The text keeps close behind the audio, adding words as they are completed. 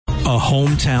A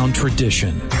hometown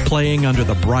tradition, playing under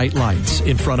the bright lights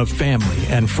in front of family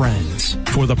and friends.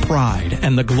 For the pride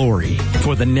and the glory,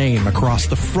 for the name across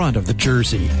the front of the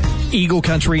jersey. Eagle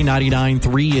Country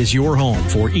 99.3 is your home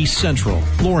for East Central,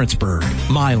 Lawrenceburg,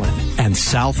 Milan, and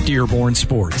South Dearborn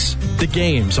sports. The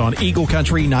games on Eagle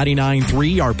Country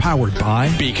 99.3 are powered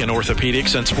by Beacon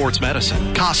Orthopedics and Sports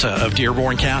Medicine, CASA of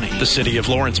Dearborn County, the City of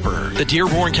Lawrenceburg, the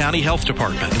Dearborn County Health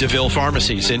Department, DeVille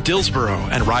Pharmacies in Dillsboro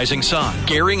and Rising Sun,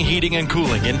 Gehring Heating and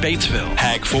Cooling in Batesville,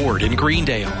 Hag Ford in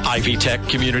Greendale, Ivy Tech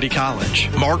Community College,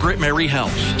 Margaret Mary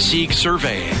Health, Sieg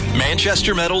Surveying,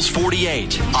 Manchester Metals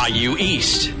 48, IU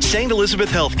East, St. Elizabeth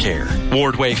Healthcare,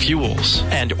 Wardway Fuels,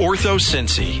 and Ortho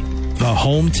Cincy. The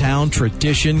hometown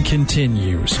tradition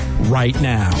continues right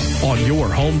now on your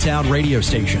hometown radio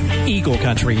station, Eagle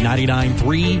Country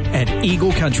 99.3 and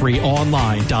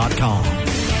EagleCountryOnline.com.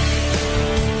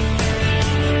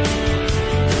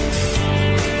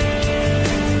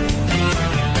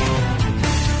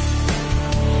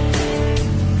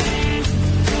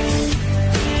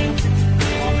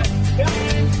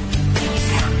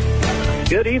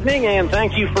 Good evening, and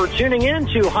thank you for tuning in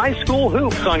to High School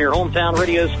Hoops on your hometown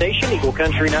radio station, Eagle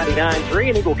Country 99.3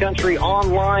 and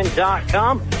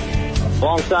EagleCountryOnline.com.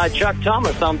 Alongside Chuck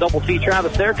Thomas, I'm Double T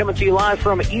Travis there, coming to you live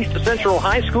from East Central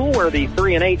High School, where the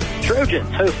 3-8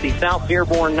 Trojans host the South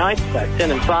Dearborn Knights at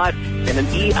 10-5 in an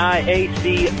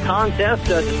EIAC contest.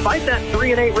 Despite that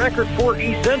 3-8 record for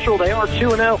East Central, they are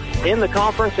 2-0 in the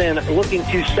conference and looking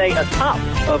to stay atop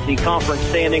of the conference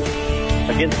standing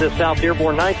against this South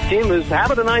Dearborn Knights team, who's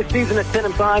having a nice season at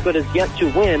 10-5, but has yet to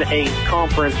win a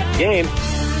conference game.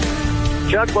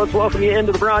 Chuck, let's welcome you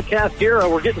into the broadcast here.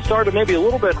 We're getting started maybe a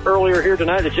little bit earlier here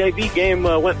tonight. The JV game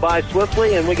went by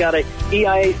swiftly, and we got a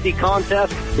EIAC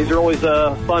contest. These are always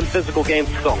fun physical games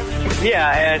to call.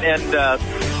 Yeah, and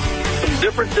some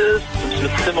differences,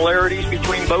 some similarities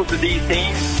between both of these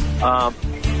teams.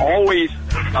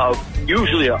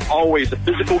 Usually always a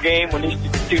physical game when these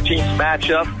two teams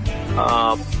match up.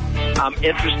 I'm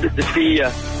interested to see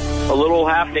a little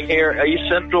happening here. East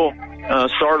Central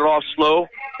started off slow,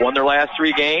 won their last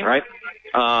 3 games. Right.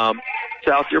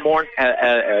 South Dearborn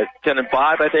at 10-5,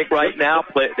 I think, right now.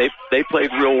 They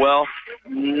played real well.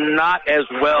 Not as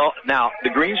well. Now, the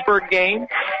Greensburg game,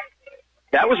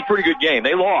 that was a pretty good game.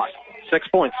 They lost 6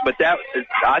 points, but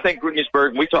I think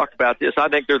Greensburg, we talked about this, I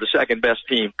think they're the second best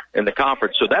team in the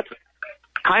conference. So that's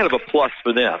kind of a plus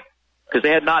for them, because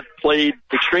they had not played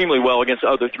extremely well against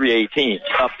other 3A teams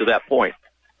up to that point.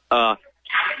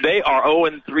 They are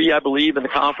 0-3, I believe, in the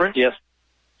conference. Yes.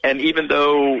 And even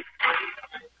though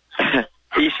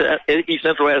East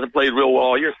Central hasn't played real well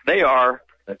all year, they are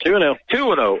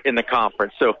 2-0 in the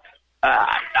conference. So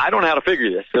I don't know how to figure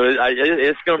this. So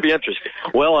it's going to be interesting.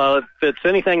 Well, if it's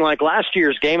anything like last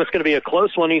year's game, it's going to be a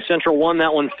close one. East Central won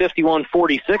that one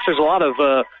 51-46. There's a lot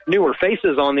of newer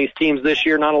faces on these teams this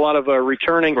year, not a lot of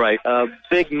returning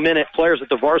big minute players at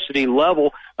the varsity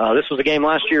level. This was a game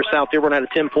last year. South Dearborn had a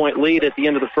 10-point lead at the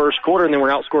end of the first quarter, and then were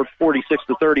outscored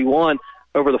 46-31.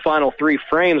 Over the final 3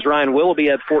 frames, Ryan Willoughby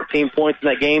had 14 points in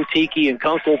that game. Tiki and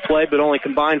Kunkel played, but only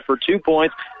combined for 2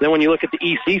 points. Then when you look at the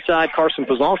EC side, Carson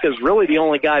Pazonka is really the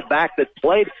only guy back that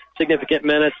played significant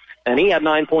minutes, and he had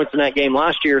 9 points in that game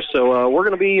last year. So we're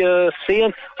going to be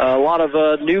seeing a lot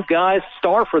of new guys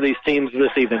star for these teams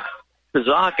this evening.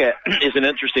 Pazonka is an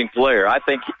interesting player. I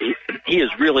think he has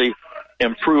really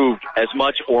improved as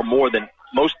much or more than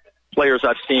most players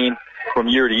I've seen from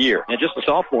year to year. And just a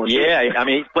sophomore. Yeah, I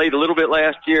mean, he played a little bit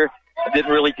last year. I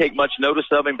didn't really take much notice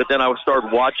of him, but then I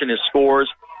started watching his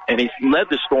scores, and he led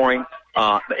the scoring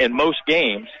in most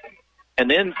games. And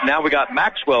then now we got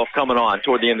Maxwell coming on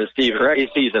toward the end of the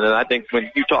season. And I think when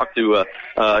you talk to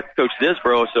Coach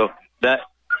Disbro, so that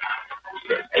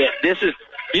this is,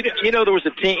 there was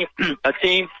a team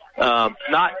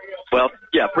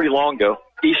pretty long ago,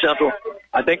 East Central.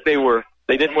 I think they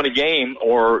didn't win a game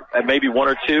or maybe 1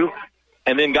 or 2,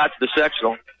 and then got to the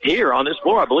sectional here on this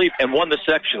floor, I believe, and won the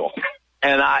sectional.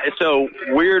 And so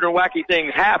weird and wacky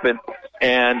things happen.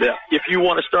 And if you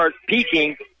want to start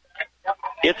peaking,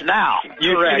 it's now.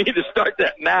 You need to start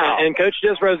that now. And Coach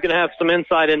Disbro is going to have some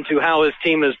insight into how his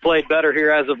team has played better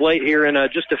here as of late here in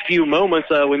just a few moments.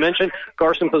 We mentioned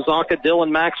Carson Pazonka,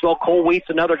 Dylan Maxwell, Cole Wheat's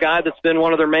another guy that's been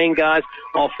one of their main guys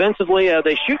offensively.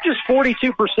 They shoot just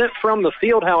 42% from the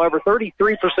field, however,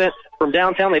 33% from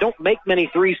downtown. They don't make many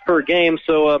threes per game,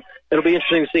 so it'll be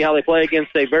interesting to see how they play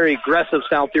against a very aggressive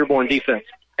South Dearborn defense.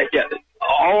 Yeah,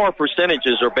 all our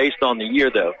percentages are based on the year,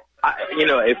 though.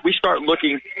 If we start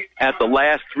looking at the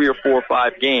last 3 or 4 or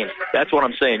 5 games, that's what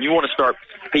I'm saying. You want to start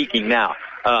peaking now.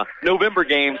 November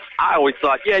games, I always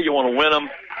thought, you want to win them.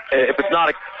 If it's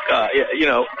not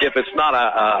if it's not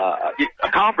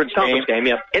a conference game,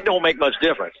 yeah, it don't make much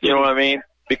difference. You know what I mean?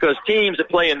 Because teams that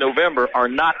play in November are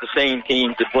not the same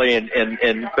teams that play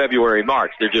in February,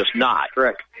 March. They're just not.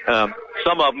 Correct.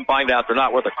 Some of them find out they're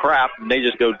not worth a crap, and they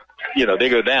just go, they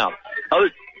go down.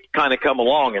 Others kind of come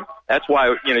along, and that's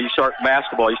why, you start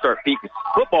basketball, you start peaking.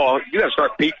 Football, you got to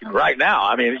start peaking right now.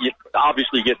 I mean, you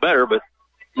obviously get better, but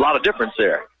a lot of difference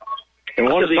there. And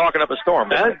one is talking up a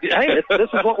storm. Hey, this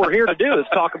is what we're here to do, is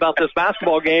talk about this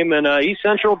basketball game. And East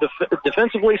Central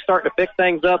defensively starting to pick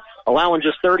things up, allowing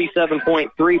just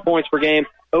 37.3 points per game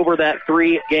over that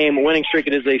 3-game winning streak.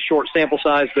 It is a short sample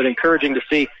size, but encouraging to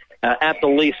see at the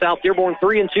least. South Dearborn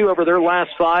 3-2 over their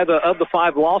last 5. Of the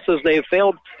 5 losses, they have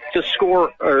failed to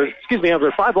score, over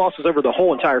their 5 losses over the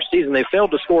whole entire season, they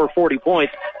failed to score 40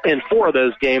 points in 4 of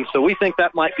those games. So we think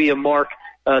that might be a mark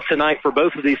tonight for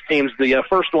both of these teams. The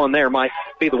first one there might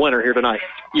be the winner here tonight.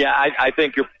 Yeah, I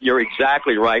think you're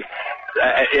exactly right.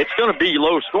 It's going to be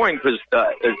low scoring because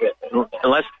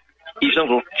unless East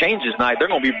Central changes tonight, they're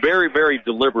going to be very, very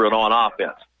deliberate on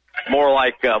offense. More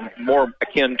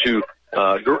akin to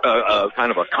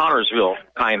kind of a Connorsville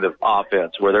kind of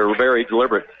offense where they're very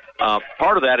deliberate.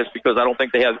 Part of that is because I don't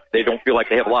think they don't feel like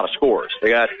they have a lot of scores. They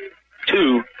got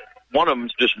 2. One of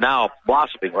them's just now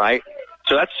blossoming, right?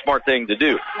 So that's a smart thing to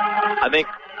do. I think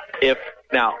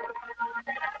now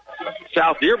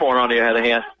South Dearborn, on the other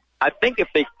hand, I think if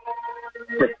they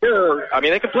prefer,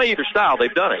 they can play either style.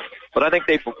 They've done it. But I think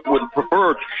they would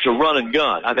prefer to run and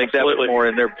gun. I think that was more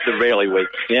in their bailiwick.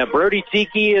 Yeah, Brody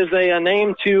Tiki is a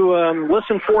name to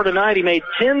listen for tonight. He made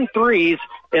 10 threes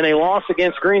in a loss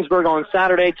against Greensburg on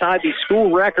Saturday, tied the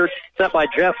school record set by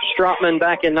Jeff Strotman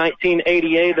back in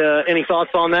 1988. Any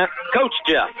thoughts on that? Coach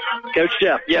Jeff.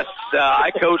 Yes, I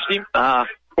coached him.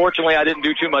 Fortunately, I didn't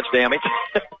do too much damage.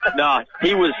 No,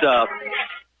 he was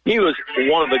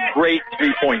one of the great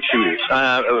three-point shooters,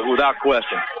 without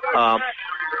question.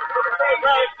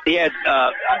 He had,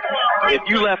 if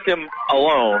you left him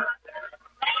alone,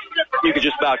 you could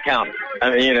just about count him.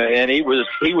 And he was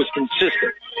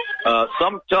consistent.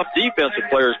 Some tough defensive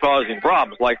players cause him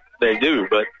problems like they do,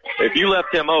 but if you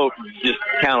left him open, you just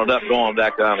counted up going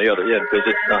back down the other end because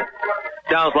it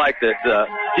sounds like that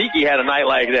Tiki had a night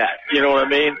like that. You know what I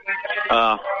mean?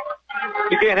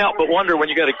 You can't help but wonder when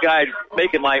you got a guy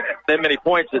making like that many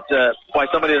points that why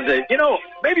somebody doesn't say,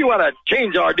 maybe we ought to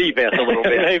change our defense a little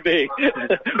bit. Maybe.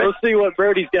 We'll see what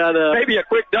Brody's got. Maybe a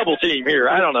quick double team here.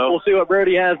 I don't know. We'll see what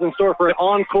Brody has in store for an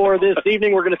encore this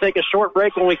evening. We're going to take a short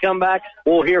break. When we come back,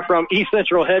 we'll hear from East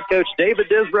Central head coach David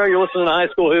Disbrow. You're listening to High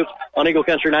School Hoops on Eagle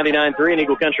Country 99.3 and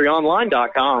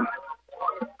EagleCountryOnline.com.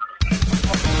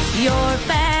 Your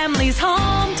family's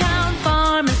hometown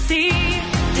pharmacy,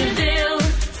 DeVille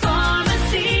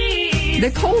Pharmacy. The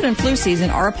cold and flu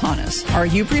season are upon us. Are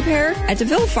you prepared? At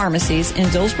DeVille Pharmacies in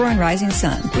Dillsboro and Rising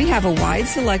Sun, we have a wide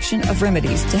selection of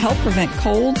remedies to help prevent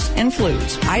colds and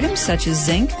flus. Items such as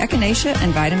zinc, echinacea,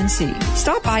 and vitamin C.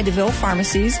 Stop by DeVille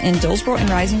Pharmacies in Dillsboro and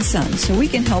Rising Sun so we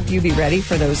can help you be ready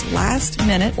for those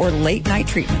last-minute or late-night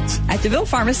treatments. At DeVille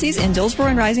Pharmacies in Dillsboro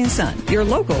and Rising Sun, your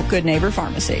local good neighbor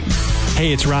pharmacy.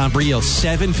 Hey, it's Ron Briel.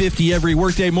 7:50 every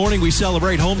workday morning. We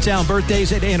celebrate hometown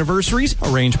birthdays and anniversaries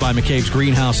arranged by McCabe's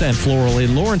Greenhouse and Floral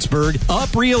in Lawrenceburg.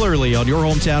 Up real early on your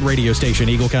hometown radio station,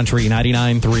 Eagle Country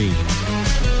 99.3.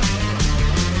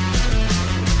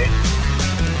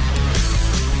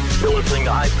 You're listening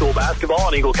to high school basketball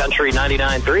on Eagle Country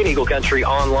 99.3 and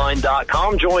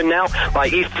EagleCountryOnline.com. Joined now by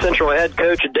East Central head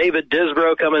coach David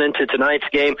Disbrow coming into tonight's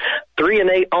game.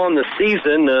 3-8 on the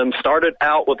season. Started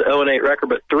out with the 0-8 record,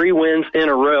 but 3 wins in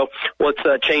a row. What's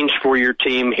changed for your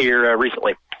team here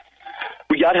recently?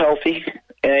 We got healthy,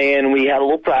 and we had a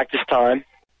little practice time.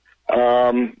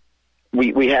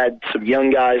 We had some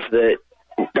young guys that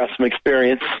got some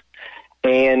experience.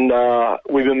 And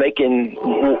we've been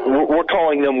we're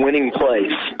calling them winning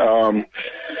plays.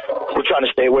 We're trying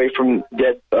to stay away from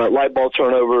dead light ball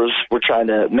turnovers. We're trying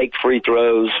to make free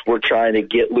throws. We're trying to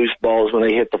get loose balls when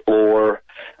they hit the floor.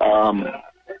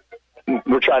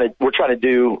 We're trying to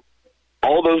do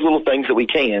all those little things that we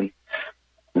can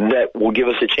that will give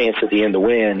us a chance at the end to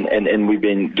win. And we've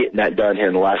been getting that done here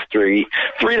in the last 3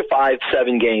 to 5,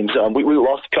 7 games. We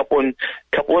lost a couple in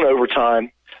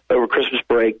overtime over Christmas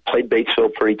break, played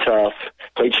Batesville pretty tough,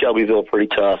 played Shelbyville pretty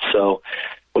tough. So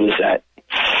what is that?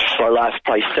 For our last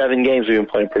probably 7 games, we've been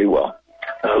playing pretty well.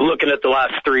 Looking at the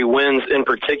last 3 wins in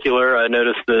particular, I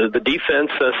noticed the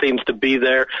defense seems to be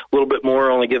there a little bit more,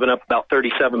 only giving up about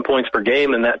 37 points per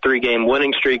game in that 3-game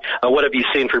winning streak. What have you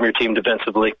seen from your team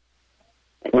defensively?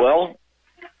 Well,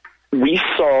 we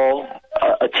saw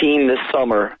a team this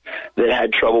summer that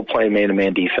had trouble playing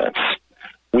man-to-man defense.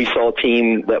 we saw a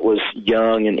team that was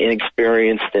young and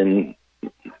inexperienced and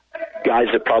guys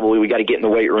that probably we got to get in the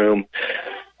weight room.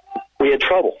 We had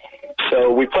trouble.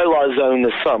 So we played a lot of zone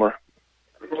this summer.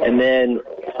 And then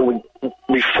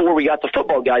before we got the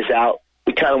football guys out,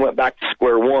 we kind of went back to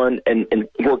square one and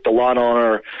worked a lot on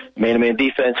our man-to-man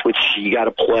defense, which you got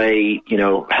to play,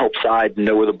 help side and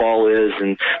know where the ball is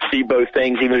and see both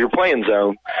things, even if you're playing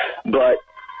zone. But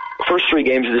first 3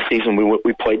 games of the season,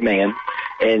 we played man,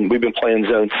 and we've been playing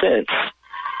zone since.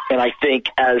 And I think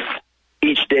as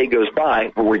each day goes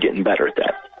by, we're getting better at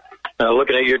that.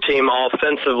 Looking at your team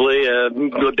offensively,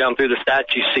 look down through the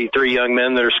stats, you see 3 young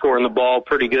men that are scoring the ball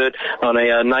pretty good on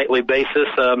a nightly basis.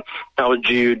 How would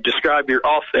you describe your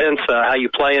offense, how you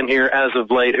play in here as of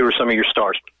late? Who are some of your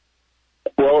stars?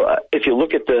 Well, if you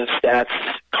look at the stats,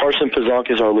 Carson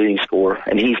Pazonk is our leading scorer,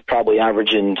 and he's probably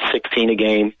averaging 16 a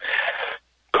game.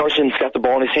 Carson's got the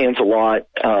ball in his hands a lot.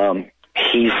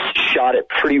 He's shot it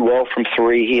pretty well from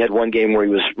 3. He had one game where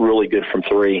he was really good from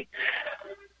 3.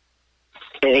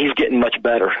 And he's getting much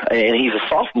better. And he's a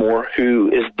sophomore who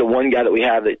is the one guy that we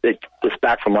have that's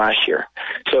back from last year.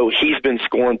 So he's been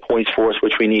scoring points for us,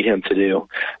 which we need him to do.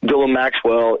 Dylan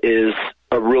Maxwell is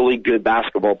a really good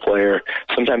basketball player.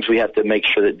 Sometimes we have to make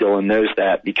sure that Dylan knows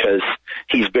that because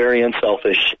he's very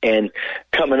unselfish. And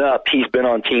coming up, he's been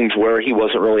on teams where he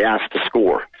wasn't really asked to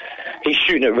score. He's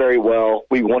shooting it very well.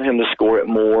 We want him to score it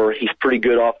more. He's pretty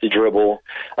good off the dribble.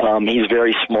 He's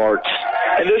very smart.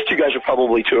 And those 2 guys are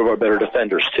probably 2 of our better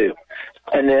defenders, too.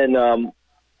 And then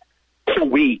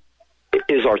Wheat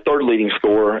is our 3rd leading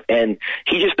scorer, and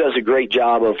he just does a great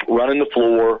job of running the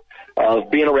floor,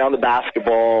 of being around the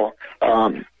basketball,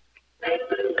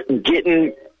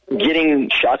 getting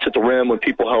shots at the rim when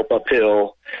people help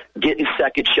uphill, getting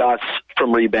second shots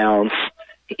from rebounds.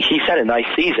 He's had a nice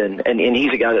season, and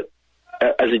he's a guy that,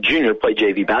 as a junior, played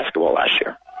JV basketball last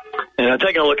year. And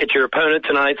taking a look at your opponent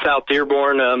tonight, South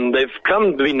Dearborn, they've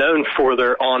come to be known for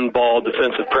their on-ball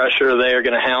defensive pressure. They are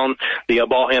going to hound the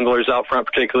ball handlers out front,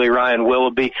 particularly Ryan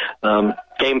Willoughby.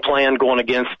 Game plan going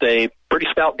against a pretty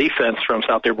stout defense from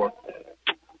South Dearborn.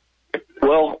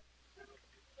 Well,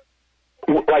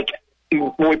 like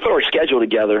when we put our schedule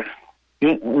together,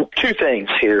 2 things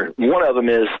here. One of them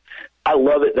is I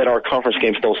love it that our conference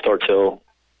games don't start till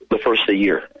the first of the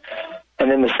year. And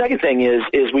then the second thing is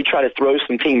we try to throw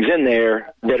some teams in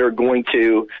there that are going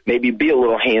to maybe be a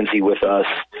little handsy with us,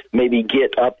 maybe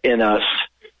get up in us,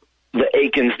 the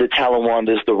Aikens, the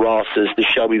Talawandas, the Rosses, the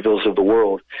Shelbyvilles of the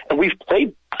world. And we've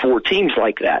played 4 teams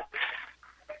like that.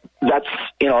 That's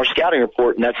in our scouting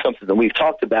report, and that's something that we've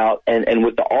talked about. And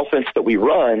with the offense that we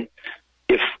run,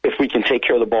 if we can take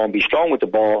care of the ball and be strong with the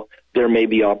ball, there may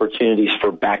be opportunities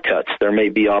for back cuts. There may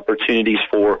be opportunities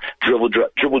for dribble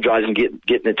drives and getting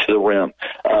it to the rim.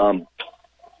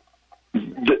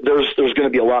 There's going to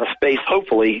be a lot of space,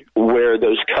 hopefully, where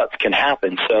those cuts can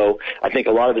happen. So I think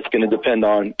a lot of it's going to depend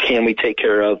on can we take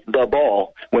care of the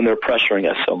ball when they're pressuring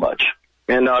us so much.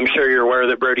 And I'm sure you're aware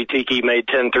that Brody Tiki made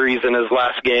 10 threes in his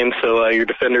last game, so your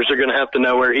defenders are going to have to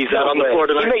know where he's at on the floor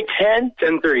tonight. He made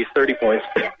 10 threes, 30 points.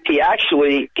 He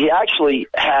actually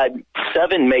had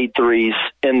 7 made threes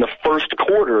in the first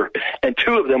quarter, and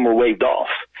 2 of them were waved off.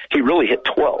 He really hit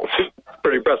 12.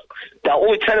 Pretty impressive. Now,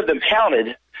 only 10 of them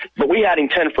counted, but we had him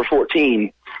 10 for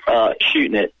 14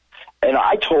 shooting it. And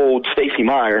I told Stacy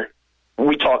Meyer,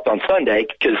 we talked on Sunday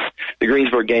because the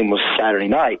Greensburg game was Saturday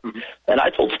night. Mm-hmm. And I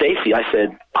told Stacy, I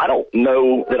said, I don't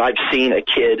know that I've seen a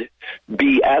kid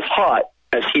be as hot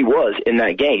as he was in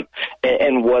that game.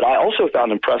 And what I also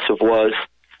found impressive was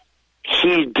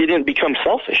he didn't become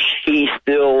selfish. He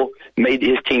still made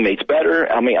his teammates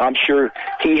better. I mean, I'm sure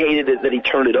he hated it that he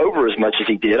turned it over as much as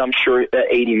he did. I'm sure that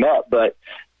ate him up. But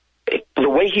the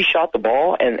way he shot the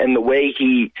ball and the way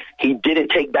he didn't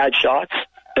take bad shots,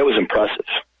 that was impressive.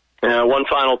 One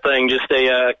final thing, just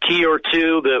a key or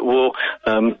 2 that will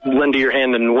lend to your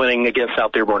hand in winning against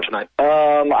South Dearborn tonight.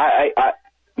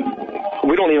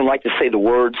 We don't even like to say the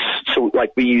words, so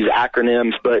like we use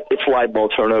acronyms, but it's live ball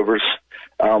turnovers.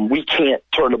 We can't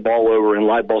turn the ball over in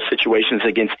live ball situations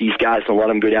against these guys and let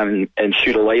them go down and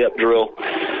shoot a layup drill.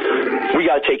 We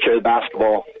got to take care of the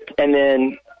basketball. And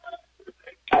then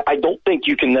I don't think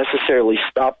you can necessarily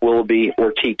stop Willoughby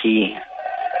or Tiki,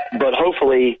 but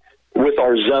hopefully with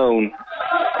our zone,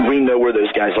 we know where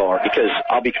those guys are because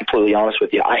I'll be completely honest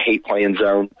with you. I hate playing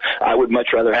zone. I would much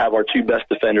rather have our 2 best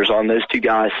defenders on those 2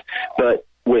 guys. But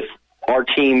with our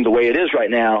team the way it is right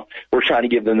now, we're trying to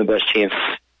give them the best chance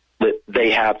that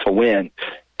they have to win,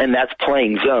 and that's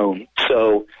playing zone.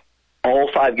 So all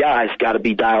 5 guys got to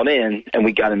be dialed in, and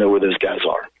we got to know where those guys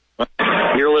are.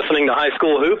 You're listening to High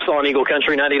School Hoops on Eagle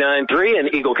Country 99.3 and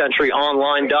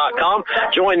EagleCountryOnline.com.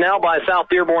 Joined now by South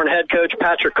Dearborn head coach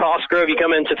Patrick Cosgrove. You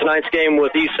come into tonight's game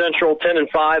with East Central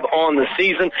 10-5 on the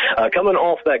season. Coming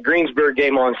off that Greensburg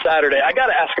game on Saturday, I got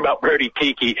to ask about Brody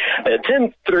Tiki.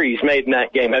 10 threes made in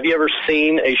that game. Have you ever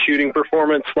seen a shooting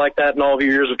performance like that in all of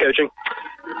your years of coaching?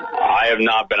 I have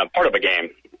not been a part of a game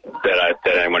that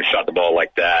anyone shot the ball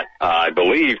like that. I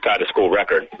believe tied a school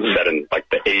record set in like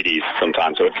the 80s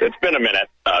sometimes. So it's been a minute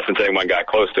since anyone got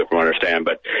close to it, from what I understand.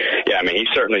 But yeah, I mean, he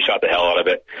certainly shot the hell out of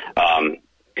it.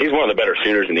 He's one of the better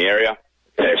shooters in the area.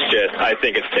 It's just, I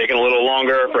think it's taken a little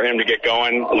longer for him to get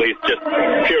going, at least just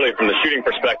purely from the shooting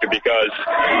perspective, because,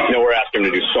 we're asking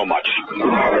him to do so much.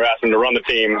 We're asking him to run the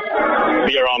team,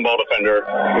 be our on-ball defender.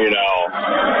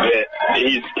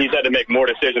 He's had to make more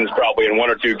decisions probably in one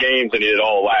or two games than he did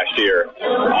all last year,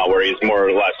 where he's more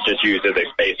or less just used as a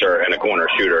spacer and a corner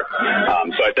shooter.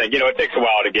 So I think, it takes a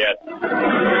while to get,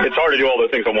 it's hard to do all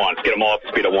those things at once, get them all up to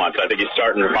speed at once. I think he's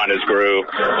starting to find his groove,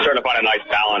 starting to find a nice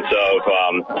balance of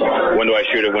when do I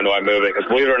shoot it, when do I move it? Because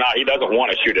believe it or not, he doesn't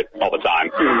want to shoot it all the time.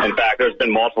 In fact, there's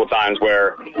been multiple times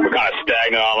where we're kind of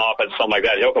stagnant on offense, something like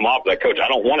that. He'll come off like, Coach, I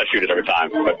don't want to shoot it every time,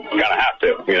 but kind of have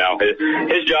to.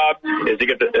 His job is to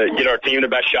get our team the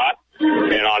best shot.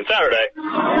 And on Saturday,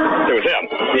 it was him.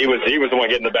 He was the one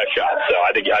getting the best shot. So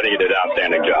I think he did an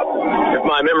outstanding job. If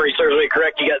my memory serves me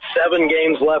correct, you got 7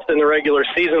 games left in the regular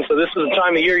season. So this is the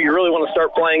time of year you really want to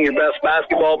start playing your best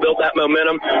basketball, build that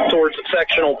momentum towards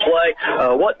sectional play.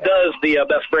 What does the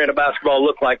best brand of basketball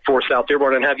look like for South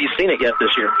Dearborn, and have you seen it yet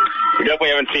this year? We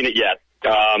definitely haven't seen it yet.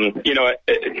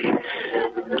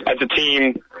 As a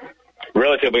team,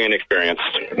 relatively inexperienced,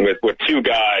 with two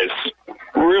guys,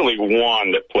 really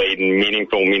one that played in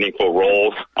meaningful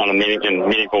roles in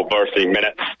meaningful varsity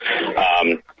minutes.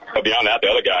 But beyond that, the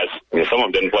other guys, some of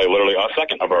them didn't play literally a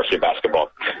second of varsity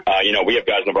basketball. We have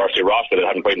guys in the varsity roster that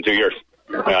haven't played in 2 years.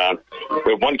 We have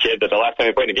one kid that the last time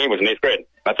he played in a game was in 8th grade.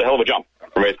 That's a hell of a jump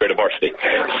from 8th grade to varsity.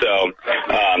 So,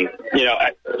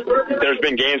 there's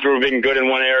been games where we've been good in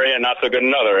one area and not so good in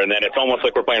another, and then it's almost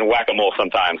like we're playing whack-a-mole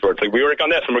sometimes, where it's like we work on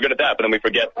this and we're good at that, but then we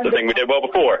forget the thing we did well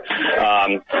before.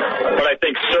 But I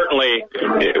think certainly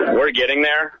we're getting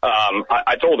there.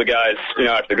 I told the guys,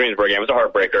 after the Greensburg game, it was a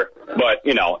heartbreaker, but,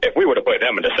 if we would have played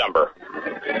them in December,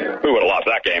 we would have lost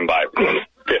that game by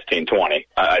 15-20,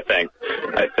 I think,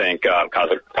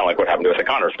 kind of like what happened to us at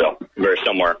Connorsville. Very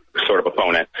similar sort of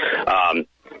opponent.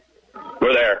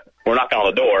 We're there. We're knocking on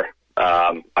the door.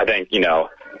 I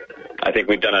think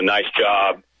we've done a nice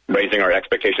job raising our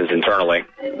expectations internally.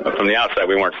 But from the outside,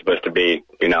 we weren't supposed to be.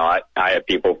 I had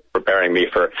people preparing me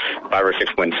for 5 or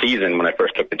 6 win season when I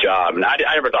first took the job, and I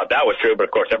never thought that was true. But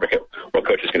of course, every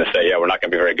coach is going to say, "Yeah, we're not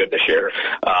going to be very good this year."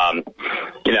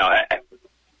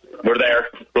 We're there.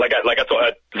 Like I told,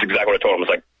 that's exactly what I told him. It's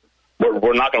like,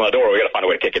 we're knocking on the door. We got to find a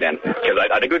way to kick it in, because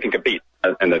I think we can compete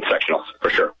in the sectionals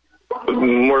for sure.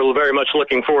 We're very much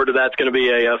looking forward to that. It's going to be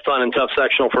a fun and tough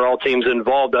sectional for all teams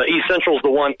involved. East Central is the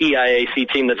one EIAC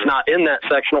team that's not in that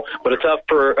sectional, but a tough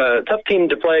team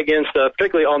to play against,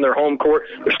 particularly on their home court.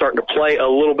 They're starting to play a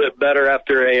little bit better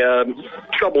after a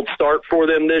troubled start for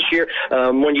them this year.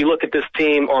 When you look at this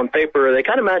team on paper, they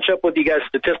kind of match up with you guys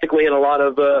statistically in a lot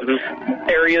of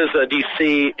areas. Do you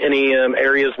see any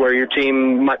areas where your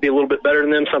team might be a little bit better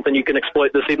than them, something you can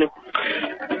exploit this evening?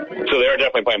 So they are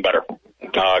definitely playing better.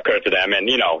 Credit to them. And,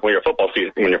 when your football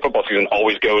season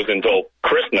always goes until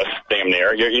Christmas, damn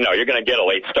near, you're going to get a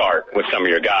late start with some of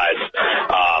your guys.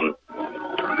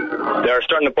 They're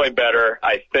starting to play better.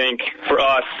 I think for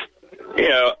us,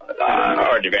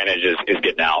 our advantage is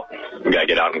getting out. We got to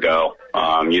get out and go,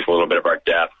 use a little bit of our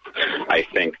depth. I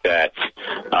think that,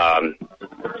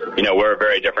 we're a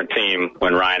very different team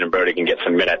when Ryan and Brody can get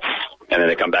some minutes and then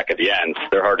they come back at the end.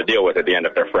 They're hard to deal with at the end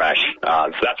if they're fresh.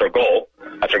 So that's our goal.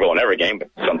 That's our goal in every game, but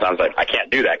sometimes I can't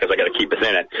do that because I got to keep us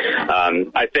in it.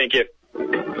 I think if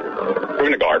we're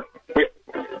going to guard.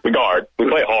 We guard. We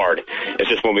play hard. It's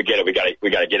just when we get it, we got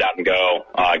to get out and go,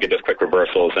 get those quick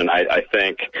reversals. And I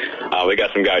think we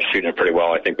got some guys shooting it pretty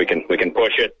well. I think we can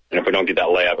push it. And if we don't get that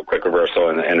layup, a quick reversal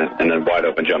and a wide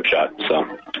open jump shot. So,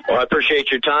 well, I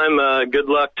appreciate your time. Good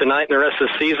luck tonight and the rest of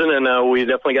the season. And we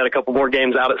definitely got a couple more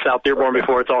games out at South Dearborn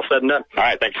before it's all said and done. All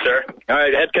right, thank you, sir. All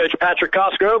right, head coach Patrick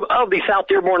Cosgrove of the South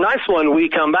Dearborn Knights. When we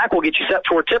come back, we'll get you set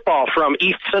for tip-off from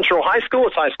East Central High School.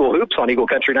 It's High School Hoops on Eagle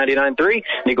Country 99.3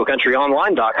 and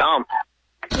EagleCountryOnline.com.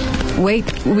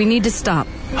 Wait, we need to stop.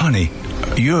 Honey,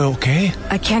 you okay?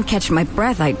 I can't catch my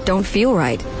breath. I don't feel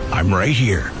right. I'm right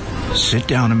here. Sit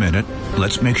down a minute.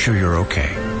 Let's make sure you're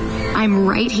okay. I'm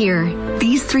right here.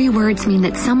 These 3 words mean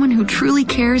that someone who truly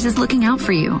cares is looking out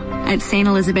for you. At St.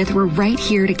 Elizabeth, we're right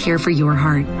here to care for your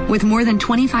heart. With more than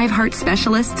 25 heart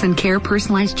specialists and care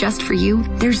personalized just for you,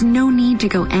 there's no need to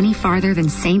go any farther than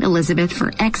St. Elizabeth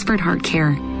for expert heart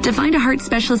care. To find a heart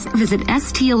specialist, visit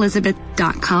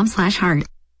stelizabeth.com/heart.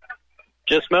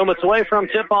 Just moments away from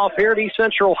tip-off here at East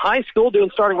Central High School, doing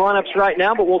starting lineups right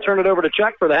now, but we'll turn it over to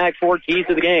Chuck for the Hag Ford keys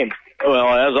to the game. Well,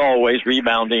 as always,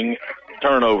 rebounding,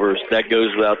 turnovers, that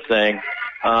goes without saying.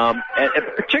 And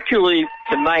particularly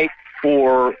tonight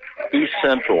for East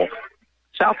Central,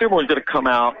 South Dearborn is going to come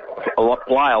out,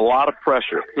 apply a lot of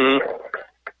pressure.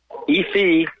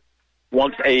 EC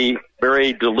wants a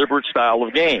very deliberate style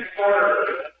of game.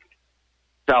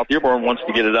 South Dearborn wants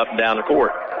to get it up and down the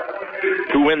court.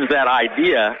 Who wins that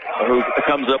idea, or who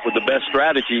comes up with the best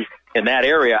strategy in that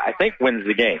area, I think wins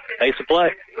the game. Pace of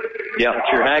play. Yeah.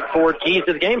 That's your Hag Ford keys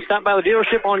to the game. Stop by the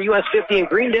dealership on US 50 in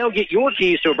Greendale. Get your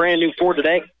keys to a brand new Ford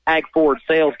today.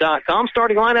 HagFordSales.com.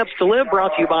 Starting lineups to live,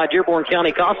 brought to you by Dearborn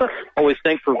County CASA. Always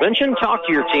think prevention. Talk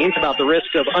to your teens about the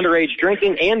risks of underage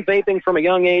drinking and vaping from a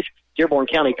young age.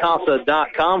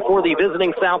 DearbornCountyCASA.com for the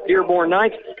visiting South Dearborn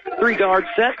Knights. 3-guard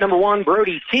set. Number 1,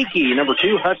 Brody Tiki. Number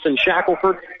 2, Hudson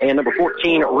Shackelford. And number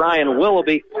 14, Ryan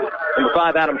Willoughby. Number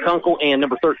 5, Adam Kunkel. And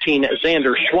number 13,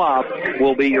 Xander Schwab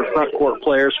will be your front court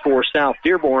players for South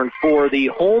Dearborn. For the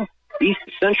home East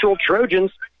Central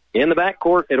Trojans, in the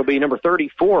backcourt, it'll be number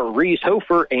 34, Reese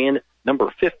Hofer, and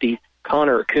number 50,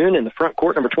 Connor Kuhn. In the front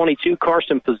court, number 22,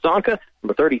 Carson Pazanka,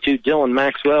 number 32, Dylan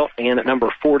Maxwell, and at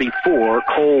number 44,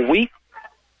 Cole Wheat.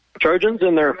 Trojans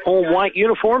in their home white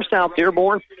uniforms, South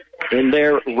Dearborn in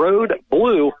their road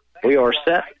blue. We are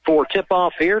set for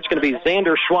tip-off here. It's going to be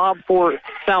Xander Schwab for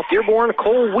South Dearborn,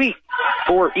 Cole Wheat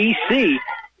for EC.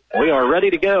 We are ready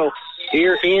to go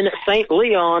here in St.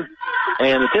 Leon.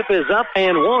 And the tip is up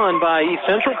and won by East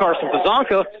Central. Carson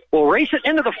Pazanka will race it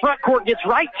into the front court, gets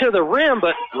right to the rim,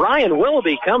 but Ryan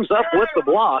Willoughby comes up with the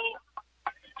block.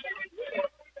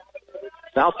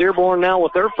 South Dearborn now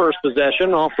with their first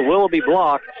possession off the Willoughby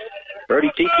block.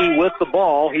 Brody Tiki with the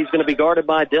ball. He's going to be guarded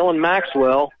by Dylan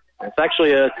Maxwell. It's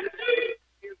actually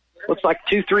looks like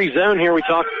 2-3 zone here. We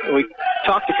talked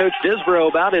to Coach Disbro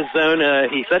about his zone.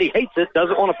 He said he hates it,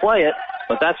 doesn't want to play it,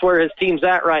 but that's where his team's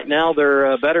at right now.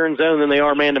 They're better in zone than they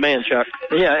are man-to-man, Chuck.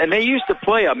 Yeah, and they used to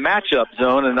play a matchup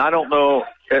zone, and I don't know,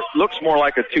 it looks more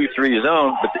like a 2-3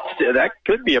 zone, but that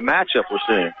could be a matchup we're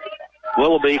seeing.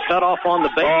 Willoughby cut off on the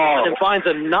baseline and finds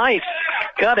a nice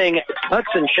cutting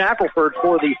Hudson Shackelford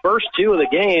for the first 2 of the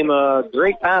game.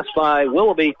 Great pass by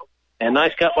Willoughby. And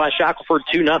nice cut by Shackelford,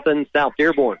 2-0 South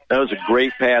Dearborn. That was a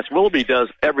great pass. Willoughby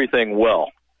does everything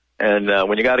well. And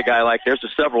when you got a guy like, there's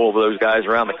several of those guys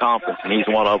around the conference, and he's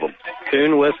one of them.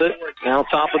 Kuhn with it. Now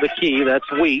top of the key.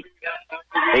 That's Wheat.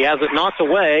 He has it knocked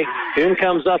away. Kuhn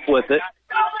comes up with it.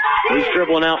 He's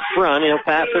dribbling out front. He'll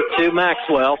pass it to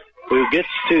Maxwell, who gets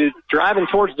to driving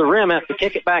towards the rim, has to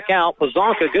kick it back out.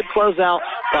 Pazanka, good closeout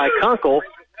by Kunkel.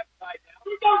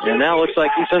 And now it looks like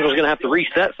East Central's going to have to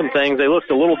reset some things. They looked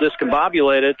a little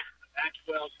discombobulated.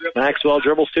 Maxwell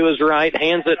dribbles to his right,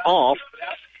 hands it off.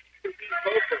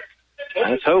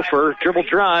 That's Hofer. Dribble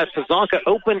drive. Pazanka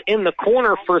open in the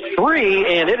corner for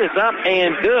 3, and it is up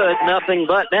and good. Nothing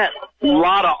but net. A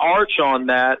lot of arch on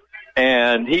that,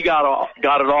 and he got it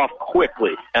off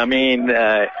quickly. I mean,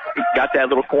 he got that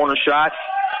little corner shot.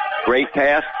 Great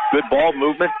pass. Good ball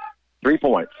movement. 3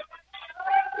 points.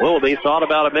 Willoughby thought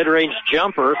about a mid-range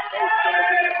jumper.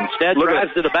 Instead,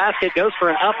 drives to the basket, goes for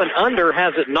an up and under,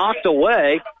 has it knocked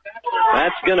away.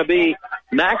 That's going to be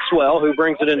Maxwell who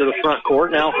brings it into the front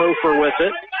court. Now Hofer with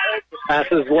it.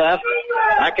 Passes left.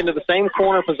 Back into the same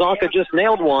corner. Pazanka just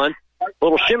nailed one.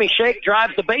 Little shimmy shake,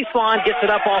 drives the baseline, gets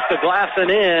it up off the glass and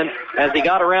in as he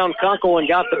got around Kunkel and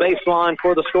got the baseline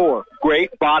for the score.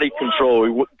 Great body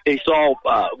control. He saw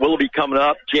Willoughby coming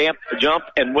up, jumped,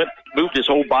 and moved his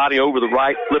whole body over the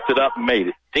right, flipped it up, and made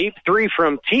it. Deep 3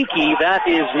 from Tiki. That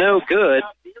is no good.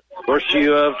 Of course,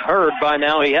 you have heard by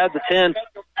now he had the 10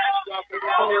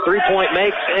 3-point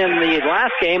makes in the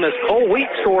last game as Cole Wheat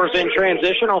scores in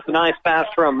transition off the nice pass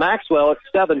from Maxwell. It's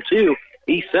 7-2.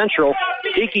 East Central.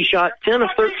 Tiki shot 10 of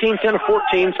 13, 10 of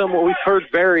 14. We've heard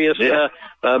various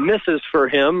misses for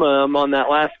him on that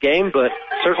last game, but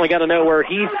certainly got to know where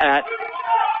he's at.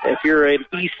 If you're an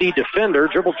EC defender,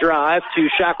 dribble drive to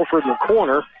Shackelford in the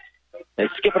corner. They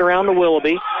skip it around to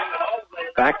Willoughby.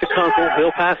 Back to Kunkel.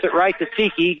 He'll pass it right to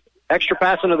Tiki. Extra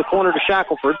pass into the corner to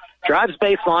Shackelford. Drives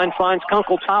baseline, finds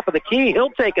Kunkel top of the key. He'll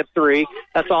take a 3.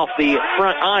 That's off the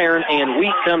front iron, and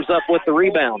Wheat comes up with the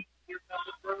rebound.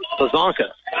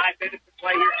 Pazanka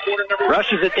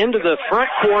rushes it into the front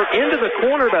court, into the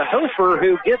corner to Hofer,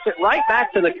 who gets it right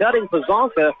back to the cutting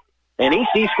Pazanka. And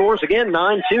EC scores again,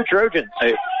 9-2 Trojans.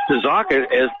 Hey,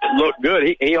 Pazanka has looked good.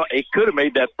 He could have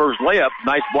made that first layup.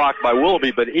 Nice block by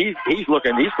Willoughby, but he's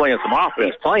playing some offense.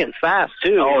 He's playing fast,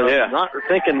 too. Oh, yeah. Not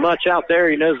thinking much out there.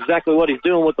 He knows exactly what he's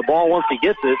doing with the ball once he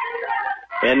gets it.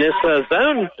 And this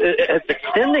zone, it's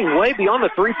extending way beyond the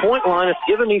three-point line. It's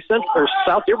giving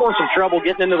South Dearborn some trouble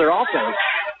getting into their offense.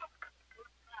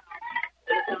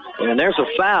 And there's a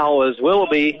foul as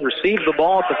Willoughby received the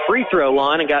ball at the free throw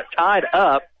line and got tied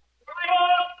up.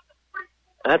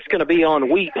 That's going to be on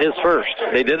Wheat, his first.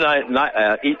 They did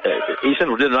East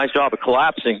Central did a nice job of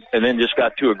collapsing and then just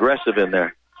got too aggressive in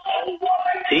there.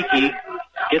 Tiki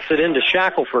gets it into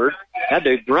Shackelford. Had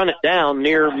to run it down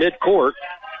near midcourt.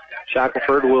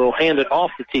 Shackelford will hand it off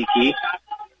to Tiki.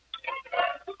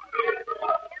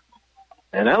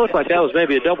 And that looked like that was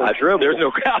maybe a double dribble. There's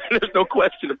no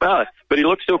question about it. But he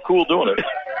looked so cool doing it.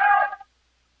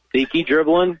 Tiki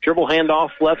dribble handoff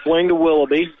left wing to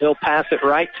Willoughby. He'll pass it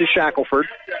right to Shackelford.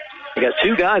 They got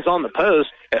two guys on the post.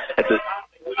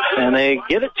 And they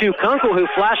give it to Kunkel, who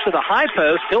flashed to the high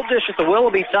post. He'll dish it to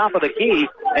Willoughby, top of the key.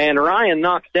 And Ryan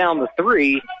knocks down the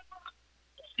three.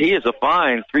 He is a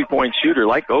fine three-point shooter,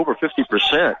 like over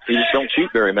 50%. He just don't shoot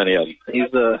very many of them.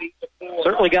 He's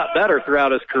certainly got better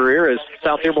throughout his career as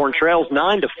South Dearborn trails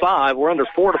 9-5. We're under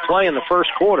 4 to play in the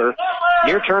first quarter.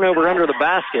 Near turnover under the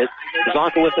basket.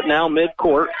 Pazanka with it now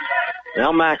midcourt.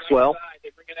 Now Maxwell.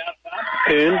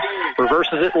 Kuhn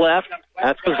reverses it left.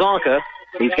 That's Pazanka.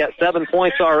 He's got 7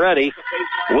 points already.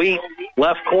 Wheat,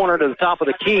 left corner to the top of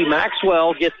the key.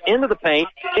 Maxwell gets into the paint,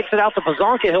 kicks it out to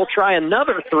Pazanka. He'll try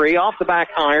another three off the back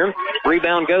iron.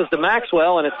 Rebound goes to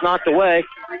Maxwell, and it's knocked away.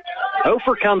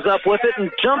 Hofer comes up with it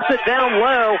and jumps it down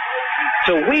low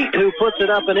to Wheat, who puts it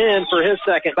up and in for his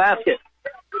second basket.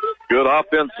 Good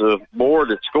offensive board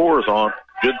that scores on.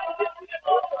 Good.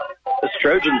 This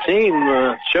Trojan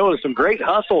team showing some great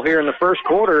hustle here in the first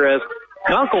quarter as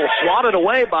Kunkel swatted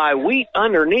away by Wheat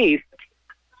underneath.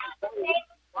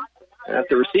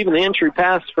 After receiving the entry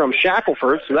pass from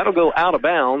Shackelford, so that'll go out of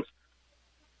bounds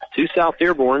to South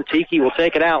Dearborn. Tiki will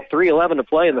take it out. 3:11 to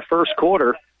play in the first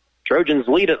quarter. Trojans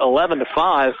lead it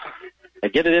 11-5. They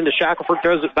get it into Shackelford,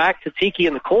 throws it back to Tiki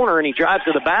in the corner, and he drives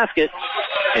to the basket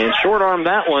and short-armed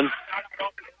that one.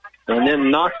 And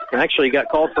then actually got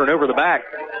called for an over the back.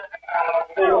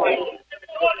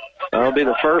 That'll be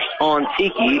the first on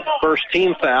Tiki, first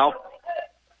team foul.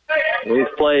 We've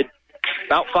played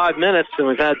about 5 minutes, and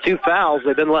we've had 2 fouls.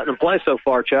 They've been letting them play so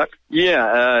far, Chuck.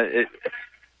 Yeah,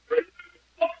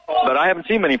 but I haven't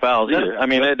seen many fouls either. I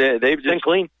mean, they've been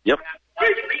clean. Yep.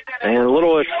 And a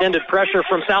little extended pressure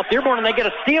from South Dearborn, and they get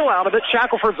a steal out of it.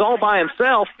 Shackelford's all by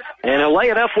himself, and he'll lay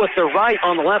it up with the right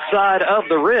on the left side of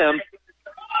the rim.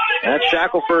 That's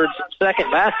Shackelford's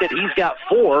second basket. He's got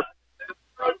 4.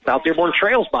 South Dearborn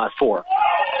trails by 4.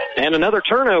 And another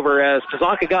turnover as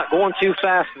Pazanka got going too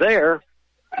fast there.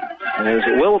 As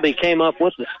Willoughby came up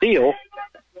with the steal.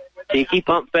 Tiki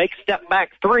pump fake, step back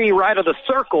 3 right of the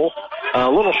circle. A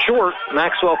little short.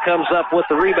 Maxwell comes up with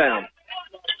the rebound.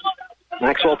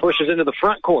 Maxwell pushes into the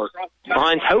front court.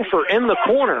 Finds Hofer in the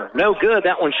corner. No good.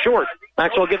 That one's short.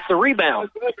 Maxwell gets the rebound.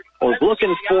 Was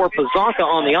looking for Pazanka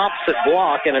on the opposite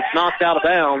block, and it's knocked out of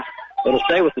bounds. It'll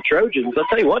stay with the Trojans. I'll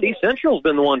tell you what, East Central's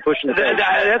been the one pushing it.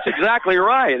 That's exactly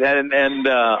right, and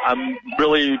I'm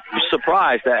really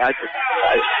surprised.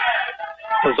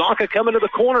 Pazanka coming to the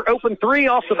corner, open 3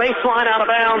 off the baseline, out of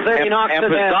bounds, and he knocks it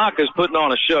down. Pazanka's putting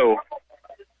on a show.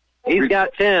 He's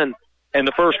got 10 in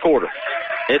the first quarter.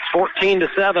 It's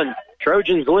 14-7.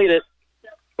 Trojans lead it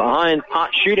behind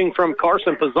hot shooting from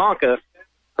Carson Pazanka.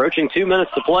 Approaching 2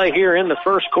 minutes to play here in the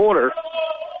first quarter.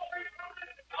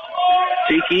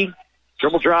 Tiki,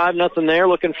 dribble drive, nothing there.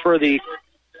 Looking for the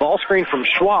ball screen from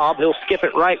Schwab. He'll skip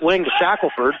it right wing to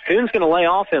Shackelford. Kuhn's going to lay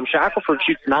off him. Shackelford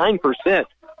shoots 9%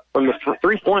 from the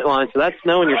three-point line, so that's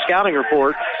knowing your scouting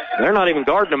report. They're not even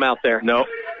guarding him out there. No.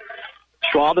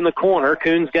 Schwab in the corner.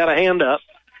 Kuhn's got a hand up.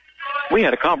 We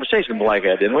had a conversation like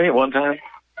that, didn't we, at one time?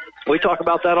 We talk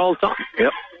about that all the time.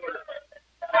 Yep.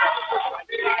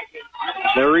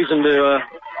 No reason to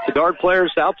guard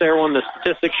players out there when the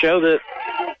statistics show that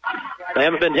they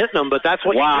haven't been hitting them, but that's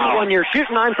what you do when you're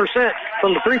shooting 9%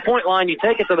 from the three-point line. You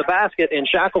take it to the basket, and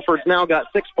Shackelford's now got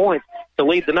 6 points to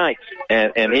lead the Knights.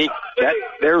 And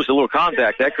there was a little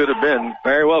contact. That could have been,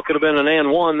 very well could have been an and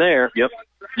one there. Yep.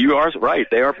 You are right.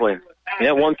 They are playing.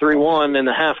 Yeah, 1-3-1 in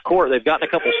the half court. They've gotten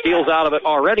a couple steals out of it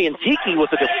already, and Tiki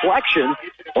with a deflection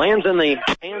lands in the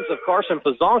hands of Carson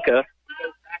Pazanka.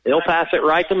 He'll pass it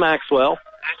right to Maxwell.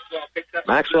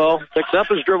 Maxwell picks up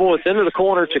his dribble. It's into the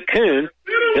corner to Kuhn.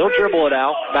 He'll dribble it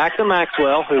out. Back to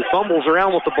Maxwell, who fumbles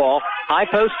around with the ball. High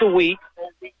post to Wheat.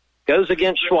 Goes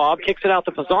against Schwab. Kicks it out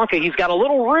to Pazanka. He's got a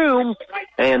little room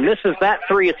and misses that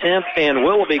 3 attempt. And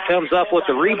Willoughby comes up with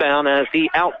the rebound as he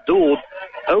outdueled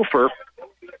Ophir.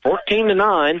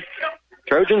 14-9.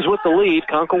 Trojans with the lead.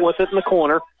 Kunkel with it in the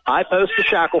corner. High post to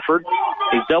Shackelford.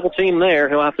 He's double-teamed there.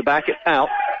 He'll have to back it out.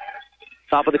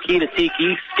 Top of the key to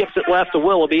Tiki. Skips it left to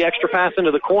Willoughby. Extra pass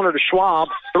into the corner to Schwab.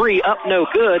 3 up, no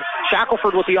good.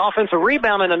 Shackelford with the offensive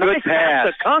rebound and a nice pass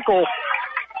to Kunkel.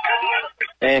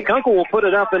 And Kunkel will put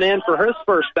it up and in for his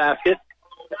first basket.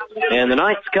 And the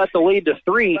Knights cut the lead to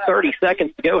 3. 30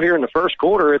 seconds to go here in the first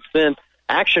quarter. It's been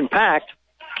action-packed.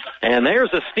 And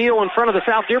there's a steal in front of the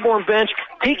South Dearborn bench.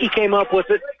 Tiki came up with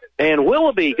it. And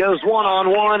Willoughby goes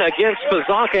one-on-one against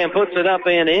Pazanka and puts it up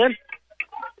and in.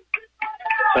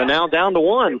 So now down to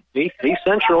 1. East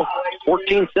Central,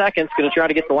 14 seconds, going to try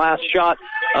to get the last shot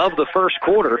of the first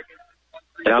quarter.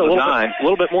 Down to 9. A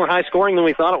little bit more high scoring than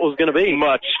we thought it was going to be.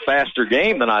 Much faster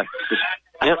game than I just...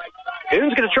 Yep.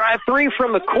 Kuhn's going to try a 3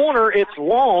 from the corner. It's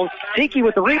long. Tiki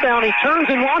with the rebound. He turns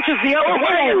and launches the other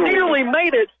way and nearly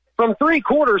made it from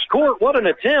 3/4 court. What an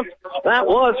attempt that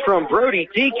was from Brody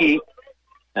Tiki.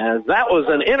 As that was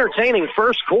an entertaining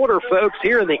first quarter, folks,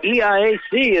 here in the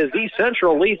EIAC as East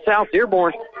Central leads South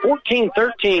Dearborn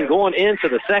 14-13 going into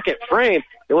the second frame.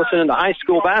 You're listening to high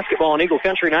school basketball on Eagle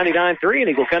Country 99.3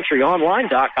 and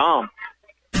EagleCountryOnline.com.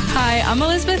 Hi, I'm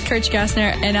Elizabeth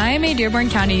Kirchgassner, and I am a Dearborn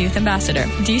County Youth Ambassador.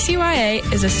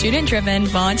 DCYA is a student-driven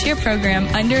volunteer program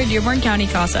under Dearborn County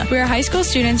CASA. We are high school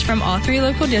students from all 3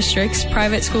 local districts,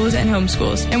 private schools, and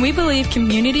homeschools, and we believe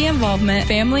community involvement,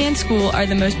 family, and school are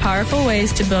the most powerful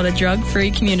ways to build a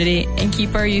drug-free community and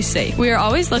keep our youth safe. We are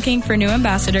always looking for new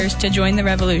ambassadors to join the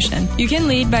revolution. You can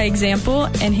lead by example,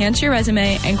 enhance your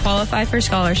resume, and qualify for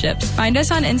scholarships. Find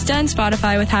us on Insta and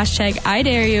Spotify with hashtag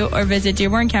 #IDareYou or visit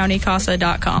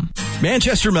DearbornCountyCASA.com.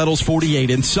 Manchester Metals 48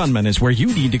 in Sunman is where you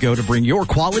need to go to bring your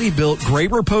quality-built gray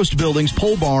repost buildings,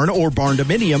 pole barn, or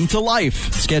barn-dominium to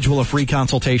life. Schedule a free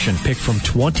consultation. Pick from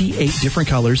 28 different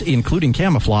colors, including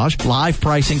camouflage, live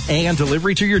pricing, and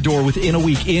delivery to your door within a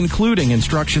week, including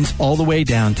instructions all the way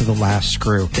down to the last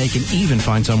screw. They can even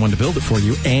find someone to build it for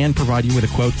you and provide you with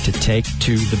a quote to take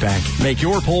to the bank. Make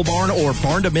your pole barn or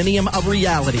barn-dominium a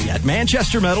reality at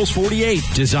Manchester Metals 48,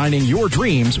 designing your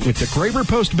dreams with the gray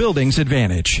repost buildings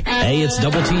advantage. Hey, it's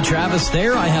Double T Travis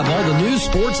there. I have all the news,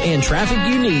 sports, and traffic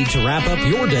you need to wrap up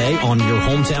your day on your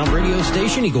hometown radio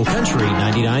station, Eagle Country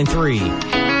 99.3.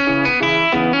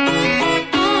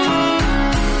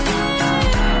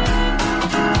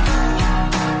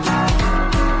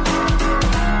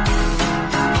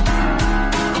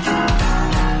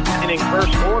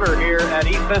 First quarter here at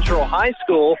East Central High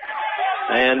School.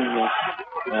 And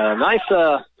nice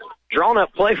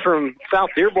drawn-up play from South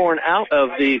Dearborn out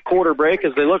of the quarter break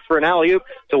as they looked for an alley-oop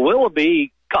to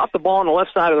Willoughby. Caught the ball on the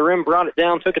left side of the rim, brought it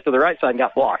down, took it to the right side, and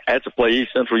got blocked. That's a play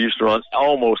East Central used to run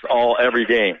almost every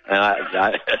game. And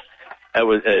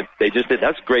they just did.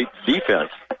 That's great defense.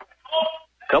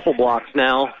 Couple blocks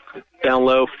now down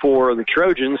low for the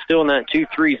Trojans, still in that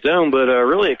 2-3 zone, but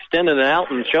really extending it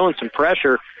out and showing some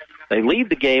pressure. They lead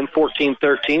the game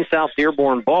 14-13. South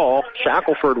Dearborn ball.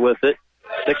 Shackelford with it.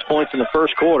 6 points in the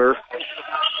first quarter.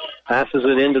 Passes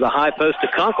it into the high post to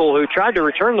Kunkel, who tried to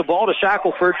return the ball to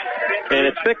Shackelford, and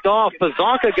it's picked off.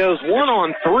 Pazanka goes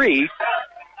 1-on-3,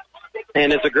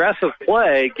 and his aggressive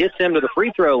play gets him to the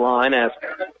free throw line as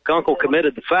Kunkel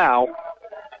committed the foul.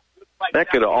 That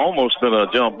could have almost been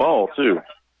a jump ball, too.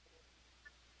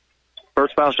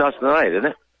 First foul shots of the night, isn't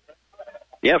it?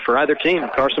 Yeah, for either team.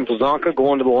 Carson Pazanka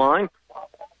going to the line,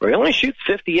 where he only shoots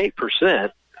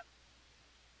 58%.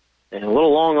 And a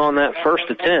little long on that first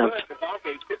attempt.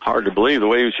 Hard to believe the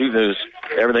way he was shooting his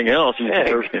everything else.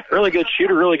 Yeah, really good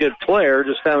shooter, really good player,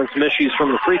 just having some issues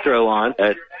from the free throw line.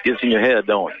 That gets in your head,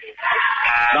 don't it?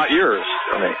 Not yours.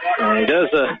 I mean, he does.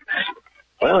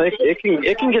 Well, it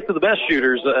can get to the best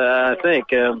shooters, I think.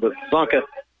 But Pazanka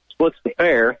splits the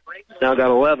pair. Now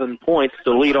got 11 points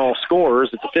to lead all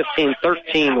scorers. It's a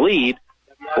 15-13 lead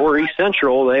for East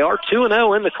Central. They are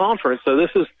 2-0 in the conference, so this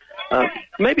is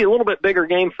maybe a little bit bigger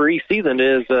game for EC than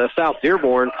it is South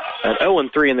Dearborn at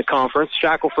 0-3 in the conference.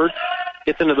 Shackelford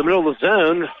gets into the middle of the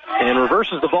zone and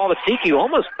reverses the ball to Tiki, who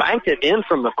almost banked it in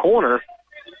from the corner.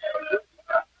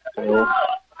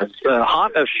 It's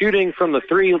hot of shooting from the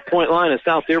three-point line as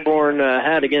South Dearborn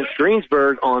had against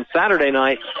Greensburg on Saturday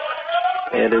night.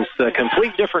 It is a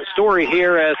complete different story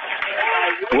here as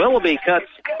Willoughby cuts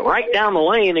right down the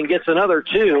lane and gets another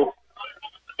two.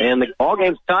 And the ball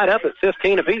game's tied up at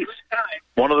 15 apiece.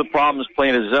 One of the problems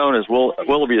playing a zone is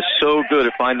Willoughby is so good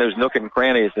at finding those nook and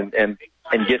crannies and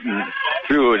getting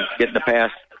through and getting the pass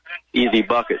easy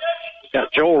bucket.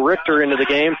 Got Joel Richter into the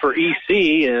game for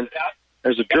EC, and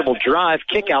there's a dribble drive,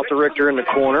 kick out to Richter in the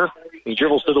corner. He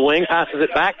dribbles to the wing, passes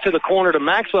it back to the corner to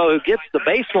Maxwell, who gets the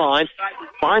baseline,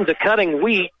 finds a cutting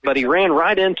Wheat, but he ran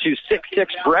right into 6'6"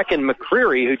 Brecken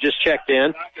McCreary, who just checked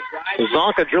in.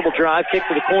 Zonka dribble drive, kick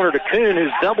to the corner to Kuhn,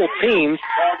 who's double teamed,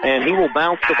 and he will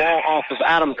bounce the ball off of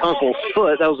Adam Kunkel's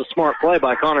foot. That was a smart play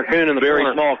by Connor Kuhn in the very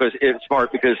corner. small because it's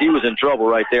smart because he was in trouble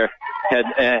right there,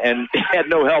 and had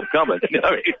no help coming.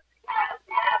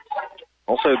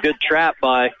 Also, good trap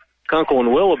by Kunkel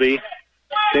and Willoughby.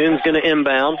 Kuhn's going to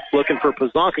inbound, looking for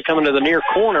Pazanka coming to the near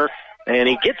corner, and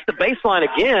he gets the baseline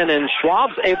again, and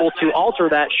Schwab's able to alter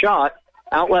that shot.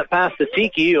 Outlet pass to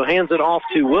Tiki, who hands it off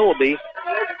to Willoughby,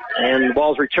 and the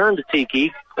ball's returned to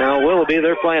Tiki. Now Willoughby,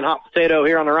 they're playing hot potato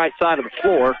here on the right side of the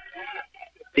floor.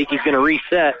 Tiki's going to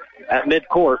reset at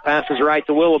midcourt, passes right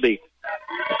to Willoughby.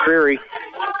 McCreary,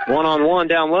 one-on-one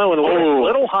down low, and a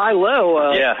little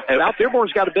high-low. South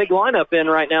Dearborn's got a big lineup in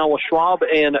right now with Schwab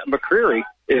and McCreary.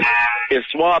 If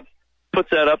Schwab puts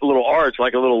that up a little arch,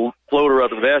 like a little floater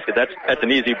up to the basket, that's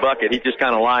an easy bucket. He just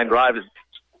kind of line drives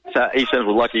it. East End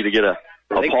was lucky to get a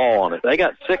paw on it. They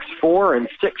got 6'4" and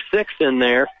 6'6" in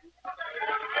there.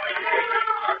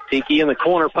 Tiki in the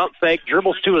corner, pump fake,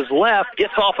 dribbles to his left,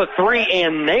 gets off a three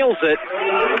and nails it.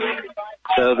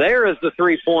 So there is the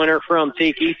three-pointer from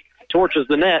Tiki. Torches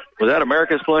the net. Was that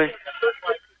America's play?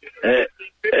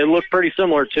 It looked pretty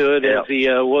similar to it as he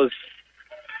was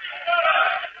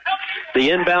the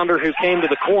inbounder who came to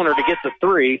the corner to get the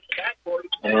three.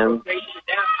 And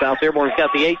South Dearborn's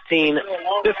got the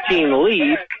 18-15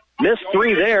 lead. Missed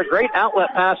three there. Great outlet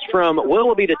pass from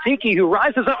Willoughby to Tiki, who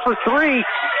rises up for three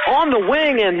on the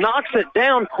wing and knocks it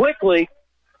down quickly.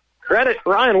 Credit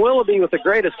Ryan Willoughby with a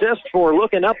great assist for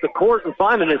looking up the court and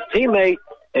finding his teammate.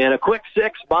 And a quick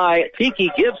six by Tiki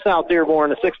gives South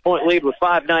Dearborn a 6-point lead with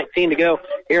 5:19 to go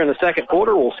here in the second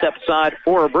quarter. We'll step aside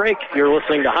for a break. You're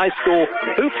listening to High School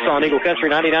Hoops on Eagle Country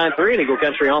 99.3 and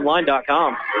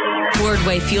EagleCountryOnline.com.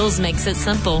 Wardway Fuels makes it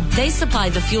simple. They supply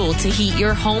the fuel to heat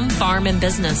your home, farm, and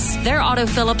business. Their auto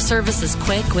fill-up service is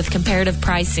quick with comparative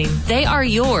pricing. They are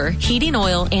your heating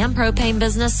oil and propane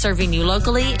business, serving you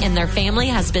locally, and their family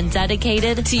has been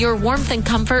dedicated to your warmth and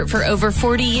comfort for over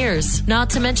 40 years. Not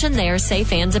to mention they are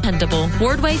safe and dependable.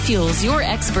 Wardway Fuels, your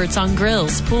experts on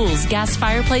grills, pools, gas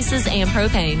fireplaces, and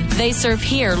propane. They serve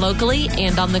here locally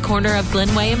and on the corner of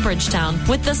Glenway and Bridgetown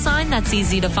with the sign that's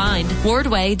easy to find.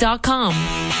 Wardway.com.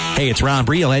 Hey, it's Ron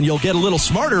Briel, and you'll get a little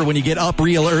smarter when you get up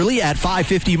real early. At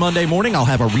 5:50 Monday morning, I'll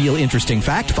have a real interesting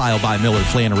fact filed by Miller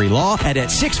Flannery Law. And at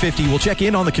 6:50, we'll check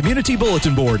in on the community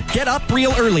bulletin board. Get up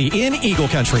real early in Eagle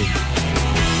Country.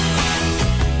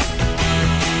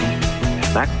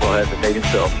 Maxwell hasn't made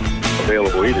himself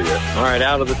available either yet. All right,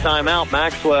 out of the timeout,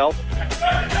 Maxwell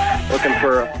looking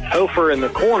for Hofer in the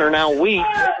corner. Now Wheat,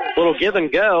 little give and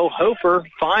go. Hofer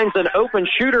finds an open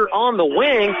shooter on the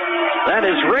wing. That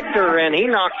is Richter, and he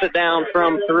knocks it down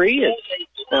from three. It's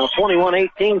now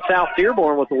 21-18, South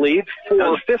Dearborn with the lead.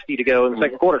 4:50 to go in the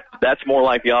second quarter. That's more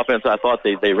like the offense I thought.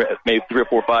 They made 3 or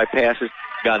 4 or 5 passes,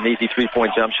 got an easy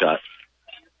 3-point jump shot.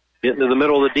 Get into the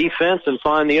middle of the defense and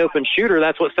find the open shooter.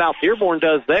 That's what South Dearborn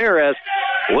does there, as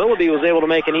Willoughby was able to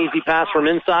make an easy pass from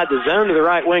inside the zone to the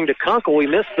right wing to Kunkel. We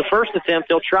missed the first attempt.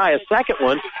 He'll try a second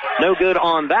one. No good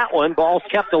on that one. Ball's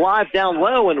kept alive down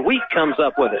low, and Wheat comes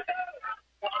up with it.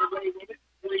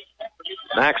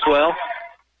 Maxwell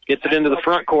gets it into the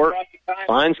front court.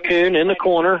 Finds Kuhn in the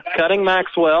corner, cutting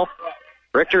Maxwell.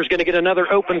 Richter's going to get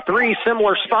another open three,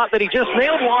 similar spot that he just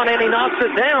nailed one, and he knocks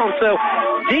it down. So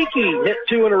Tiki hit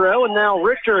 2 in a row, and now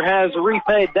Richter has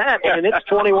repaid that, and it's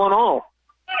 21 all.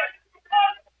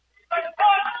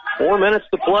 4 minutes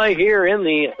to play here in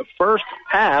the first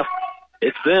half.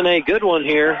 It's been a good one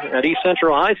here at East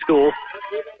Central High School.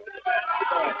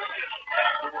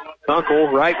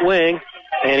 Kunkel, right wing,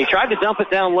 and he tried to dump it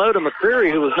down low to McCreary,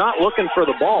 who was not looking for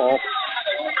the ball.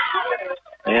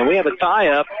 And we have a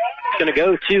tie-up. It's going to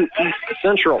go to East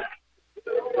Central.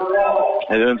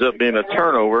 It ends up being a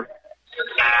turnover.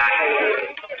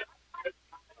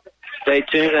 Stay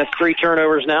tuned. That's 3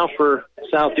 turnovers now for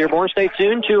South Dearborn. Stay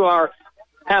tuned to our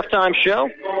halftime show.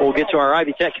 We'll get to our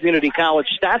Ivy Tech Community College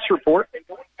stats report.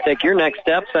 Take your next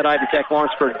steps at Ivy Tech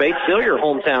Lawrenceburg-Batesville, your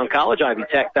hometown college,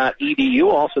 ivytech.edu.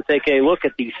 Also take a look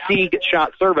at the SIEG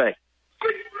shot survey.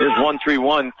 His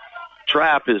 1-3-1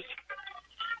 trap is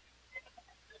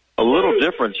a little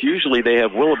different. Usually they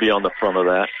have Willoughby on the front of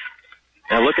that.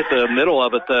 Now look at the middle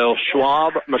of it, though.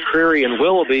 Schwab, McCreary, and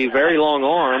Willoughby, very long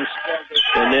arms.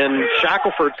 And then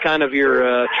Shackelford's kind of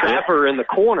your trapper in the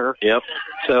corner. Yep.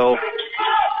 So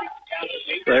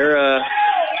they're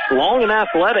long and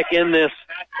athletic in this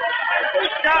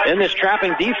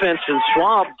trapping defense, and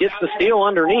Schwab gets the steal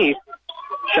underneath.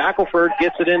 Shackelford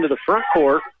gets it into the front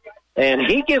court, and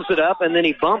he gives it up, and then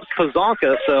he bumps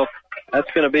Pazanka, so that's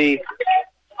going to be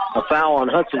a foul on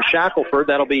Hudson Shackelford.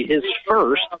 That'll be his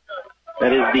first.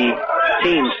 That is the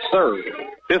team's third.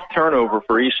 5th turnover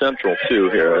for East Central, too,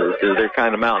 here. They're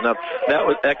kind of mounting up. That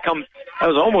was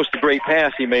almost a great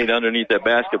pass he made underneath that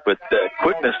basket, but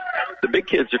quickness, the big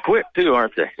kids are quick, too,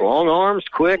 aren't they? Long arms,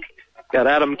 quick. Got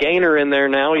Adam Gaynor in there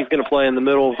now. He's going to play in the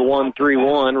middle of the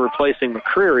 1-3-1, replacing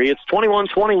McCreary. It's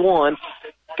 21-21.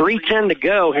 3:10 to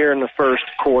go here in the first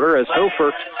quarter as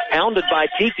Hofer, hounded by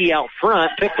Tiki out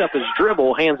front, picked up his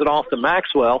dribble, hands it off to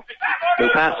Maxwell, who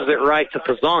passes it right to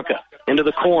Pazanka into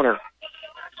the corner.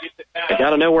 They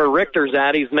got to know where Richter's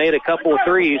at. He's made a couple of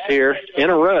threes here in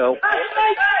a row.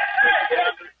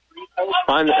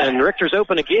 And Richter's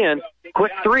open again.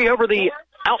 Quick three over the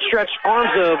outstretched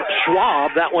arms of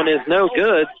Schwab. That one is no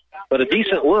good, but a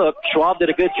decent look. Schwab did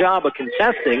a good job of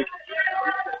contesting.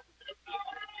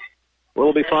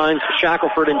 Willoughby finds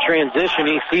Shackelford in transition.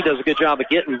 He does a good job of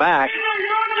getting back.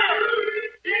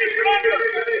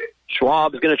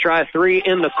 Schwab's going to try a three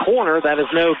in the corner. That is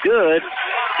no good.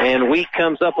 And Wheat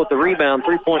comes up with the rebound.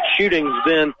 3-point shooting's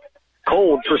been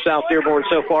cold for South Dearborn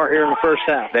so far here in the first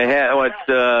half. They had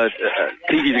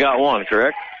Tiki's got one,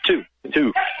 correct?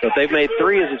 Two. But they've made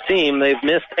 3 as a team. They've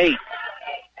missed 8.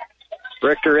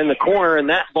 Richter in the corner,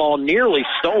 and that ball nearly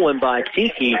stolen by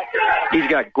Tiki. He's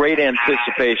got great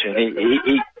anticipation.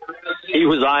 He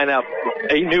was eyeing out.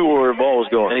 He knew where the ball was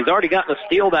going. And he's already gotten a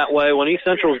steal that way when East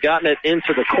Central's gotten it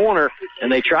into the corner,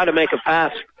 and they try to make a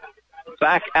pass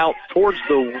back out towards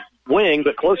the wing,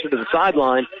 but closer to the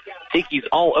sideline. Tiki's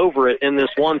all over it in this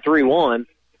 1-3-1.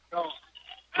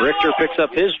 Richter picks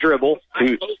up his dribble,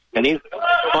 and he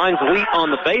finds Wheat on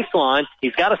the baseline.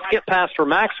 He's got a skip pass for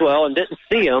Maxwell and didn't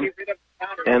see him.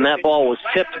 And that ball was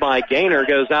tipped by Gaynor,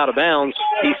 goes out of bounds.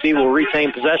 DC will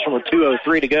retain possession with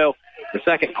 2:03 to go. The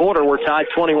second quarter, we're tied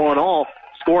 21 all.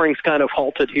 Scoring's kind of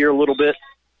halted here a little bit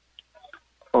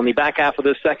on the back half of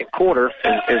this second quarter.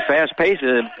 It's fast-paced,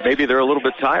 and maybe they're a little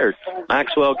bit tired.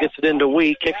 Maxwell gets it into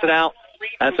Wheat, kicks it out.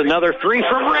 That's another three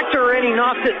from Richter, and he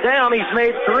knocks it down. He's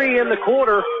made 3 in the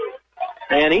quarter.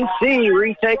 And EC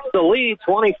retakes the lead,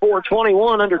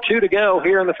 24-21, under 2 to go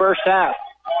here in the first half.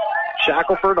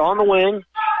 Shackelford on the wing.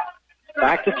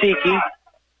 Back to Tiki.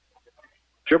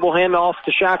 Dribble handoff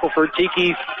to Shackelford.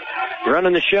 Tiki's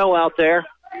running the show out there.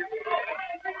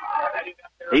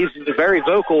 He's very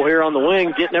vocal here on the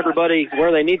wing, getting everybody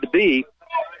where they need to be.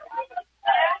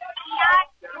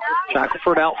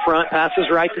 Shackelford out front, passes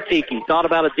right to Tiki. Thought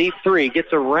about a deep 3.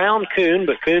 Gets around Kuhn,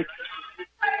 but Kuhn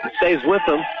stays with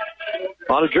him.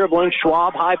 A lot of dribbling.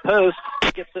 Schwab, high post.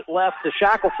 Gets it left to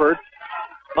Shackelford.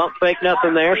 Bump fake,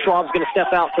 nothing there. Schwab's going to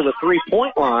step out to the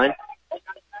 3-point line.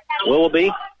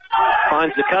 Willoughby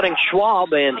finds the cutting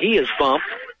Schwab, and he is bumped.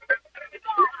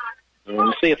 And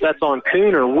we'll see if that's on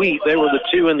Kuhn or Wheat. They were the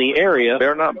 2 in the area.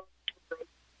 Fair enough.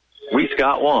 Wheat's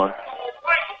got one.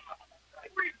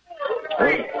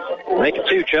 Make it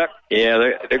 2, Chuck. Yeah,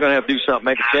 they're going to have to do something,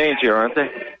 make a change here, aren't they?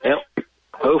 Yep.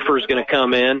 Hofer's going to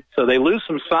come in. So they lose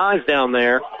some size down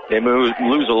there. They lose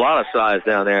a lot of size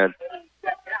down there.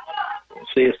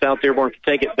 See if South Dearborn can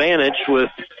take advantage with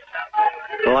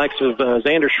the likes of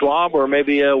Xander Schwab or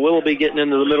maybe Willoughby getting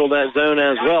into the middle of that zone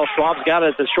as well. Schwab's got it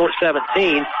at the short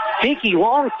 17. Tiki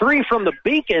long 3 from the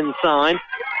Beacon sign.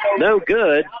 No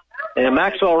good. And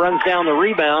Maxwell runs down the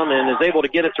rebound and is able to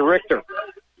get it to Richter.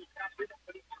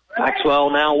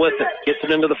 Maxwell now with it. Gets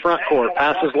it into the front court.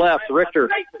 Passes left. Richter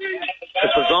to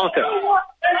Pazanka.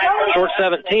 Short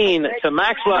 17 to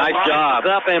Maxwell. Nice job.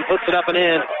 Up and puts it up and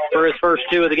in for his first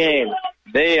 2 of the game.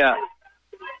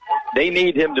 They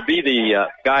need him to be the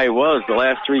guy he was the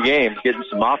last 3 games, getting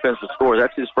some offensive scores.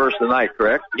 That's his first of the night,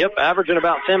 correct? Yep, averaging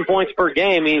about 10 points per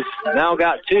game. He's now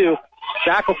got 2.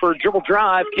 Shackelford dribble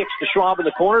drive, kicks to Schwab in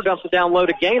the corner, dumps it down low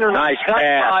to Gaynor. Nice cut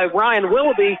pass by Ryan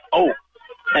Willoughby.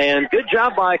 And good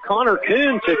job by Connor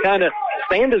Kuhn to kind of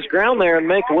stand his ground there and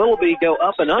make Willoughby go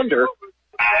up and under.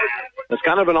 It's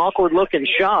kind of an awkward-looking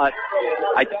shot.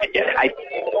 I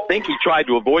think he tried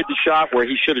to avoid the shot where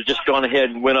he should have just gone ahead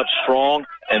and went up strong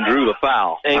and drew the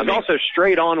foul. And he's also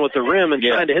straight on with the rim, and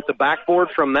trying to hit the backboard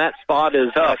from that spot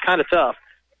is kind of tough.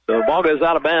 So the ball goes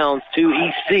out of bounds to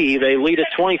EC. They lead at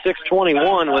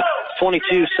 26-21 with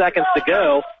 22 seconds to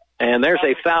go. And there's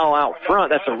a foul out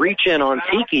front. That's a reach-in on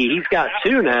Tiki. He's got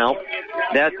 2 now.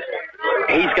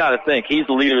 He's got to think. He's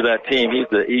the leader of that team. He's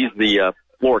the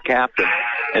floor captain.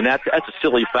 And that's a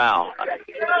silly foul.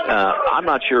 I'm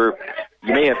not sure.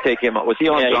 You may have taken him. Was he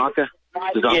on Zonka?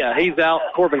 Yeah, he's out.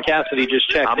 Corbin Cassidy just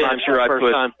checked I'm in. not sure I'd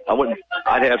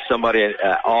have somebody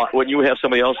wouldn't you have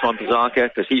somebody else on Pazanka?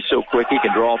 Because he's so quick, he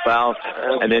can draw fouls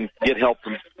and then get help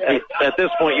from. At this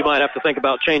point, you might have to think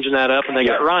about changing that up, and they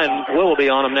got Ryan Willoughby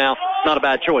on him now. Not a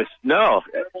bad choice. No,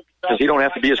 because he don't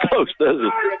have to be as close, does he?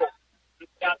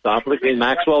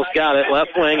 Maxwell's got it.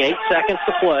 Left wing, 8 seconds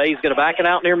to play. He's going to back it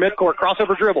out near midcourt.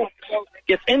 Crossover dribble.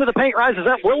 Gets into the paint, rises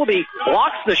up. Willoughby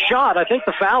blocks the shot. I think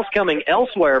the foul's coming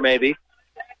elsewhere, maybe.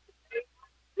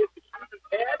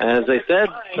 As they said,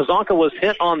 Pazanka was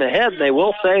hit on the head. They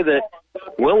will say that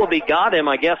Willoughby got him,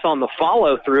 I guess, on the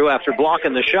follow-through after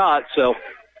blocking the shot. So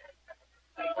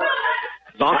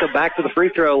Zonka back to the free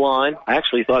throw line. I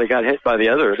actually thought he got hit by the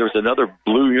other. There was another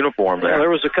blue uniform there. Yeah, there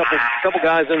was a couple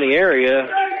guys in the area.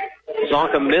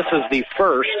 Zonka misses the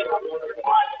first.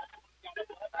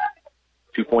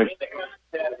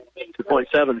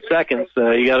 2.7 seconds.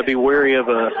 You got to be wary of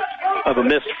a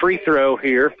missed free throw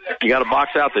here. You got to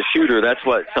box out the shooter. That's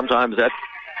what sometimes the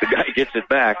guy gets it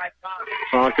back.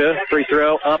 Zonka, free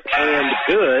throw up and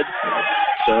good.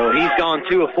 So he's gone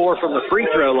 2 of 4 from the free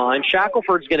throw line.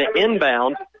 Shackelford's going to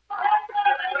inbound.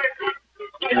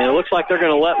 And it looks like they're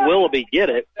going to let Willoughby get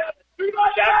it.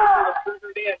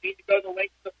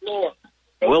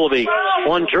 Willoughby,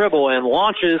 one dribble and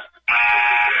launches.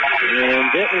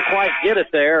 And didn't quite get it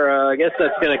there. I guess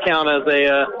that's going to count as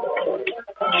a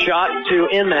shot to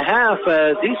end the half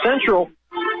as East Central,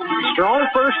 strong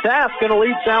first half, going to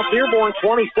lead South Dearborn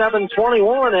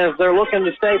 27-21 as they're looking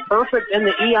to stay perfect in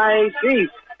the EIAC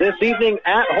this evening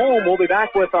at home. We'll be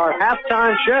back with our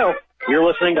halftime show. You're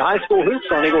listening to High School Hoops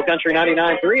on Eagle Country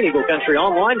 99.3 and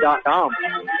EagleCountryOnline.com.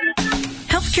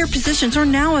 Healthcare positions are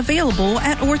now available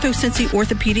at OrthoCincy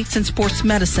Orthopedics and Sports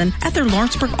Medicine at their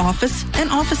Lawrenceburg office and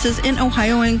offices in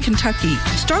Ohio and Kentucky.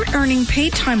 Start earning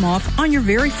paid time off on your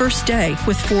very first day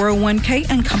with 401k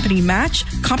and company match,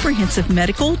 comprehensive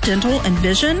medical, dental, and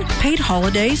vision, paid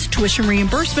holidays, tuition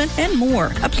reimbursement, and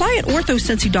more. Apply at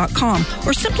orthocincy.com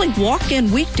or simply walk in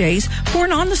weekdays for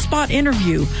an on-the-spot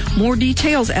interview. More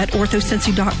details at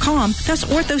orthocincy.com. That's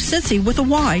orthocincy with a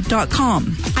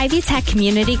y.com. Ivy Tech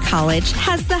Community College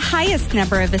has the highest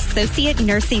number of associate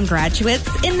nursing graduates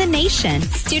in the nation.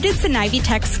 Students in Ivy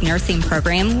Tech's nursing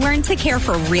program learn to care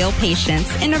for real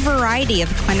patients in a variety of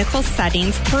clinical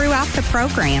settings throughout the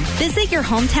program. Visit your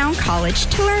hometown college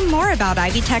to learn more about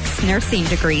Ivy Tech's nursing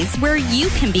degrees, where you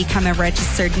can become a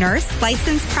registered nurse,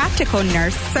 licensed practical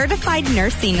nurse, certified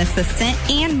nursing assistant,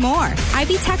 and more.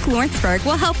 Ivy Tech Lawrenceburg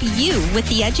will help you with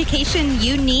the education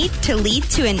you need to lead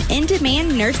to an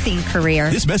in-demand nursing career.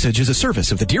 This message is a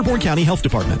service of the Dearborn County Health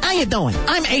Department. How you doing?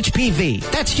 I'm HPV.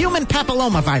 That's human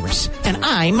papillomavirus. And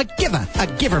I'm a giver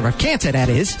of cancer, that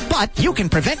is. But you can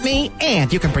prevent me,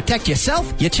 and you can protect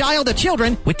yourself, your child, or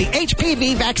children with the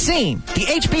HPV vaccine. The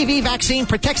HPV vaccine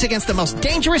protects against the most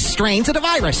dangerous strains of the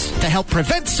virus to help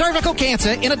prevent cervical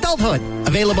cancer in adulthood.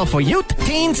 Available for youth,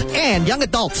 teens, and young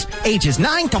adults, ages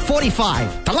 9 to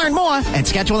 45. To learn more and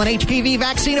schedule an HPV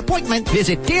vaccine appointment,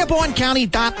 visit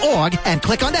DearbornCounty.org and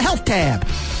click on the Health tab.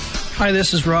 Hi,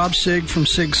 this is Rob Sigg from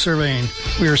Sigg Surveying.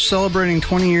 We are celebrating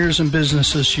 20 years in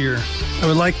business this year. I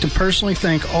would like to personally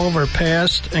thank all of our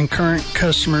past and current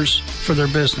customers for their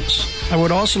business. I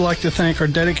would also like to thank our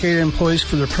dedicated employees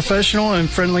for their professional and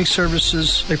friendly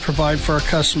services they provide for our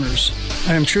customers.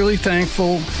 I am truly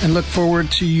thankful and look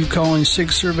forward to you calling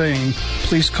Sigg Surveying.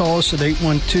 Please call us at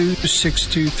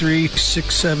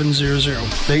 812-623-6700.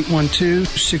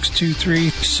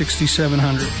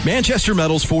 812-623-6700. Manchester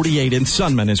Metals 48 in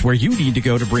Sunman is where you need to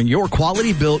go to bring your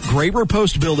quality-built Graber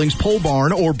Post Buildings pole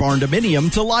barn or barn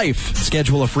dominium to life.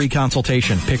 Schedule a free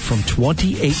consultation. Pick from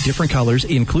 28 different colors,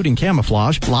 including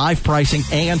camouflage, live pricing,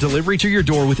 and delivery to your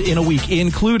door within a week,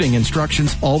 including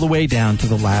instructions all the way down to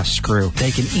the last screw.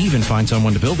 They can even find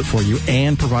someone to build it for you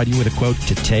and provide you with a quote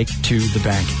to take to the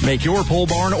bank. Make your pole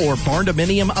barn or barn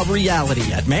dominium a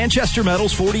reality at Manchester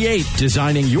Metals 48,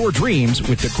 designing your dreams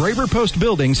with the Graber Post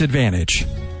Buildings advantage.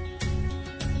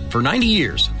 For 90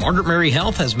 years, Margaret Mary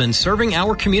Health has been serving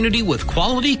our community with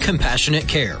quality, compassionate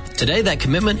care. Today, that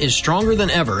commitment is stronger than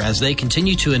ever as they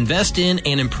continue to invest in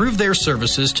and improve their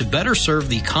services to better serve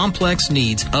the complex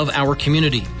needs of our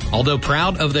community. Although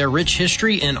proud of their rich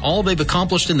history and all they've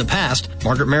accomplished in the past,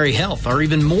 Margaret Mary Health are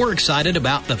even more excited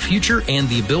about the future and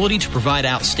the ability to provide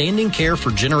outstanding care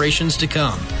for generations to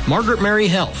come. Margaret Mary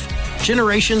Health,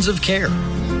 generations of care.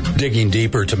 Digging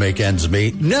deeper to make ends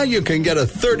meet? Now you can get a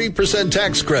 30%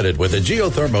 tax credit with a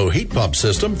geothermal heat pump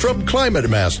system from Climate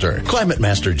Master. Climate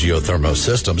Master geothermal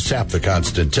systems tap the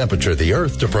constant temperature of the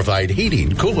earth to provide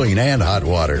heating, cooling, and hot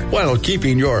water while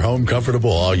keeping your home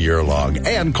comfortable all year long.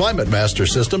 And Climate Master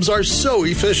systems are so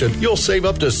efficient, you'll save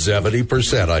up to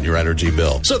 70% on your energy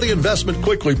bill. So the investment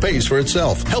quickly pays for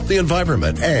itself. Help the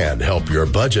environment and help your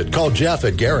budget. Call Jeff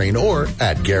at Garing or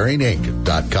at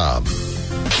GaringInc.com.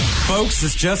 Folks,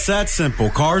 it's just that simple.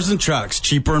 Cars and trucks,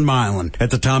 cheaper in Milan at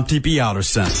the Tom Teepee Auto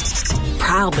Center.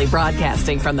 Proudly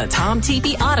broadcasting from the Tom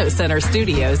Teepee Auto Center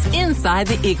studios inside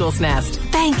the Eagle's Nest.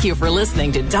 Thank you for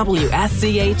listening to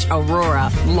WSCH Aurora,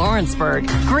 Lawrenceburg,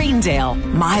 Greendale,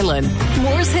 Milan,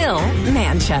 Moores Hill,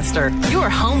 Manchester. Your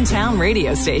hometown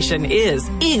radio station is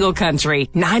Eagle Country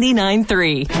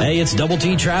 99.3. Hey, it's Double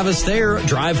T Travis there.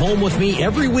 Drive home with me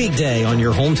every weekday on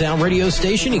your hometown radio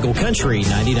station, Eagle Country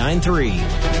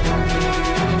 99.3.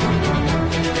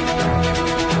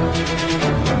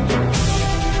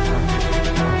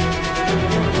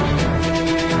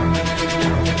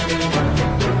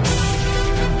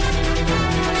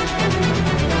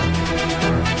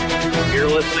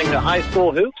 To High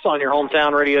School Hoops on your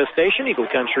hometown radio station, Eagle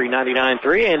Country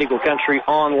 99.3 and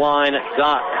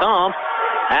EagleCountryOnline.com.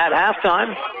 At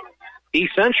halftime,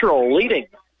 East Central leading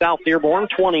South Dearborn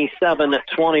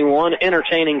 27-21.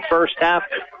 Entertaining first half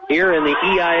here in the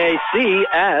EIAC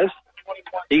as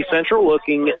East Central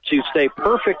looking to stay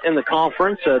perfect in the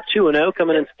conference, 2-0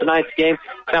 coming into tonight's game.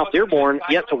 South Dearborn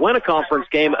yet to win a conference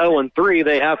game, 0-3.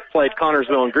 They have played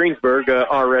Connorsville and Greensburg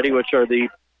already, which are the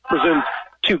presumed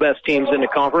two best teams in the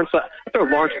conference. I throw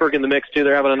Lawrenceburg in the mix, too.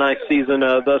 They're having a nice season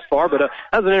thus far, but that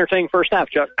was an entertaining first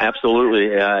half, Chuck. Absolutely.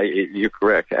 You're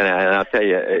correct. And I'll tell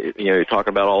you, you're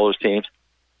talking about all those teams.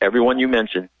 Everyone you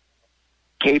mentioned,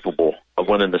 capable of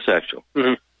winning the sectional.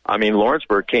 Mm-hmm. I mean,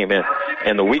 Lawrenceburg came in,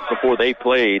 and the week before they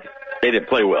played, they didn't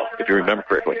play well, if you remember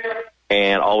correctly.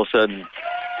 And all of a sudden,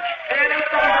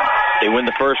 they win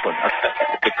the first one.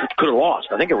 They could have lost.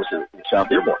 I think it was South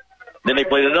Dearborn. Then they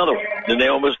played another one. Then they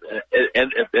almost,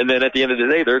 and then at the end of the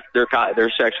day, they're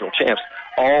sectional champs.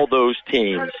 All those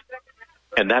teams,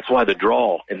 and that's why the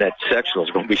draw in that sectional is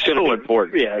going to be so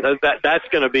important. Yeah, that's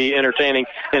going to be entertaining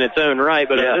in its own right.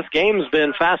 But this game's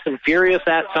been fast and furious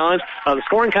at times. The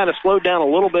scoring kind of slowed down a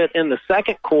little bit in the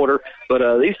second quarter, but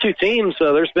these two teams,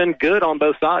 there's been good on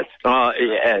both sides.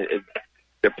 They're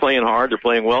playing hard. They're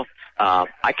playing well.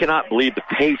 I cannot believe the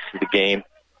pace of the game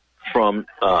from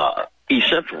East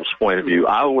Central's point of view.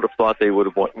 I would have thought they would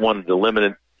have wanted to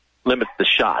limit the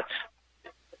shots,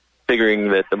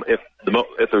 figuring that if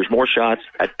there's more shots,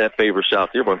 that favors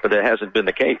South Dearborn, but that hasn't been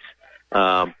the case.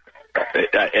 And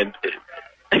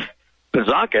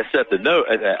Pizanka set the note.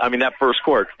 I mean, that first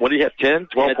quarter, what do you have, 10,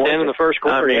 12 points? 10 in the first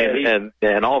quarter.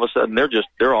 And all of a sudden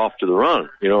they're off to the run.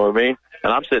 You know what I mean?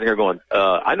 And I'm sitting here going,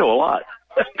 I know a lot.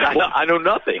 I know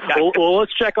nothing. Well,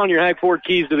 let's check on your Hag Ford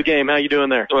keys to the game. How you doing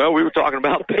there? Well, we were talking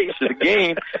about the pace of the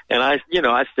game, and I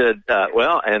said,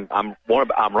 and I'm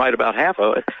right about half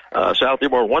of it. South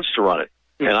Dearborn wants to run it,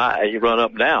 and I run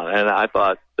up and down, and I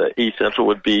thought that East Central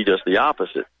would be just the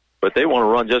opposite. But they want to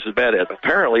run just as bad as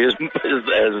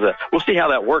we'll see how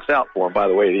that works out for them, by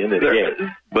the way, at the end of the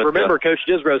game. But remember, Coach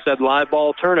Disbrow said live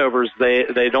ball turnovers,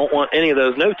 they don't want any of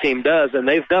those. No team does, and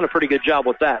they've done a pretty good job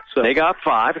with that. So they got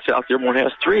 5, and South Dearborn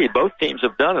has 3. Both teams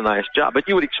have done a nice job, but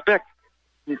you would expect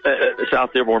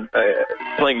South Dearborn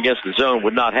playing against the zone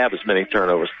would not have as many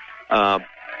turnovers.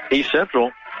 East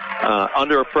Central,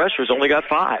 under pressure, has only got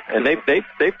 5, and they've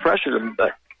pressured them.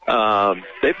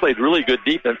 They played really good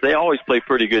defense. They always play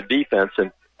pretty good defense,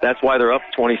 and that's why they're up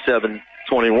 27-21.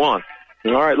 All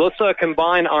right, let's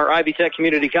combine our Ivy Tech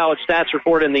Community College stats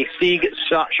report and the SIEG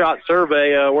shot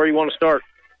survey. Where do you want to start?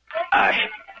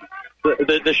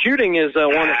 The shooting is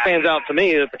one that stands out to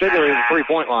me, particularly the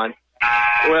three-point line.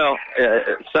 Well,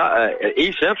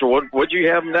 East Central, what'd you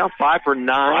have them now? 5 for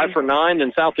 9? 5 for 9,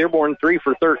 and South Dearborn 3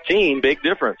 for 13. Big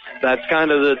difference. That's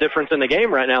kind of the difference in the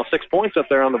game right now. 6 points up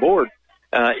there on the board.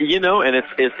 And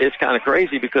it's kind of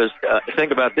crazy because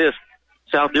think about this.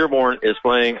 South Dearborn is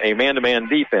playing a man-to-man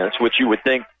defense, which you would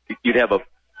think you'd have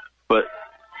but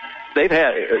they've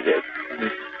had,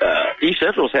 East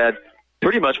Central's had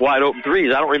pretty much wide open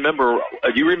threes. I don't remember,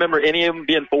 do you remember any of them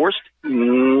being forced?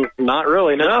 Not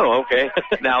really, no. No, okay.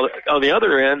 Now, on the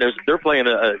other end, they're playing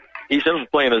East Central's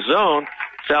playing a zone.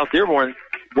 South Dearborn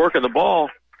working the ball,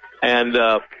 and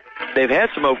they've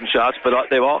had some open shots, but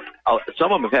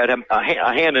some of them have had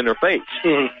a hand in their face.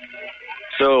 Mm-hmm.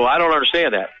 So I don't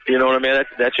understand that. You know what I mean?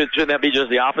 Shouldn't that be just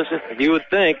the opposite? You would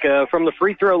think. From the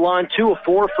free throw line, 2 of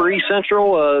 4 for East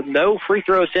Central. No free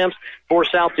throw attempts for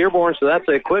South Dearborn. So that's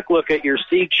a quick look at your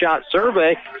Sieg shot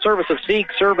survey. Service of Sieg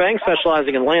Surveying,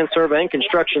 specializing in land surveying,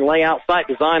 construction layout, site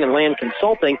design, and land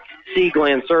consulting.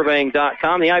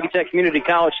 SiegLandSurveying.com. The Ivy Tech Community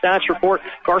College stats report.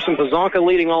 Carson Pazonka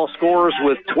leading all scorers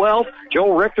with 12.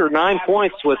 Joel Richter, 9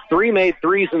 points with 3 made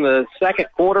threes in the second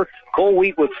quarter. Cole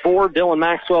Wheat with 4. Dylan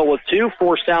Maxwell with 2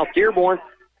 for South Dearborn.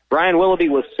 Brian Willoughby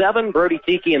with 7. Brody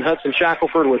Tiki and Hudson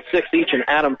Shackelford with 6 each. And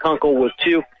Adam Kunkel with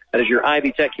 2. That is your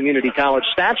Ivy Tech Community College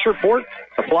stats report.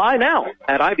 Apply now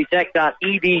at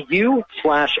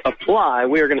ivytech.edu/apply.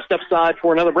 We are going to step aside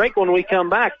for another break. When we come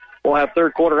back, we'll have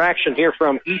third quarter action here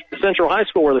from East Central High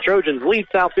School, where the Trojans lead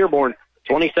South Dearborn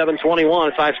 27-21.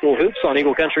 It's High School Hoops on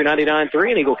Eagle Country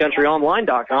 99.3 and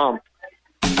EagleCountryOnline.com.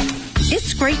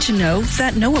 It's great to know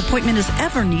that no appointment is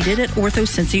ever needed at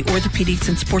OrthoCincy Orthopedics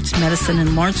and Sports Medicine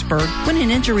in Lawrenceburg when an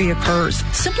injury occurs.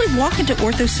 Simply walk into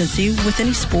OrthoCincy with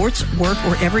any sports, work,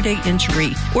 or everyday injury.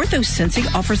 OrthoCincy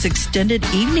offers extended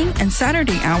evening and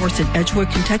Saturday hours in Edgewood,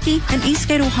 Kentucky and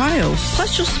Eastgate, Ohio.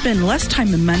 Plus, you'll spend less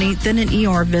time and money than an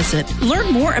ER visit.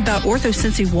 Learn more about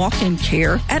OrthoCincy walk-in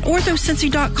care at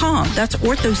orthocincy.com. That's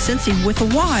OrthoCincy with a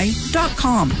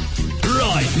Y.com.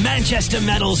 Right, Manchester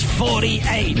Metals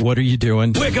 48. What are you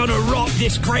doing? We're gonna rock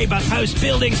this Graber Post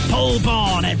Buildings pole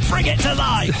barn and bring it to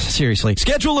life. Seriously.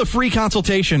 Schedule a free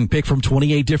consultation. Pick from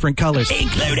 28 different colors,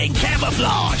 including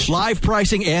camouflage. Live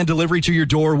pricing and delivery to your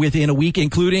door within a week,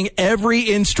 including every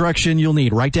instruction you'll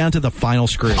need, right down to the final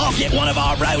screw. I'll get one of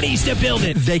our roadies to build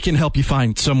it. They can help you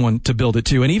find someone to build it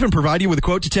to, and even provide you with a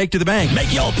quote to take to the bank.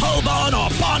 Make your pole barn or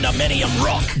barndominium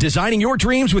rock. Designing your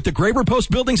dreams with the Graber Post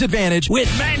Buildings Advantage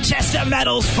with Manchester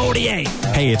Metals 48.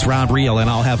 Hey, it's Ron Reel, and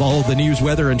I'll have all the news,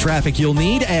 weather, and traffic you'll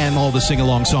need, and all the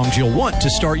sing-along songs you'll want to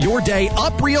start your day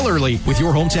up real early with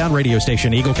your hometown radio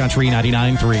station, Eagle Country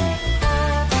 99.3.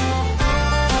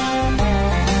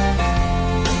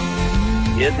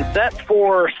 Getting set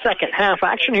for second half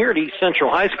action here at East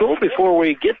Central High School. Before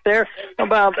we get there,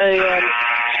 about a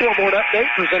scoreboard update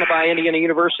presented by Indiana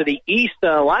University East.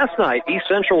 Last night, East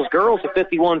Central's girls a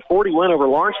 51-40 win over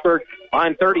Lawrenceburg.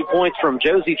 Behind 30 points from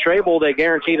Josie Trable, they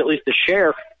guaranteed at least a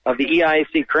share of the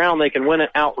EIAC crown. They can win it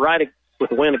outright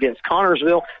with a win against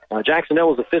Connorsville.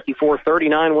 Jacksonville was a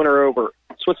 54-39 winner over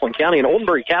Switzerland County. And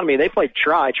Oldenburg Academy, they played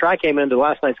Tri. Tri came into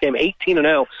last night's game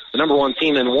 18-0, the number one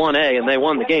team in 1A, and they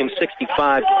won the game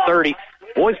 65-30.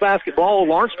 Boys basketball,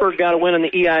 Lawrenceburg got a win in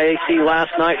the EIAC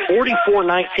last night,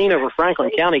 44-19 over Franklin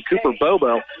County. Cooper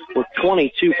Bobo with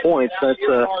 22 points. That's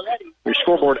your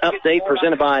scoreboard update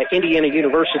presented by Indiana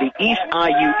University East,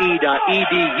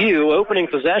 IUE.edu. Opening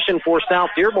possession for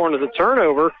South Dearborn is a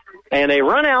turnover and a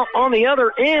run out on the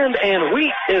other end, and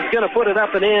Wheat is going to put it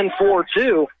up and in for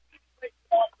 2.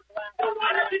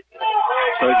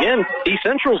 So again, East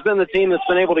Central's been the team that's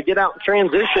been able to get out in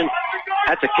transition.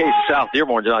 That's a case of South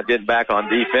Dearborn not getting back on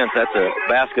defense. That's a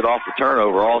basket off the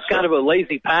turnover also. Kind of a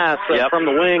lazy pass from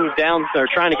the wing down. They're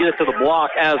trying to get it to the block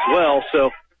as well.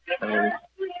 So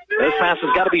those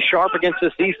passes got to be sharp against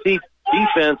this EC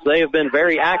defense. They have been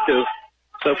very active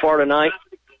so far tonight.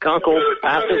 Kunkel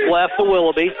passes left to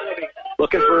Willoughby.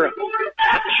 Looking for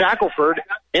Shackelford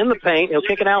in the paint. He'll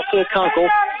kick it out to Kunkel.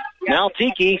 Now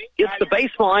Tiki gets the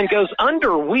baseline, goes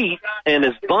under Wheat, and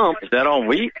is bumped. Is that on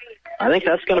Wheat? I think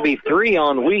that's going to be 3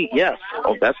 on Wheat, yes.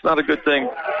 Oh, that's not a good thing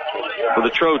for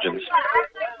the Trojans.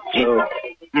 So,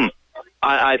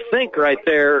 I think right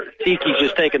there, Tiki's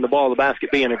just taking the ball to the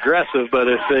basket, being aggressive, but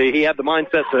if he had the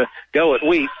mindset to go at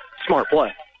Wheat, smart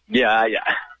play. Yeah.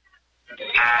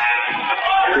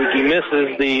 Tiki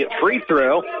misses the free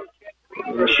throw.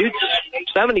 He shoots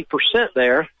 70%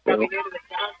 there. So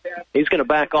he's going to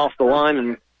back off the line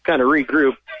and kind of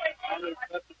regroup.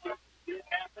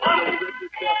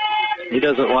 He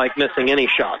doesn't like missing any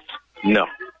shots. No.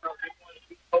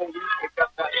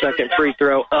 Second free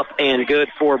throw up and good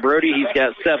for Brody. He's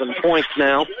got 7 points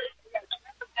now.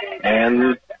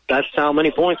 And that's how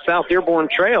many points South Dearborn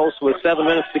trails with 7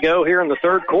 minutes to go here in the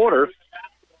third quarter.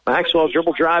 Maxwell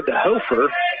dribble drive to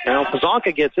Hofer. Now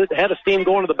Pazonka gets it. Head of steam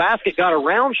going to the basket. Got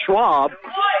around Schwab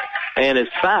and is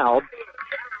fouled.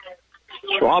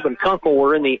 Schwab and Kunkel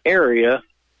were in the area.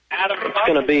 It's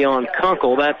going to be on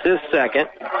Kunkel. That's his second.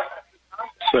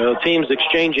 So teams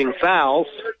exchanging fouls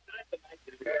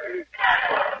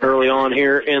early on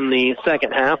here in the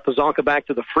second half. Pazonka back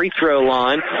to the free throw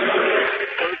line.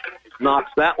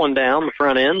 Knocks that one down the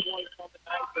front end.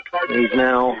 He's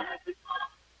now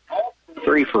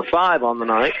 3 for 5 on the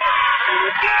night.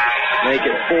 Make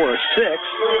it 4 of 6.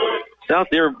 South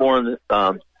Dearborn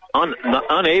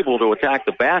unable to attack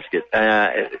the basket.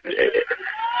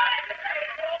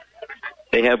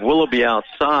 They have Willoughby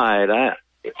outside.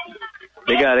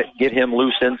 They got to get him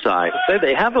loose inside.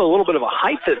 They have a little bit of a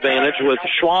height advantage with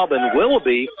Schwab and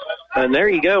Willoughby. And there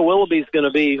you go. Willoughby's going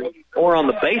to be more on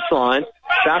the baseline.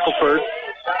 Shackelford,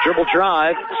 dribble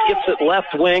drive, skips it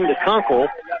left wing to Kunkel.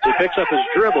 He picks up his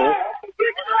dribble.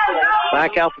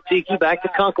 Back out to Tiki, back to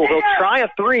Kunkel. He'll try a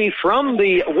three from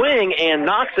the wing and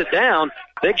knocks it down.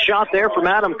 Big shot there from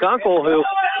Adam Kunkel, who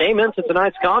came into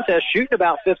tonight's contest shooting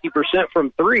about 50%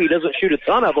 from three. Doesn't shoot a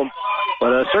ton of them,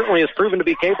 but certainly has proven to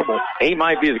be capable. He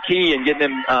might be the key in getting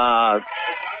him,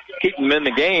 keeping him in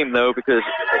the game, though, because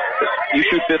you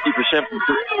shoot 50% from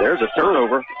three. There's a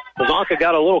turnover. Pazanka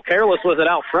got a little careless with it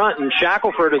out front, and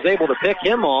Shackelford is able to pick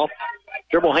him off.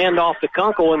 Dribble handoff to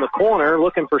Kunkel in the corner,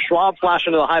 looking for Schwab,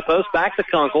 flashing to the high post, back to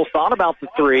Kunkel, thought about the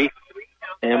three,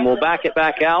 and will back it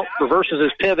back out, reverses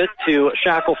his pivot to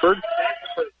Shackelford.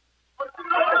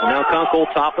 Now Kunkel,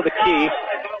 top of the key,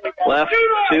 left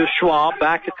to Schwab,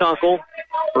 back to Kunkel,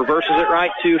 reverses it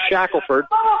right to Shackelford.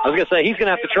 I was going to say, he's going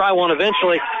to have to try one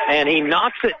eventually, and he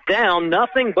knocks it down,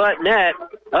 nothing but net.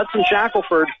 Hudson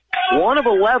Shackelford, 1 of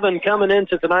 11 coming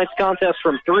into tonight's contest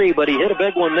from three, but he hit a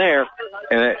big one there.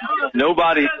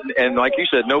 And like you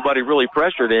said, nobody really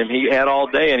pressured him. He had all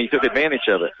day, and he took advantage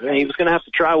of it. And he was going to have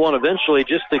to try one eventually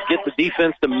just to get the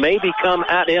defense to maybe come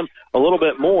at him a little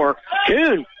bit more.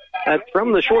 Kuhn,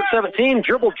 from the short 17,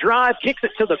 dribble drive, kicks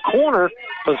it to the corner.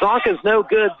 Pazanka's no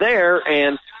good there,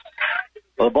 and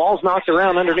the ball's knocked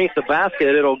around underneath the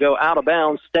basket. It'll go out of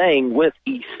bounds, staying with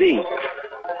EC.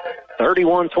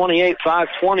 31-28,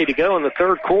 5:20 to go in the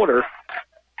third quarter.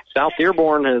 South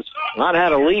Dearborn has not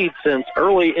had a lead since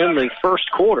early in the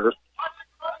first quarter.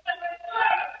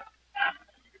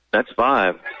 That's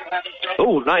 5.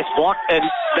 Oh, nice block. And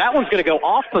that one's going to go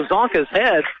off Pazanka's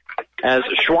head as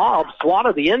Schwab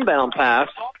swatted the inbound pass.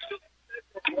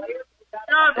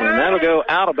 And that'll go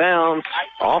out of bounds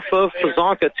off of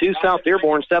Pazanka to South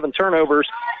Dearborn. 7 turnovers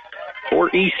for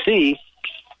EC.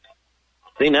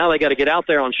 See, now they got to get out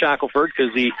there on Shackelford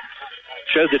because he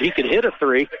showed that he could hit a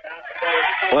three.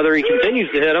 Whether he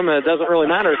continues to hit them, it doesn't really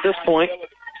matter at this point.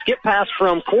 Skip pass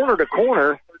from corner to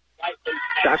corner.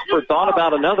 Shackelford thought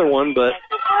about another one, but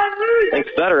thinks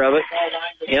better of it.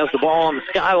 He has the ball on the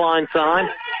skyline side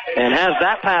and has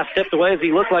that pass tipped away as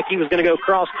he looked like he was going to go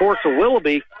cross court to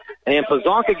Willoughby. And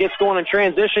Pazanka gets going in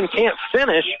transition, can't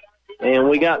finish. And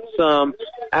we got some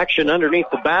action underneath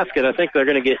the basket. I think they're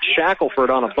going to get Shackelford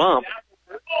on a bump.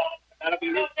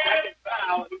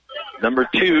 Number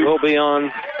 2 will be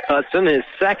on Hudson, his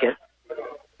second.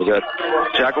 Was that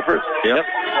Shackelford? Yep.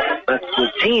 That's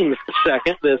the team's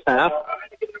second this half.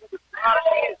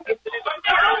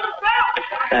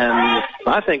 And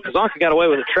I think Pazanka got away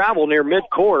with a travel near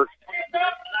midcourt.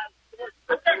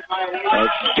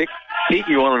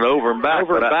 Tiki wanted over and back.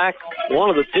 Over and back,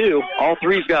 one of the two. All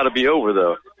three's got to be over,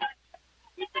 though.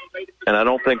 And I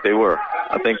don't think they were.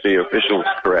 I think the official was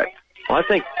correct. Well, I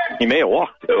think he may have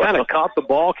walked. Kind of caught the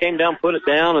ball, came down, put it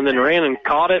down, and then ran and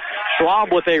caught it.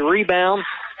 Schwab with a rebound.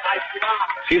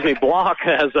 Block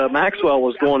as Maxwell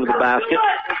was going to the basket.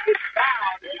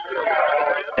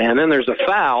 And then there's a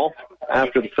foul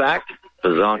after the fact.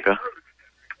 Pazanka.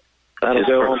 That'll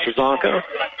go on Pazanka.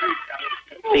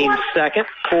 Team second,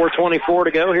 4:24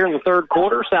 to go here in the third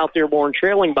quarter. South Dearborn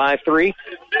trailing by 3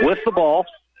 with the ball.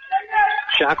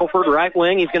 Shackelford, right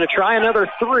wing. He's going to try another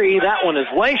three. That one is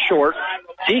way short.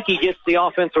 Tiki gets the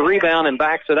offensive rebound and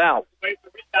backs it out.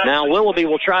 Now Willoughby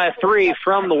will try a three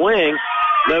from the wing.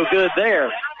 No good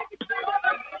there.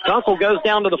 Kunkel goes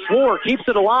down to the floor, keeps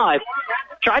it alive.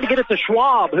 Tried to get it to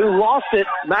Schwab, who lost it.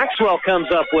 Maxwell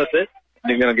comes up with it.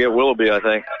 They're going to get Willoughby, I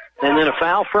think. And then a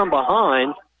foul from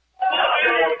behind.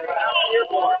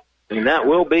 And that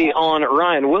will be on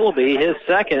Ryan Willoughby, his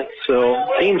second. So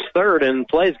team's third, and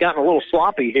play's gotten a little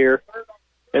sloppy here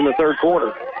in the third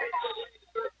quarter.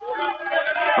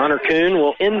 Hunter Kuhn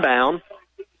will inbound.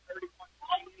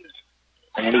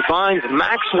 And he finds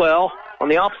Maxwell on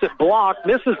the opposite block.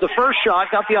 Misses the first shot,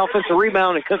 got the offensive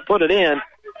rebound and couldn't put it in.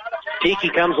 Tiki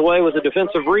comes away with a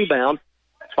defensive rebound.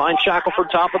 Finds Shackelford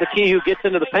top of the key, who gets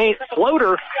into the paint.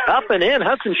 Floater up and in.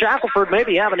 Hudson Shackelford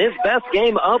maybe having his best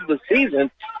game of the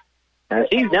season, as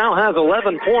he now has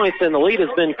 11 points, and the lead has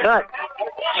been cut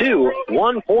to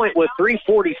 1 point with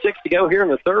 3:46 to go here in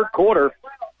the third quarter.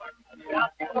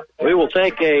 We will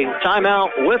take a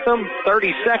timeout with them,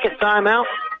 30-second timeout.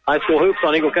 High School Hoops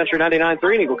on Eagle Country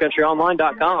 99.3 and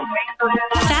EagleCountryOnline.com.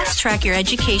 Fast track your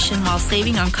education while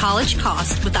saving on college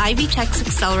costs with Ivy Tech's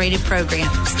accelerated program.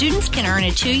 Students can earn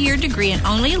a 2-year degree in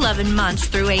only 11 months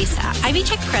through ASAP. Ivy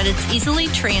Tech credits easily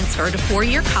transfer to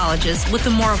 4-year colleges with a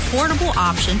more affordable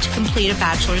option to complete a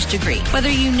bachelor's degree. Whether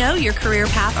you know your career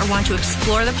path or want to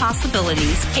explore the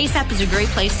possibilities, ASAP is a great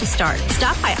place to start.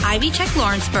 Stop by Ivy Tech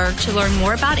Lawrenceburg to learn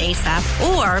more about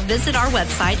ASAP or visit our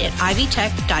website at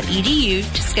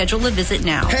ivytech.edu to schedule a visit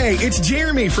now. Hey, it's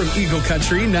Jeremy from Eagle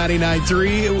Country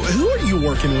 99.3. Who are you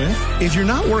working with? If you're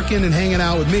not working and hanging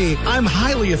out with me, I'm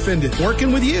highly offended.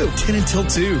 Working with you 10 until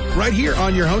 2, right here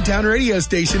on your hometown radio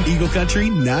station, Eagle Country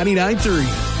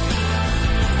 99.3.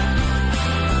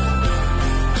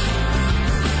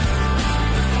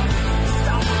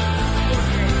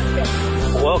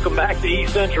 Welcome back to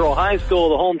East Central High School.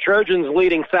 The home Trojans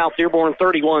leading South Dearborn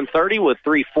 31-30 with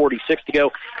 3:46 to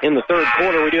go in the third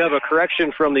quarter. We do have a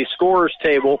correction from the scorers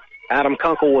table. Adam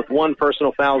Kunkel with 1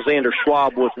 personal foul, Xander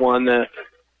Schwab with 1.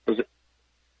 Was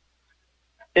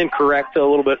incorrect a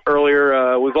little bit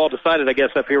earlier. We've all decided, I guess,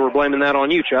 up here we're blaming that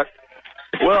on you, Chuck.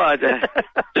 Well, I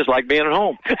just like being at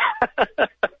home.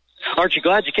 Aren't you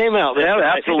glad you came out?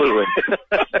 Yeah, absolutely.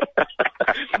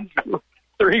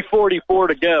 3:44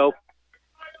 to go.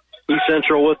 East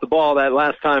Central with the ball. That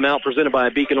last time out presented by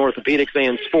Beacon Orthopedics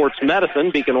and Sports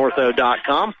Medicine,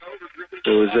 beaconortho.com. It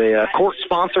was a court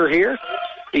sponsor here,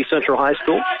 East Central High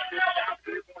School.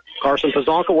 Carson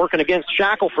Pazonka working against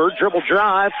Shackelford. Dribble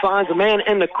drive, finds a man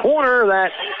in the corner.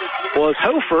 That was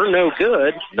Hofer, no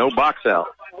good. No box out.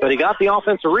 But he got the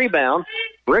offensive rebound.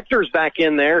 Richter's back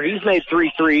in there. He's made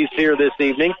 3 threes here this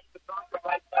evening.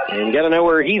 And you got to know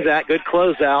where he's at. Good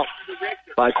closeout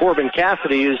by Corbin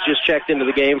Cassidy, who's just checked into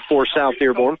the game for South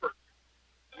Dearborn.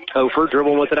 Hofer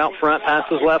dribbling with it out front,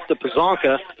 passes left to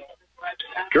Pazonka.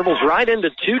 Dribbles right into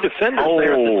 2 defenders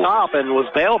there at the top and was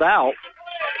bailed out.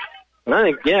 And I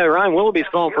think, Ryan Willoughby's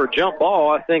calling for a jump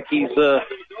ball. I think he's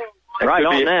right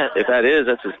on that. If that is,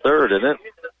 that's his third, isn't it?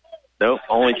 Nope,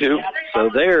 only 2. So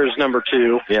there's number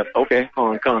 2. Yep, okay.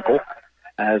 On Kunkel.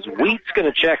 As Wheat's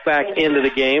going to check back into the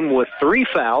game with 3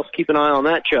 fouls. Keep an eye on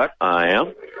that, Chuck. I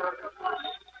am.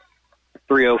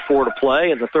 3:04 to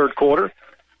play in the third quarter.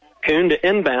 Kuhn to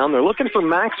inbound. They're looking for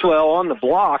Maxwell on the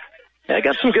block. They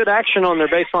got some good action on their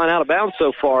baseline out of bounds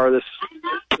so far this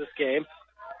game.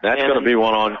 That's going to be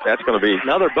one on. That's going to be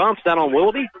another bump. Is that on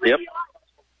Willoughby? Yep.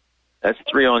 That's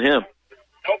 3 on him.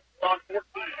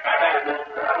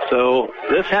 So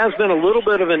this has been a little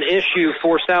bit of an issue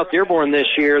for South Dearborn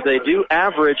this year. They do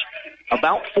average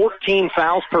about 14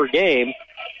 fouls per game.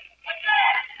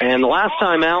 And the last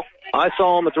time out, I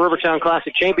saw them at the Rivertown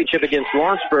Classic Championship against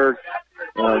Lawrenceburg.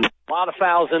 A lot of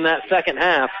fouls in that second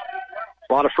half.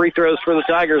 A lot of free throws for the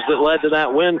Tigers that led to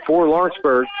that win for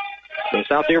Lawrenceburg. So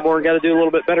South Dearborn got to do a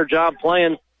little bit better job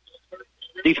playing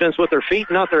defense with their feet,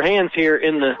 not their hands here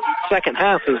in the second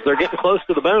half as they're getting close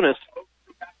to the bonus.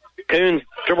 Kuhn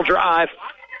dribble drive.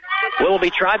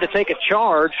 Willoughby tried to take a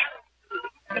charge.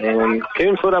 And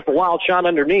Kuhn put up a wild shot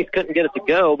underneath. Couldn't get it to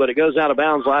go, but it goes out of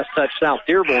bounds. Last touch, South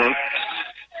Dearborn.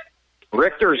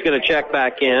 Richter's going to check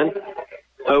back in.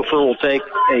 Hofer will take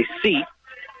a seat.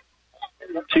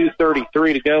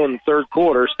 2:33 to go in the third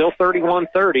quarter. Still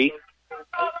 31-30.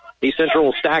 East Central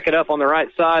will stack it up on the right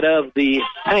side of the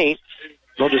paint.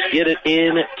 They'll just get it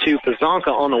in to Pazonka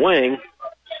on the wing.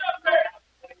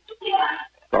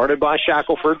 Guarded by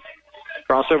Shackelford.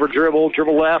 Crossover dribble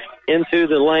left into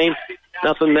the lane.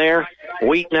 Nothing there.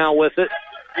 Wheat now with it.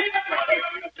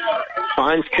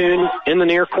 Finds Kuhn in the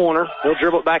near corner. He'll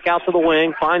dribble it back out to the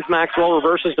wing. Finds Maxwell,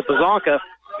 reverses to Pazonka.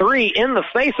 3 in the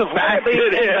face of Willoughby.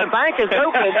 The bank is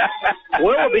open.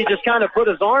 Willoughby just kind of put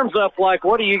his arms up like,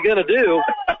 what are you going to do?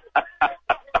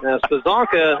 As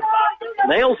Pazonka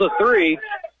nails a 3.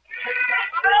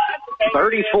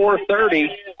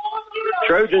 34-30.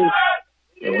 Trojans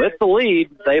with the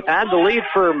lead. They've had the lead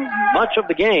for much of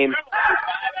the game.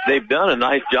 They've done a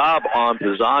nice job on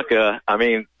Pazonka. I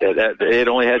mean, it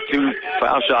only had 2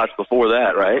 foul shots before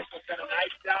that, right?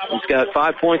 He's got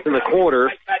 5 points in the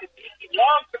quarter.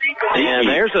 And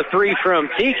there's a 3 from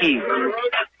Tiki.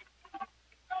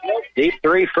 Deep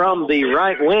 3 from the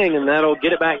right wing, and that'll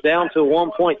get it back down to a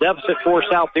 1-point deficit for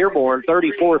South Dearborn,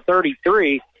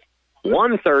 34-33.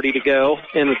 1:30 to go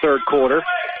in the third quarter.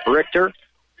 Richter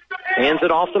hands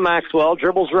it off to Maxwell.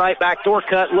 Dribbles right, backdoor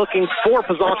cut, looking for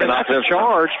Pazonka not to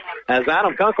charge, as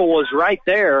Adam Kunkel was right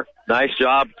there. Nice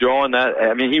job drawing that.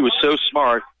 I mean, he was so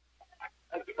smart.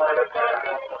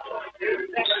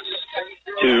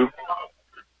 2.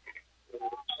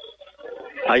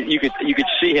 You could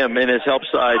see him in his help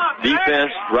side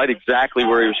defense right exactly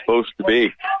where he was supposed to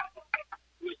be.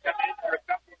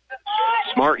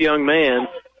 Smart young man.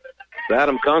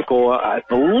 Adam Kunkel, I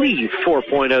believe,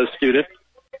 4.0 student,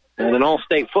 and an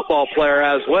all-state football player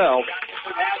as well.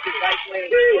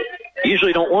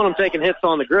 Usually don't want him taking hits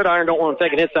on the gridiron, don't want him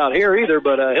taking hits out here either,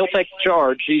 but he'll take the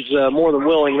charge. He's more than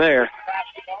willing there.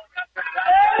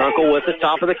 Kunkel with the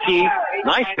top of the key.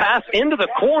 Nice pass into the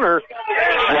corner.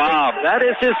 Wow, that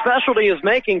is his specialty, is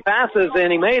making passes,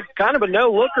 and he made kind of a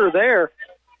no-looker there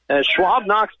as Schwab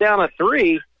knocks down a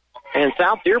three, and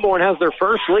South Dearborn has their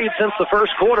first lead since the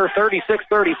first quarter,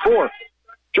 36-34.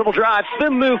 Dribble drive,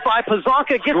 spin move by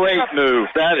Pazanka. Great move.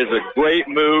 That is a great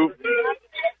move.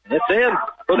 It's in.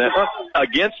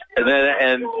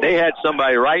 And they had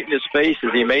somebody right in his face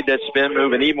as he made that spin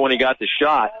move, and even when he got the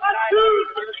shot,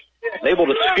 able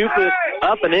to scoop it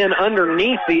up and in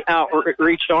underneath the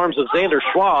outreached arms of Xander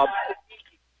Schwab.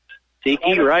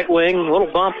 Tiki, right wing,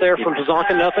 little bump there from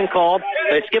Pazanka, nothing called.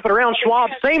 They skip it around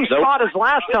Schwab, same spot as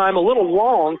last time, a little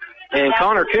long, and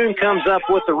Connor Kuhn comes up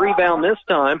with the rebound this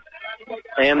time,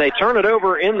 and they turn it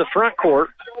over in the front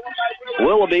court.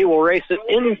 Willoughby will race it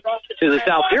into the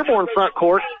South Dearborn front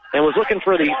court and was looking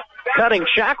for the cutting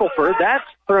Shackelford. That's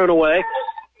thrown away.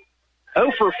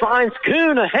 Ofer finds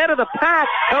Kuhn ahead of the pack.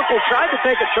 Kunkel tried to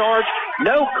take a charge.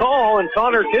 No call, and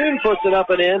Connor Kuhn puts it up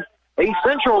and in. East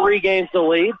Central regains the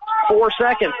lead. 4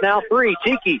 seconds, now 3.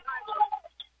 Tiki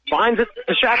finds it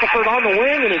to Shackelford on the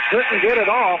wing, and he couldn't get it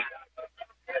off.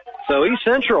 So East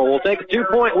Central will take a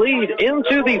 2-point lead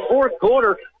into the fourth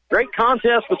quarter. Great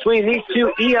contest between these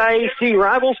two EIAC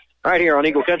rivals right here on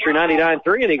Eagle Country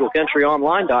 99.3 and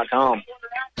EagleCountryOnline.com.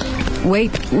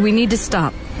 Wait, we need to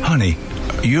stop. Honey,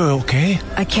 you okay?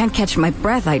 I can't catch my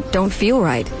breath. I don't feel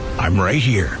right. I'm right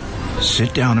here.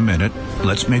 Sit down a minute.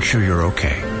 Let's make sure you're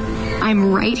okay.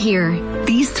 I'm right here.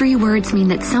 These 3 words mean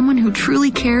that someone who truly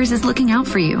cares is looking out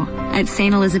for you. At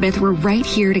St. Elizabeth, we're right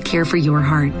here to care for your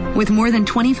heart. With more than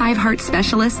 25 heart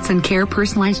specialists and care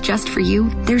personalized just for you,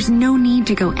 there's no need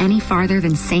to go any farther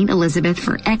than St. Elizabeth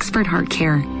for expert heart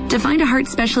care. To find a heart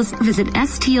specialist, visit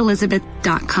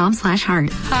stelizabeth.com/heart.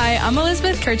 Hi, I'm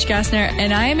Elizabeth Kirchgassner,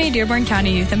 and I am a Dearborn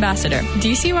County Youth Ambassador.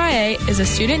 DCYA is a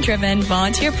student-driven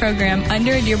volunteer program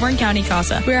under a Dearborn County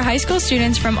CASA. We are high school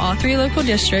students from all 3 local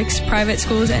districts, private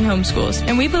schools, and homeschools,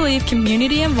 and we believe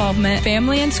community involvement,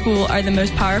 family, and school are the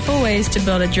most powerful ways to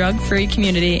build a drug-free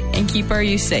community and keep our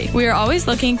youth safe. We are always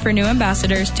looking for new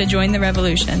ambassadors to join the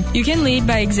revolution. You can lead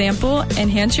by example,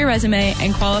 enhance your resume,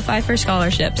 and qualify for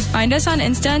scholarships. Find us on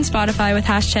Insta and Spotify with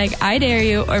hashtag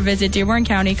 #IDareYou or visit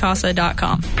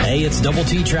DearbornCountyCASA.com. Hey, it's Double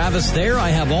T Travis there. I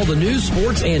have all the news,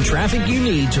 sports, and traffic you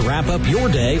need to wrap up your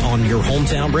day on your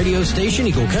hometown radio station,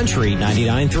 Eagle Country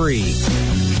 99.3.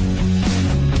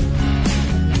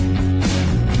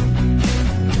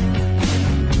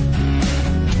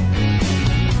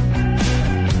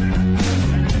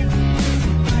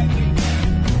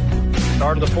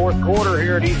 Start of the fourth quarter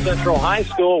here at East Central High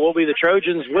School will be the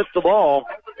Trojans with the ball.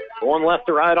 One left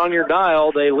to right on your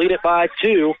dial. They lead it by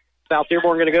 2. South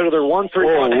Dearborn going to go to their 1-3.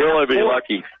 Oh, Willoughby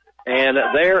lucky. And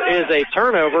there is a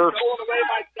turnover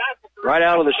right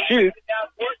out of the chute.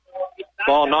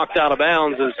 Ball knocked out of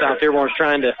bounds as South Dearborn's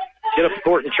trying to get up the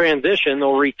court in transition.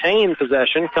 They'll retain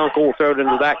possession. Kunkel will throw it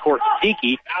into the backcourt to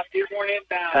Tiki.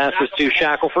 Passes to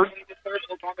Shackelford.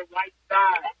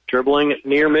 Dribbling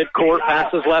near midcourt,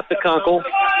 passes left to Kunkel.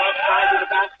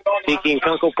 Tiki and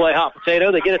Kunkel play hot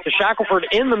potato. They get it to Shackelford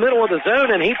in the middle of the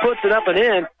zone, and he puts it up and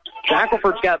in.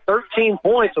 Shackelford's got 13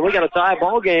 points, and we got a tie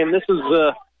ball game. This is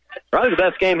probably the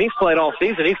best game he's played all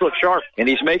season. He's looked sharp. And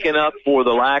he's making up for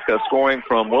the lack of scoring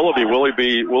from Willoughby.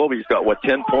 Willoughby's got,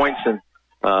 10 points? And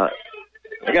I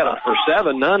got it for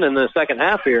 7, none in the second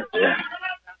half here. Yeah.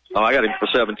 Oh, I got him for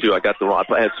 7, too. I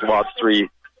had Swab's 3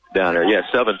 down there. Yeah,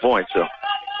 7 points. So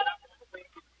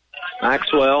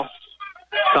Maxwell,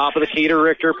 top of the key to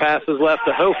Richter, passes left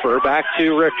to Hofer, back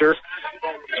to Richter.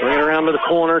 Swing it around to the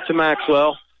corner to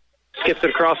Maxwell. Skips it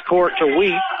across court to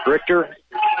Wheat. Richter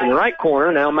in the right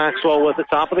corner. Now Maxwell with the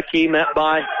top of the key, met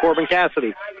by Corbin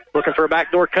Cassidy. Looking for a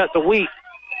backdoor cut to Wheat.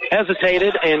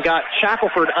 Hesitated and got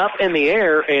Shackelford up in the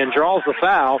air and draws the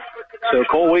foul. So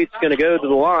Cole Wheat's going to go to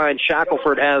the line.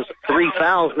 Shackelford has 3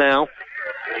 fouls now,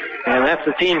 and that's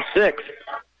the team's 6th.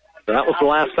 So that was the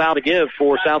last foul to give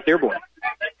for South Dearborn.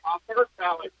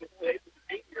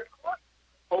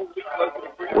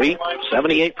 Wheat,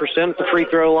 78% at the free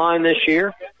throw line this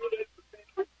year.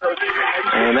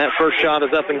 And that first shot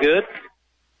is up and good.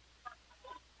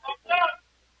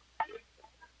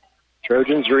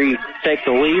 Trojans take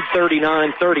the lead,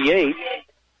 39-38.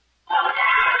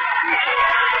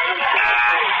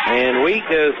 And Wheat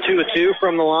goes 2 of 2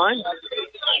 from the line.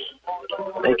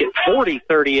 Make it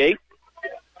 40-38.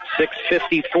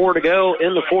 6:54 to go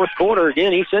in the fourth quarter.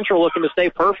 Again, East Central looking to stay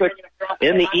perfect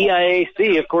in the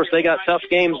EIAC. Of course, they got tough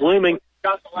games looming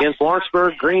against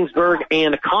Lawrenceburg, Greensburg,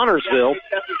 and Connorsville.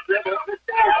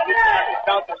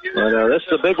 But this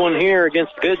is a big one here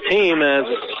against a good team, as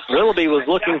Willoughby was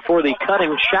looking for the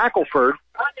cutting Shackelford.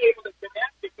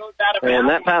 And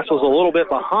that pass was a little bit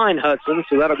behind Hudson,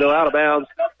 so that'll go out of bounds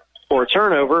for a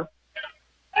turnover.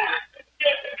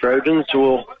 Trojans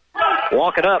will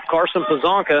walk it up. Carson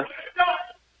Pazanka,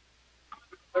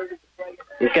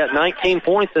 he's got 19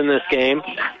 points in this game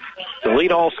to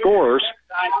lead all scorers.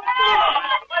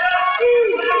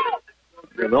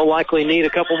 And they'll likely need a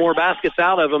couple more baskets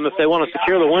out of him if they want to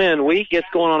secure the win. Wheat gets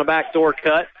going on a backdoor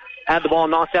cut. Had the ball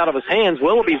knocked out of his hands.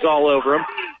 Willoughby's all over him.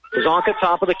 Pazanka,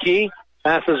 top of the key.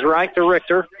 Passes right to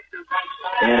Richter.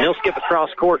 And he'll skip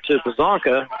across court to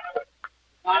Pazanka.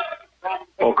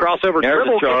 Well, crossover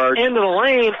dribble into the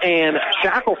lane, and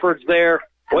Shackelford's there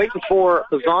waiting for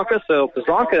Pazanka. So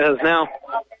Pazanka has now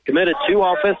committed 2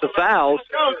 offensive fouls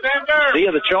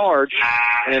via the charge,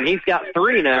 and he's got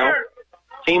 3 now.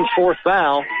 Team's 4th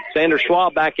foul. Sander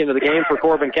Schwab back into the game for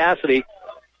Corbin Cassidy.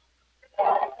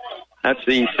 That's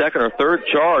the second or third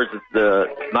charge that the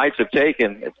Knights have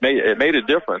taken. It made a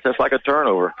difference. That's like a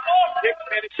turnover.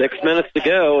 6 minutes to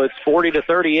go. It's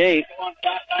 40-38.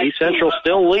 East Central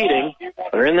still leading.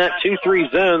 They're in that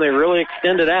 2-3 zone. They really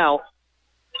extended out.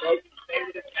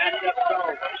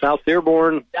 South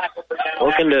Dearborn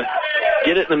looking to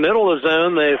get it in the middle of the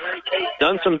zone. They've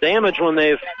done some damage when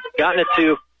they've gotten it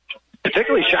to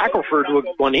particularly Shackelford.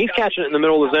 When he's catching it in the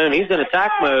middle of the zone, he's in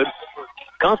attack mode.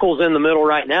 Kunkel's in the middle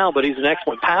right now, but he's an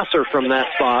excellent passer from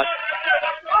that spot.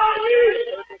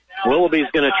 Willoughby's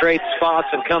going to trade spots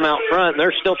and come out front, and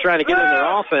they're still trying to get in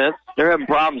their offense. They're having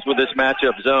problems with this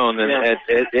matchup zone, and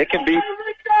it can be.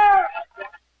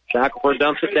 Shackelford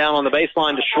dumps it down on the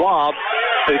baseline to Schwab,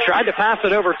 who tried to pass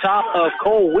it over top of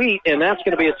Cole Wheat, and that's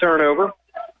going to be a turnover.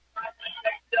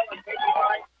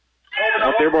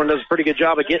 South Dearborn does a pretty good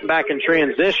job of getting back in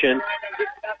transition.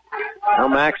 Now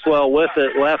Maxwell with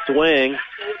it, left wing.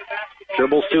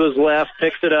 Dribbles to his left,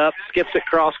 picks it up, skips it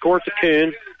cross court to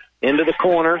Kuhn. Into the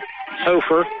corner,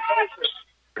 Hofer.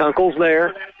 Kunkel's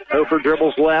there. Hofer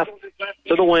dribbles left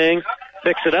to the wing,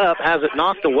 picks it up, has it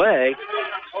knocked away.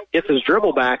 Gets his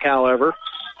dribble back, however.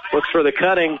 Looks for the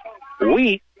cutting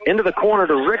Wheat into the corner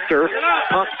to Richter.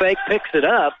 Pump fake, picks it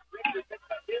up.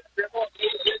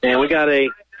 And we got a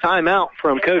timeout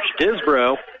from Coach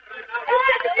Disbro.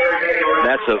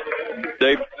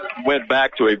 They went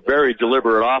back to a very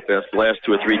deliberate offense the last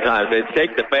 2 or 3 times. They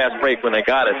take the fast break when they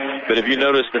got it, but if you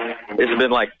notice, it's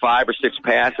been like 5 or 6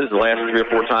 passes the last 3 or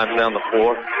 4 times down the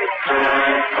floor.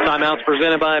 Timeouts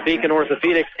presented by Beacon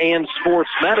Orthopedics and Sports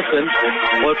Medicine,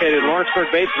 located in Lawrenceburg,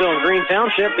 Batesville, and Green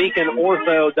Township.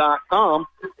 BeaconOrtho.com.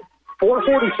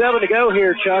 4:47 to go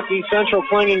here, Chuck. East Central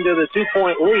clinging to the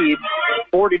 2-point lead,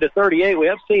 40-38. We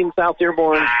have seen South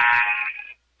Dearborn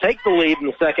take the lead in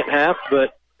the second half,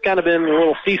 but kind of been a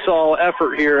little seesaw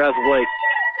effort here as of late.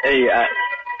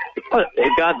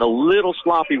 They've gotten a little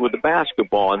sloppy with the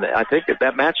basketball, and I think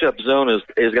that matchup zone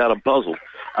has got them puzzled.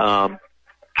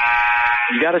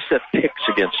 You got to set picks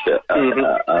against it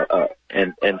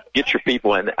and get your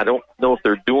people, and I don't know if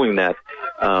they're doing that.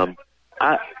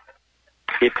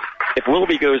 If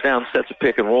Willoughby goes down and sets a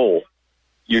pick and roll,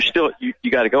 you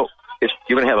got to go.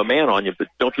 You're going to have a man on you, but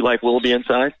don't you like Willoughby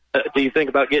inside? Do you think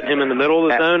about getting him in the middle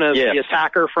of the zone as the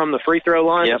attacker from the free throw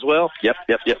line as well? Yep.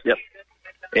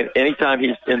 And anytime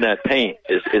he's in that paint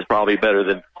is probably better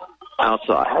than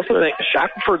outside. I also think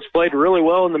Shackelford's played really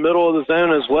well in the middle of the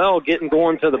zone as well, getting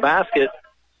going to the basket.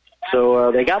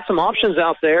 So they got some options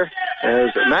out there as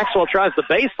Maxwell tries the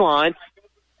baseline.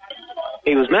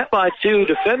 He was met by 2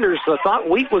 defenders. So I thought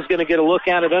Wheat was going to get a look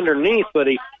at it underneath, but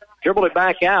he dribbled it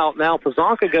back out. Now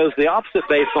Pazanka goes the opposite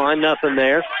baseline, nothing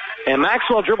there. And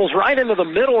Maxwell dribbles right into the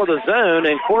middle of the zone,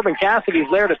 and Corbin Cassidy's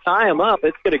there to tie him up.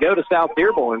 It's going to go to South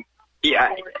Dearborn.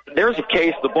 Yeah, there's a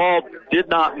case the ball did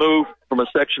not move from a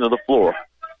section of the floor.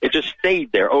 It just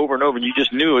stayed there over and over, and you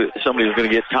just knew somebody was going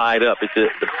to get tied up. It's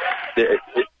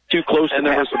too close. And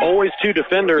there was always 2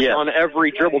 defenders on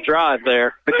every dribble drive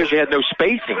there. Because you had no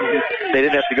spacing. They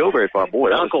didn't have to go very far.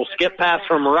 Boy, Uncle skip pass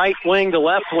from right wing to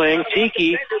left wing.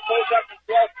 Tiki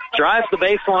drives the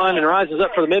baseline and rises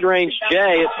up for the mid-range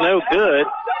J. It's no good.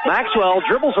 Maxwell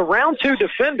dribbles around 2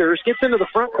 defenders, gets into the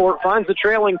front court, finds the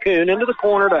trailing Kuhn into the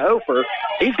corner to Hofer.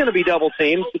 He's going to be double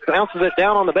teamed. He bounces it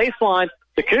down on the baseline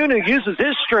to Kuhn, who uses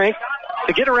his strength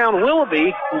to get around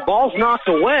Willoughby. The ball's knocked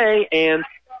away, and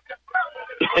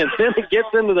then it gets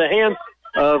into the hands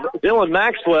of Dylan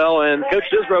Maxwell, and Coach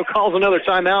Disbro calls another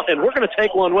timeout, and we're going to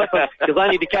take one with him because I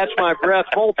need to catch my breath.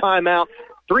 Full timeout,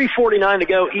 3:49 to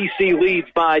go. EC leads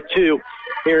by 2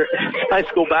 here at high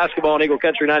school basketball on Eagle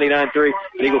Country 99.3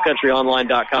 and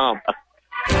EagleCountryOnline.com.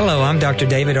 Hello, I'm Dr.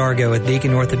 David Argo with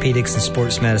Beacon Orthopedics and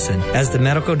Sports Medicine. As the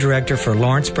medical director for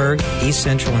Lawrenceburg, East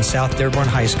Central, and South Dearborn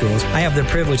High Schools, I have the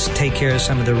privilege to take care of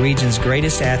some of the region's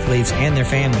greatest athletes and their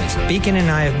families. Beacon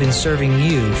and I have been serving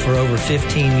you for over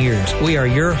 15 years. We are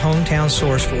your hometown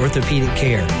source for orthopedic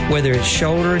care. Whether it's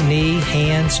shoulder, knee,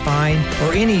 hand, spine,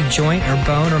 or any joint or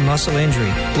bone or muscle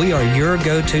injury, we are your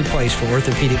go-to place for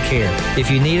orthopedic care. If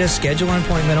you need us, schedule an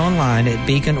appointment online at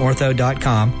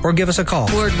beaconortho.com or give us a call.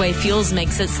 Wardway Fuels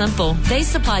makes it simple. They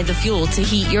supply the fuel to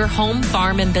heat your home,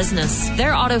 farm, and business.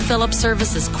 Their auto fill-up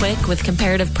service is quick with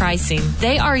comparative pricing.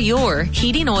 They are your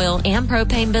heating oil and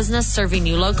propane business, serving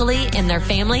you locally, and their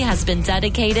family has been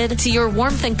dedicated to your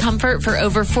warmth and comfort for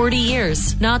over 40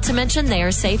 years. Not to mention they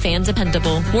are safe and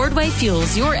dependable. Wardway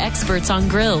Fuels, your experts on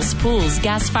grills, pools,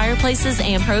 gas fireplaces,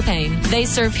 and propane. They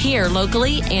serve here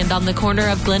locally and on the corner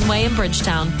of Glenway and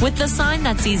Bridgetown with the sign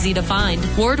that's easy to find.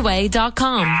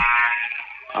 Wardway.com.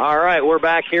 All right, we're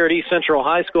back here at East Central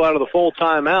High School out of the full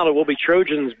timeout. It will be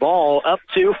Trojans ball up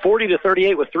to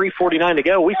 40-38 with 3:49 to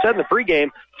go. We said in the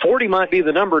pregame 40 might be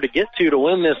the number to get to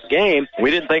win this game.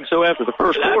 We didn't think so after the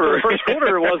first quarter. After the first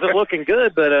quarter wasn't looking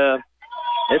good, but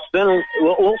it's been a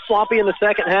little sloppy in the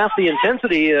second half. The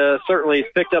intensity certainly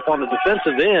has picked up on the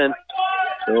defensive end.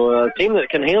 So a team that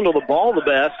can handle the ball the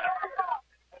best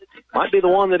might be the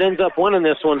one that ends up winning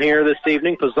this one here this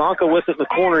evening. Pazanka with it in the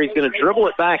corner. He's going to dribble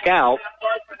it back out.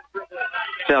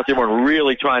 South Dearborn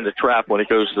really trying to trap when it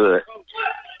goes to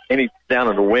down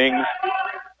in the wings.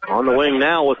 On the wing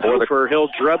now with Hofer. He'll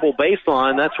dribble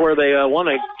baseline. That's where they want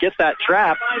to get that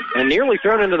trap. And nearly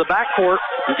thrown into the backcourt.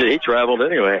 He traveled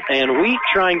anyway. And Wheat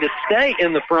trying to stay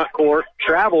in the front court.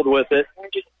 Traveled with it.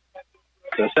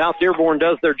 So South Dearborn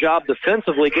does their job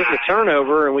defensively, getting the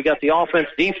turnover, and we got the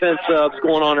offense-defense subs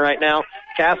going on right now.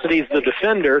 Cassidy's the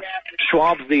defender.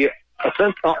 Schwab's the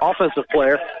offensive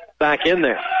player back in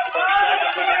there.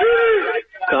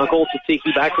 Kunkel to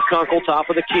Tiki, back to Kunkel, top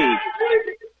of the key.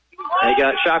 They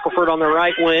got Shackelford on the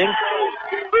right wing.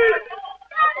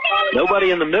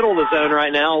 Nobody in the middle of the zone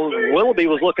right now. Willoughby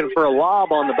was looking for a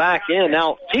lob on the back end.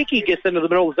 Now Tiki gets into the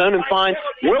middle of the zone and finds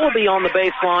Willoughby on the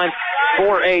baseline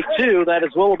for a 2. That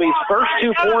is Willoughby's first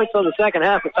 2 points on the second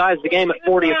half. It ties the game at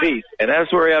 40 apiece. And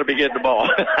that's where he ought to be getting the ball.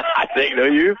 I think,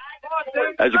 don't you?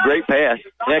 That's a great pass.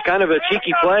 Yeah, kind of a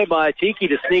cheeky play by Tiki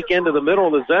to sneak into the middle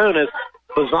of the zone as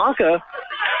Pazanka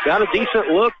got a decent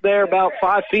look there about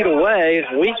 5 feet away.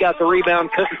 We got the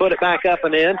rebound, couldn't put it back up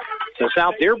and in. So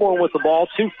South Dearborn with the ball,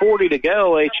 2:40 to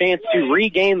go, a chance to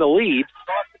regain the lead.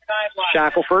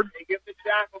 Shackelford.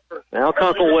 Now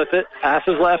Kunkel with it.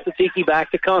 Passes left to Tiki, back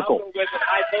to Kunkel.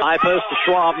 High post to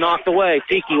Schwab, knocked away.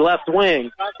 Tiki left wing.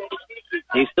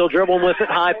 He's still dribbling with it.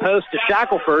 High post to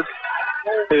Shackelford,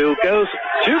 who goes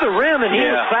to the rim, and he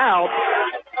is fouled.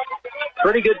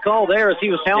 Pretty good call there as he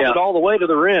was hounded all the way to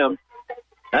the rim.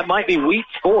 That might be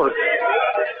Wheat's fourth.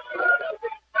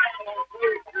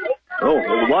 Oh,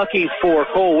 lucky for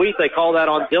Cole Wheat. They call that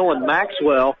on Dylan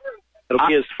Maxwell. It'll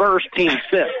be his first, team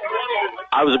 6th.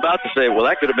 I was about to say, well,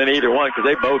 that could have been either one because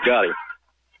they both got him.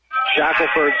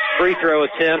 Shackelford's free throw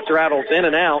attempt rattles in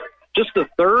and out. Just the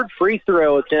third free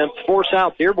throw attempt for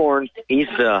South Dearborn. He's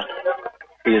not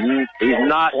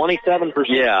 27%.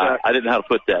 Yeah, I didn't know how to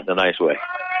put that in a nice way.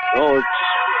 Oh,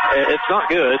 it's not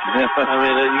good. I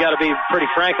mean, you got to be pretty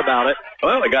frank about it.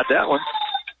 Well, I got that one.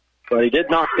 But he did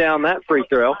knock down that free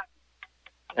throw.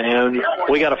 And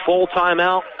we got a full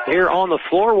timeout here on the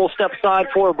floor. We'll step aside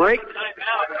for a break.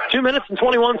 2 minutes and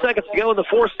 21 seconds to go in the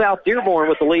fourth. South Dearborn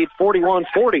with the lead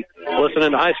 41-40.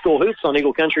 Listening to High School Hoops on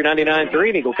Eagle Country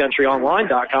 99.3 and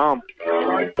EagleCountryOnline.com.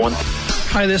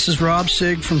 Hi, this is Rob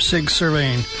Sig from Sig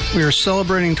Surveying. We are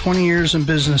celebrating 20 years in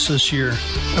business this year.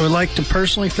 I would like to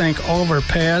personally thank all of our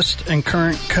past and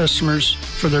current customers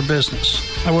for their business.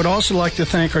 I would also like to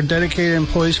thank our dedicated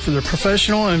employees for their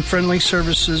professional and friendly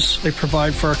services they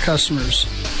provide for our customers.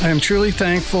 I am truly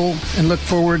thankful and look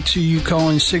forward to you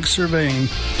calling Sig Surveying.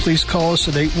 Please call us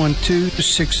at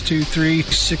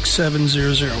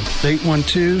 812-623-6700.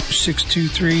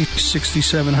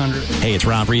 812-623-6700. Hey, it's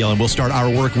Rob Riel, and we'll start our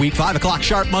work week 5 o'clock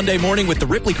sharp Monday morning with the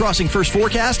Ripley Crossing first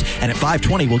forecast. And at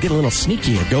 5:20, we'll get a little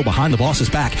sneaky and go behind the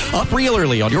boss's back. Up real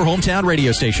early on your hometown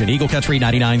radio station, Eagle Country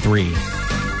 99.3.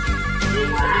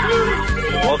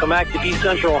 Welcome back to East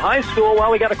Central High School.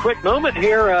 Well, we got a quick moment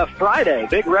here. Friday,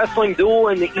 big wrestling duel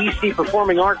in the EC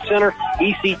Performing Arts Center.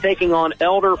 EC taking on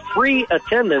Elder. Free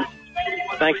attendance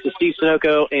thanks to Steve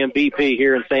Sunoco and BP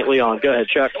here in St. Leon. Go ahead,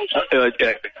 Chuck.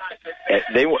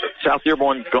 South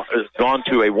Dearborn has gone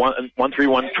to a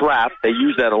 1-3-1 trap. They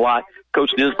use that a lot.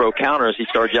 Coach Disbro counters. He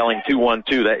started yelling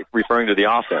 2-1-2, that referring to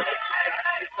the offense.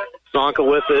 Zonka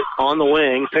with it on the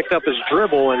wing, picked up his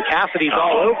dribble, and Cassidy's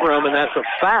all over him, and that's a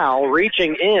foul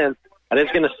reaching in. And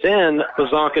it's going to send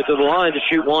Zonka to the line to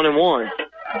shoot 1-1.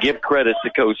 Give credit to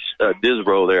Coach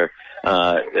Disbro there.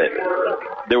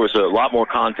 There was a lot more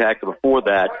contact before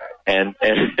that, and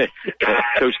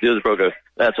Coach Disbro goes,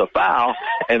 "That's a foul."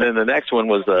 And then the next one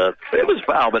was it was a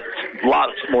foul, but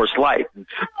lots more slight.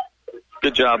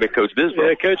 Good job at Coach Disbro.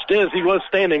 Yeah, Coach Diz, he was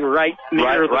standing right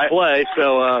near the play,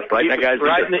 so that guy's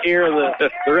right in the ear of the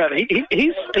ref.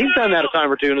 He's done that a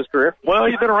time or two in his career. Well,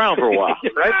 he's been around for a while,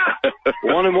 right?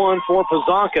 1-1 for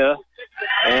Pazanka,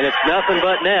 and it's nothing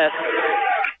but net.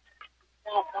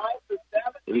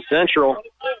 East Central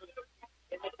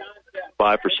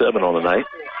 5 for 7 on the night.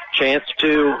 Chance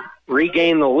to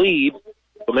regain the lead.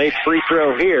 A made free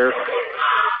throw here,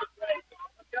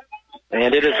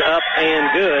 and it is up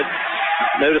and good.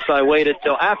 Notice I waited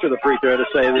till after the free throw to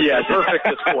say this is perfect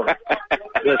this quarter,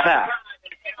 this half.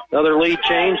 Another lead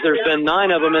change. There's been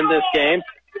 9 of them in this game.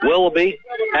 Willoughby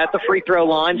at the free throw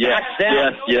line. Yes,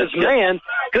 down. yes. His man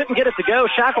couldn't get it to go.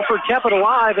 Shackelford kept it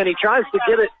alive, and he tries to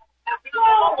get it.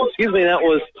 Excuse me, that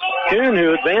was Kuhn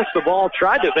who advanced the ball,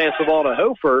 tried to advance the ball to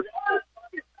Hofer.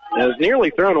 It was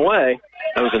nearly thrown away.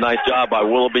 That was a nice job by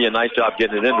Willoughby, a nice job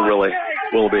getting it into Willoughby.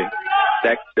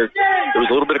 There was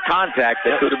a little bit of contact.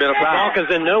 That could have been a foul.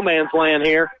 Pazanka's in no man's land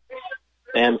here,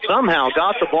 and somehow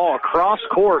got the ball across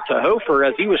court to Hofer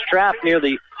as he was trapped near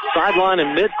the sideline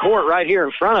in midcourt right here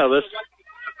in front of us.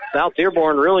 South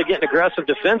Dearborn really getting aggressive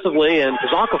defensively, and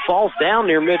Pazanka falls down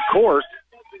near midcourt.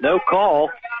 No call.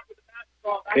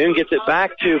 Kuhn gets it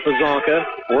back to Pazanka.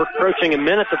 We're approaching a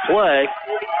minute to play.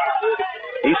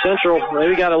 East Central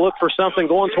maybe got to look for something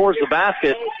going towards the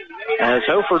basket as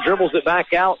Hofer dribbles it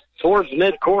back out towards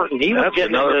midcourt, and he was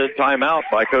getting another timeout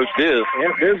by Coach Diz.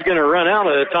 Yeah, Diz going to run out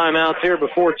of timeouts here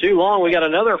before too long. We got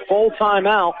another full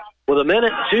timeout with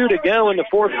 1:02 to go in the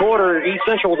fourth quarter. East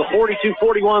Central with a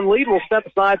 42-41 lead. We'll step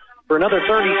aside for another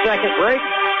 30-second break.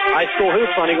 High School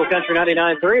Hoops on Eagle Country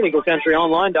 99.3 and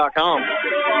EagleCountryOnline.com.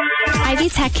 Ivy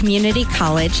Tech Community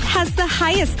College has the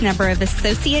highest number of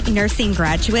associate nursing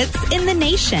graduates in the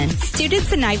nation.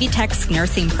 Students in Ivy Tech's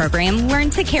nursing program learn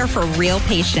to care for real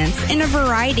patients in a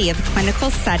variety of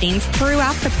clinical settings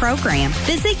throughout the program.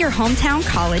 Visit your hometown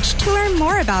college to learn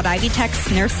more about Ivy Tech's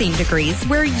nursing degrees,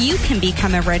 where you can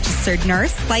become a registered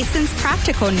nurse, licensed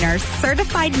practical nurse,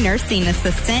 certified nursing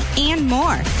assistant, and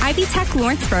more. Ivy Tech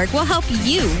Lawrenceburg will help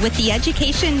you with the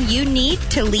education you need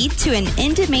to lead to an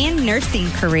in-demand nursing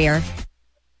career.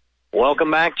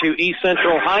 Welcome back to East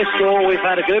Central High School. We've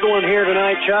had a good one here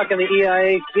tonight, Chuck, in the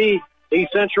EIAC.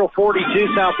 East Central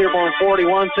 42, South Dearborn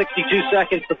 41, 62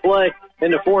 seconds to play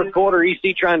in the fourth quarter.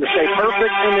 EC trying to stay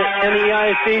perfect in the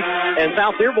EIAC, and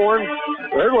South Dearborn,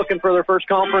 they're looking for their first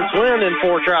conference win in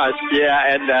 4 tries.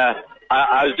 Yeah, and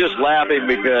I was just laughing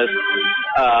because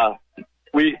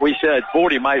we said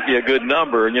 40 might be a good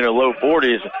number, low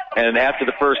 40s, and after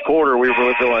the first quarter we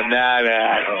were going, nah,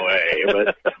 no way.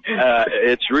 But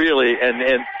it's really, and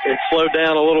it slowed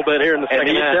down a little bit here in the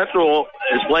second half. And East Central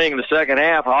is playing the second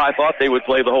half how I thought they would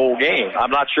play the whole game.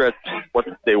 I'm not sure what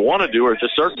they want to do or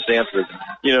just circumstances.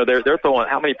 They're throwing,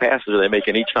 how many passes are they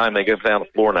making each time they get down the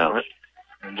floor now?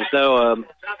 So,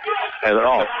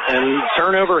 and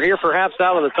turnover here perhaps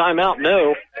out of the timeout,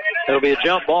 no. It'll be a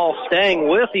jump ball staying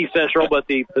with East Central, but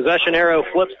the possession arrow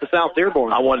flips to South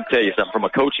Dearborn. I want to tell you something from a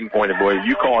coaching point of view.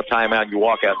 You call a timeout, you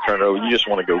walk out and turn it over, you just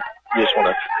want to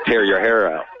tear your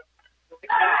hair out.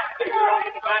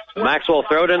 Maxwell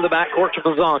throw it in the backcourt to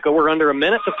Pazanka. We're under a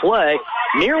minute to play.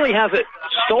 Nearly has it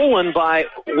stolen by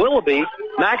Willoughby.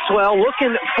 Maxwell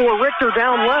looking for Richter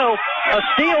down low. A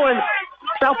steal, and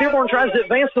South Dearborn tries to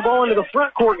advance the ball into the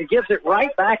front court and gives it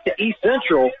right back to East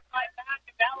Central.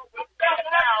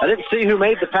 I didn't see who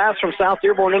made the pass from South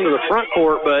Dearborn into the front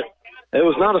court, but it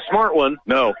was not a smart one.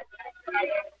 No.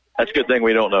 That's a good thing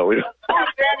we don't know.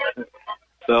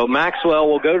 So Maxwell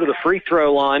will go to the free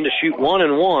throw line to shoot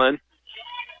 1-1.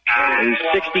 He's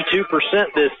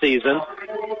 62% this season.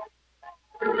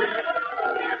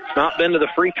 Not been to the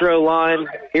free throw line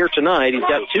here tonight. He's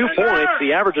got 2 points.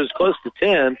 The average is close to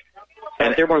 10.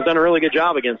 And Dearborn's done a really good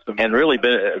job against them. And really,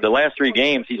 the last 3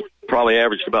 games, he's probably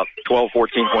averaged about 12,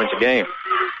 14 points a game.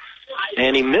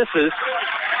 And he misses.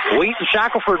 Wheat and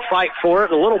Shackelford fight for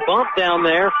it. A little bump down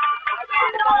there.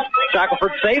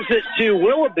 Shackelford saves it to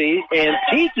Willoughby, and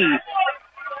Tiki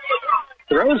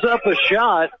throws up a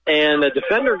shot, and the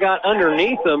defender got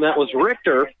underneath him. That was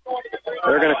Richter.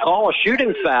 They're going to call a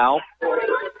shooting foul.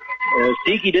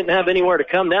 Tiki didn't have anywhere to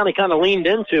come down. He kind of leaned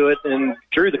into it and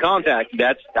drew the contact.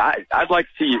 I'd like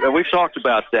to see. We've talked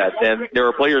about that, and there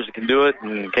are players that can do it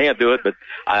and can't do it. But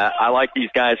I like these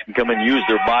guys who can come and use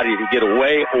their body to get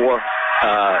away or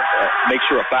make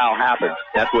sure a foul happens.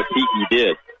 That's what Tiki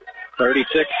did.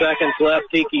 36 seconds left.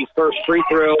 Tiki's first free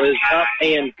throw is up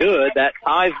and good. That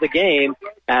ties the game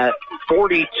at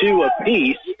 42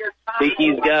 apiece.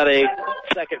 Tiki's got a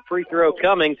second free throw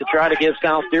coming to try to give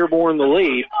South Dearborn the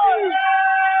lead.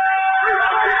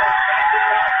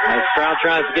 The crowd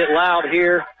tries to get loud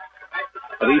here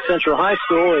at East Central High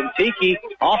School, and Tiki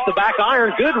off the back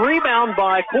iron. Good rebound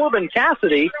by Corbin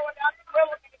Cassidy.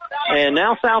 And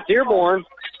now South Dearborn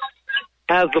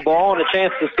has the ball and a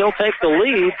chance to still take the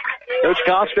lead. Coach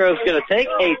Cosgrove's going to take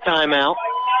a timeout.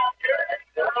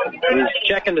 He's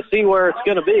checking to see where it's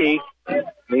going to be. And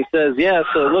he says yes,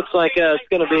 so it looks like it's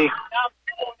going to be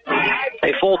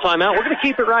a full timeout. We're going to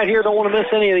keep it right here. Don't want to miss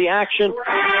any of the action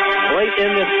late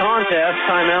in this contest.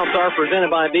 Timeouts are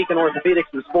presented by Beacon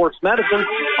Orthopedics and Sports Medicine,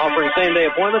 offering same-day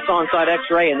appointments, on-site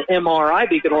X-ray, and MRI,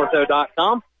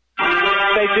 beaconortho.com.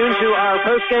 Stay tuned to our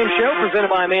post-game show presented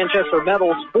by Manchester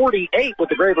Metals 48 with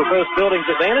the Graver Post Buildings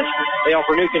Advantage. They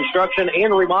offer new construction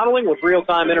and remodeling with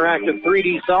real-time interactive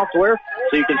 3D software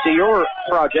so you can see your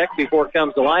project before it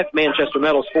comes to life.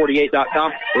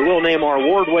 ManchesterMetals48.com. We will name our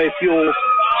Wardway Fuels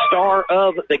Star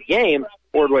of the Game.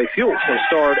 Wardway Fuels has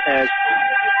starred as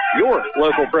your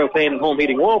local propane and home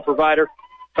heating oil provider.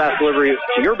 Fast delivery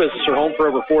to your business or home for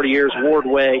over 40 years,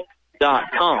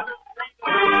 Wardway.com.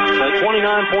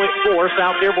 29.4.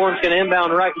 South Dearborn's going to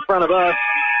inbound right in front of us.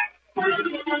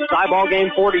 Tie ball game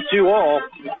 42 all.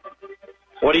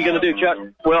 What are you going to do, Chuck?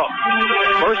 Well,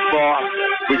 first of all,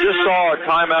 we just saw a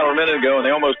timeout a minute ago, and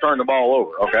they almost turned the ball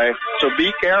over, okay? So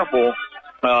be careful.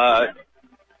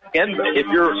 If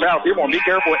you're South Dearborn, be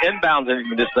careful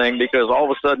inbounding this thing because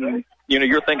all of a sudden,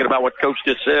 you're thinking about what Coach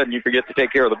just said, and you forget to take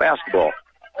care of the basketball.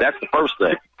 That's the first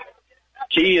thing.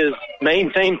 Key is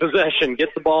maintain possession,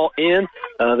 get the ball in.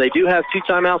 They do have 2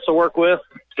 timeouts to work with,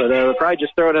 but they'll probably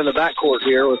just throw it in the backcourt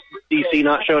here with EC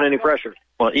not showing any pressure.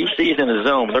 Well, EC is in the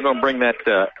zone. They're going to bring that,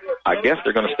 I guess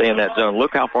they're going to stay in that zone.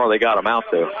 Look how far they got them out,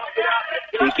 though.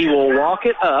 Tiki will walk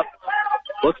it up.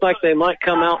 Looks like they might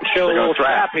come out and show a little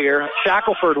trap here.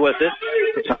 Shackelford with it.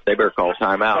 They better call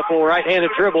timeout. Couple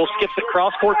right-handed dribble, skips it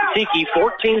cross-court to Tiki.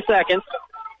 14 seconds.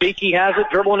 Tiki has it,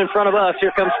 dribbling in front of us.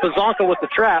 Here comes Pazanka with the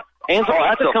trap. Hands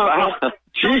off the foul.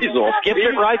 Jeez, skips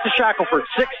it right to Shackelford.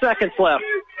 6 seconds left.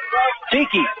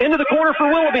 Tiki into the corner for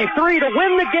Willoughby. 3 to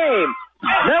win the game.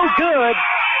 No good.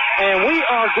 And we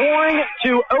are going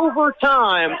to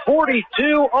overtime.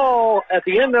 42 all at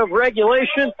the end of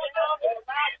regulation.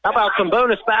 How about some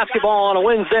bonus basketball on a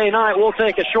Wednesday night? We'll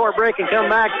take a short break and come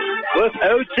back with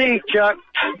OT, Chuck.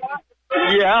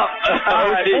 Yeah.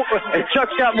 Right.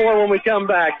 Chuck's got more when we come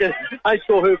back. High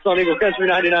School Hoops on Eagle Country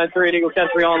 99.3 and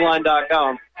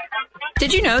EagleCountryOnline.com.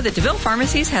 Did you know that DeVille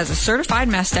Pharmacies has a certified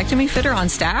mastectomy fitter on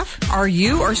staff? Are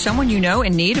you or someone you know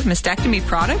in need of mastectomy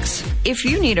products? If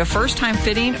you need a first-time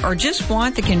fitting or just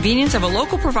want the convenience of a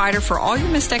local provider for all your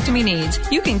mastectomy needs,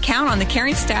 you can count on the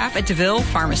caring staff at DeVille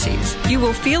Pharmacies. You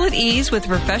will feel at ease with a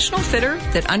professional fitter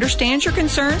that understands your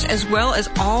concerns as well as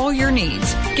all your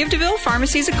needs. Give DeVille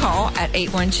Pharmacies a call at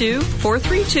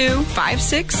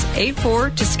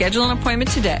 812-432-5684 to schedule an appointment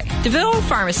today. DeVille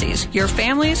Pharmacies, your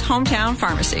family's hometown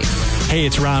pharmacy. Hey,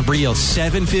 it's Ron Briel.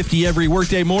 7:50 every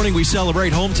workday morning. We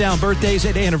celebrate hometown birthdays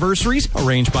and anniversaries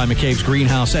arranged by McCabe's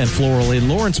Greenhouse and Floral in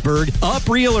Lawrenceburg. Up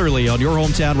real early on your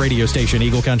hometown radio station,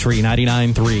 Eagle Country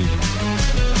 99.3.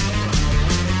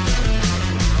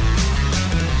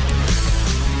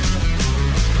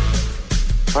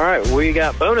 All right, we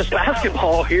got bonus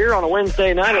basketball here on a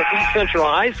Wednesday night at East Central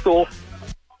High School.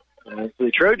 The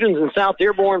Trojans and South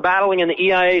Dearborn battling in the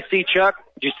EIAC, Chuck.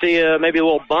 Did you see maybe a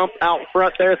little bump out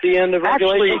front there at the end of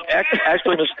regulation?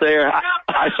 Actually, Mr. Thayer,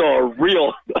 I saw a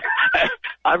real.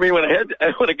 I mean, when a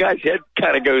guy's head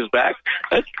kind of goes back,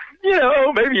 maybe some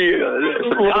a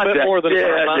little bit more than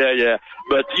yeah.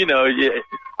 But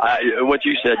what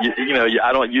you said, you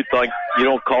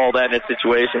don't call that in a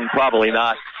situation? Probably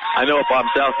not. I know if I'm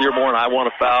South Dearborn, I want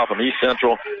a foul from East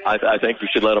Central. I think you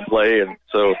should let them play, and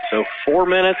so 4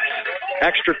 minutes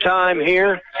extra time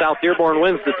here. South Dearborn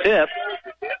wins the tip.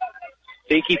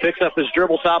 Tiki picks up his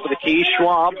dribble top of the key.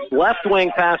 Schwab, left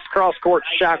wing pass cross court to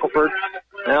Shackelford.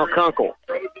 Now Kunkel.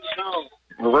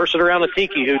 Reverse it around to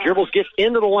Tiki, who dribbles, gets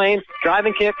into the lane.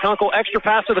 Driving kick, Kunkel, extra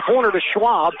pass to the corner to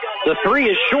Schwab. The 3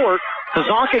 is short.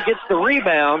 Pazanka gets the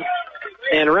rebound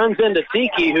and runs into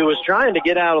Tiki, who was trying to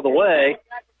get out of the way.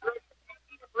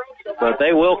 But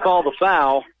they will call the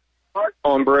foul.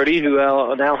 on Brody, who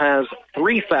now has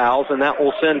 3 fouls, and that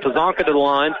will send Pazanka to the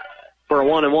line for a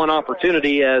 1-and-1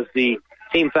 opportunity as the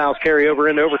team fouls carry over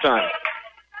into overtime.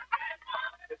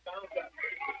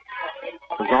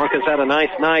 Pazanka's had a nice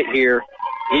night here.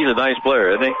 He's a nice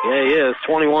player, isn't he? Yeah, he is.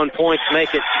 21 points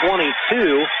make it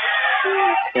 22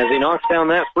 as he knocks down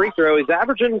that free throw. He's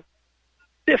averaging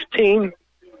 15.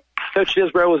 Coach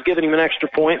Disbrow was giving him an extra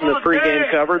point in the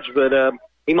pregame coverage, but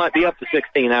he might be up to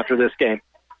 16 after this game.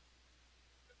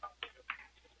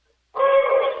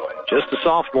 Just a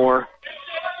sophomore,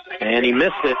 and he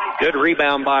missed it. Good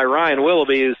rebound by Ryan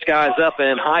Willoughby, who skies up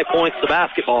and high points the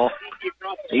basketball.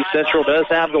 East Central does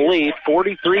have the lead,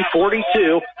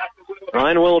 43-42.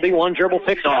 Ryan Willoughby, one dribble,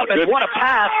 picks off, and what a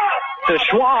pass to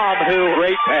Schwab, who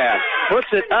great pass, puts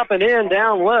it up and in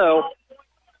down low.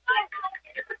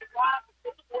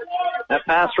 That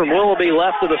pass from Willoughby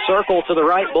left of the circle to the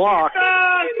right block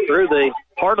through the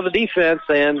part of the defense,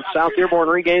 and South Dearborn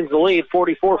regains the lead,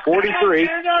 44-43.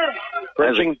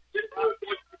 Approaching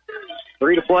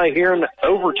 3 to play here in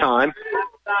overtime.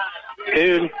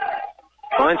 Kuhn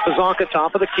finds Pazanka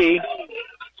top of the key,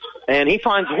 and he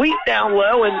finds Wheat down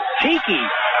low, and Tiki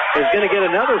is going to get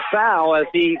another foul as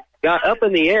he got up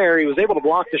in the air. He was able to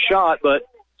block the shot, but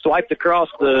swiped across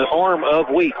the arm of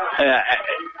Wheat.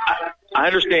 I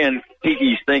understand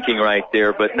Tiki's thinking right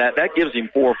there, but that gives him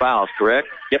 4 fouls, correct?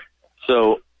 Yep.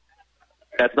 So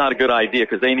that's not a good idea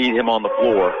because they need him on the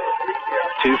floor.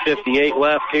 2:58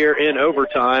 left here in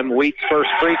overtime. Wheat's first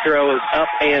free throw is up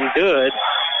and good.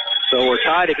 So we're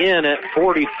tied again at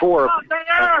 44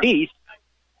 apiece.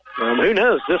 Who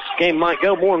knows? This game might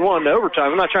go more than 1 to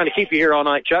overtime. I'm not trying to keep you here all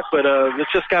night, Chuck, but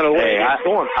it's just kind of the way it's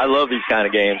going. I love these kind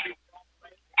of games.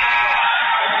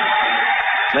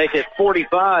 Make it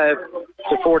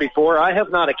 45-44. I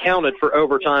have not accounted for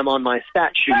overtime on my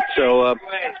stat sheet, so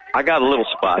I got a little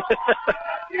spot.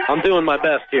 I'm doing my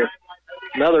best here.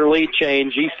 Another lead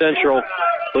change. East Central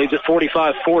leads at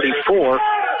 45-44.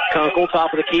 Kunkel,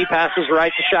 top of the key, passes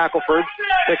right to Shackelford,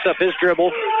 picks up his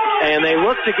dribble, and they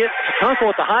look to get to Kunkel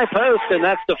at the high post, and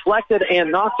that's deflected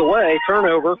and knocked away.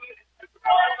 Turnover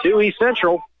to East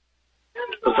Central.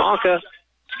 Pazanka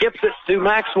skips it to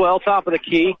Maxwell, top of the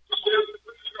key.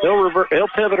 He'll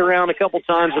pivot around a couple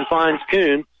times and finds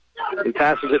Kuhn, and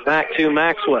passes it back to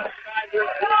Maxwell.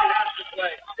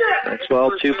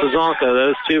 Maxwell to Pazanka.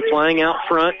 Those two playing out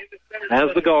front as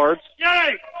the guards.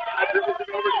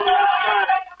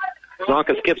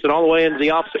 Pazanka skips it all the way into the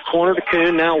opposite corner to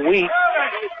Kuhn. Now Wheat.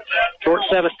 Short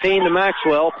 17 to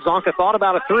Maxwell. Pazanka thought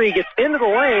about a 3, gets into the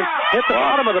lane, hits the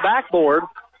bottom of the backboard.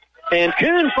 And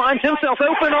Kuhn finds himself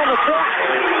open on the court,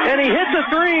 and he hits a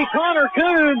 3. Connor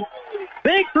Kuhn,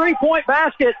 big 3-point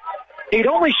basket. He'd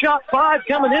only shot 5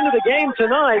 coming into the game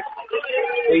tonight.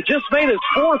 He just made his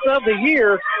 4th of the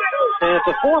year, and it's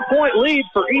a 4-point lead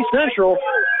for East Central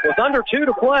with under 2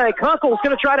 to play. Kunkel's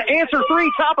going to try to answer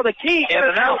 3, top of the key, in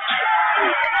and out.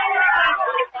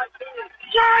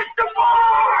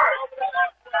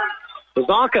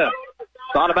 Pazanka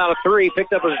thought about a 3,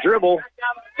 picked up his dribble,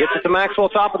 gets it to Maxwell,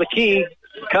 top of the key,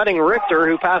 cutting Richter,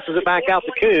 who passes it back out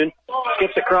to Kuhn,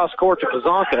 skips it cross court to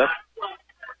Pazanka.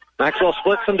 Maxwell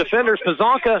splits some defenders.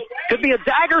 Pazanka could be a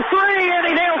dagger 3, and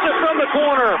he nails it from the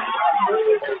corner.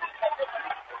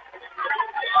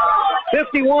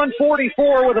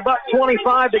 51-44 with about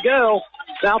 25 to go.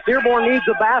 South Dearborn needs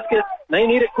a basket. They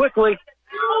need it quickly.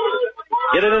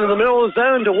 Get it into the middle of the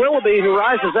zone to Willoughby, who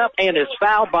rises up and is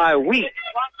fouled by Wheat.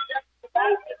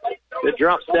 Good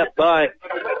drop step by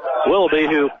Willoughby,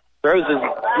 who throws his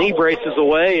knee braces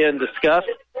away in disgust.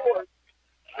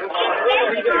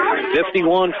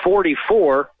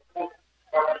 51-44.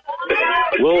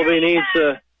 Willoughby needs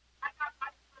a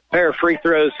pair of free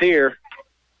throws here.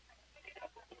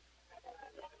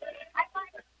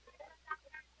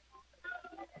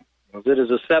 As it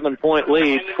is a 7-point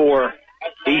lead for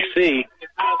EC.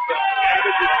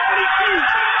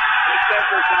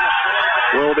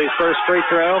 Willoughby's first free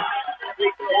throw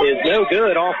is no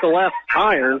good off the left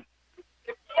iron.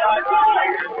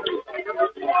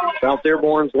 South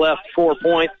Dearborn's left 4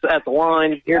 points at the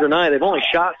line here tonight. They've only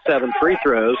shot 7 free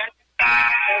throws.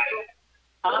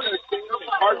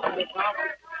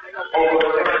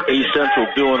 East Central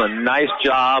doing a nice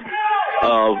job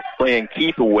of playing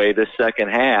keep away this second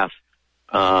half.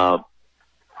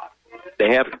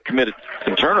 They have committed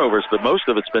some turnovers, but most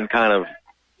of it's been kind of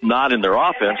not in their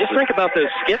offense. Just think about those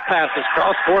skip passes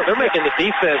cross court. They're making the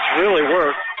defense really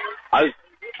work.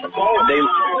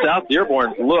 South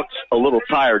Dearborn looks a little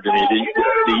tired to me.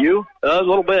 Do you? A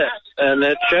little bit. And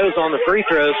it shows on the free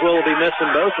throws. Willoughby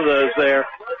missing both of those there.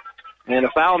 And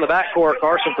a foul in the backcourt.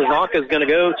 Carson Pazanka is going to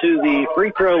go to the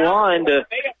free throw line to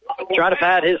try to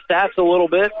pad his stats a little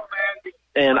bit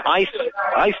and ice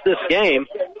this game.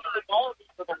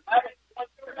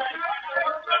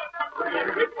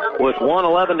 With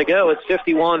 1:11 to go, it's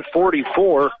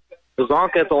 51-44.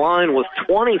 Pazanka at the line with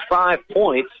 25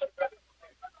 points.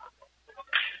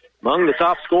 Among the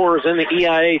top scorers in the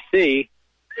EIAC.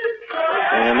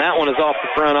 And that one is off the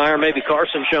front iron. Maybe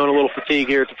Carson showing a little fatigue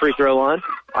here at the free throw line.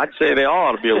 I'd say they all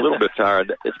ought to be a little bit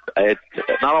tired.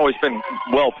 It's not always been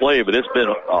well played, but it's been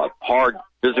a hard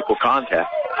physical contact.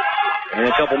 And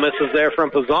a couple misses there from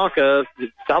Pazanka.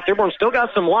 South Dearborn still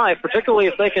got some life, particularly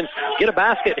if they can get a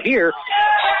basket here.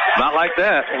 Not like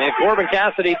that. And Corbin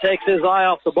Cassidy takes his eye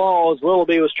off the ball as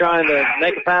Willoughby was trying to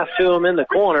make a pass to him in the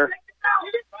corner.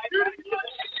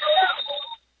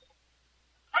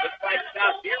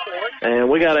 And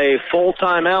we got a full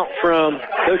timeout from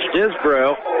Coach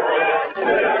Disbro.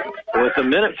 With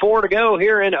 1:04 to go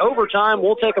here in overtime,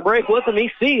 we'll take a break with them.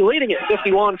 EC leading at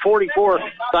 51-44.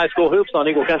 High School Hoops on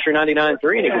Eagle Country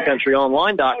 99.3 and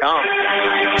EagleCountryOnline.com.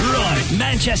 Right,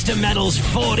 Manchester Metals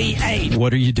 48.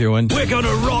 What are you doing? We're going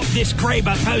to rock this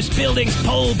Kraber Post Buildings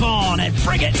pole barn and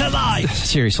bring it to life.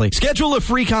 Seriously. Schedule a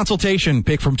free consultation.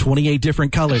 Pick from 28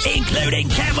 different colors, including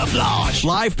camouflage.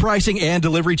 Live pricing and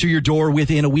delivery to your door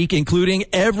within a week, including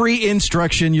every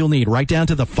instruction you'll need, right down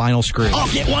to the final screw.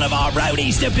 I'll get one of our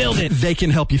roadies to build it. They can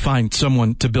help you find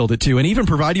someone to build it to and even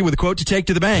provide you with a quote to take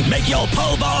to the bank. Make your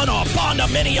pole barn or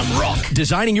condominium rock.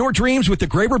 Designing your dreams with the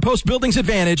Graber Post Buildings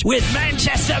Advantage with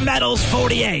Manchester Metals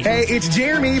 48. Hey, it's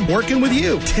Jeremy working with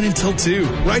you 10 until 2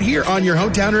 right here on your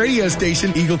hometown radio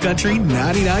station, Eagle Country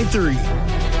 99.3.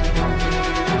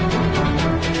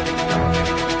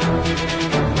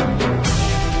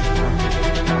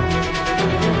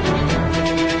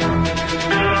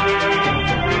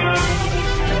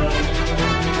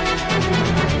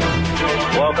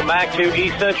 Welcome back to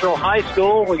East Central High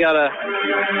School. We got a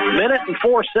minute and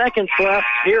 4 seconds left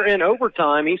here in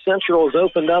overtime. East Central has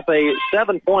opened up a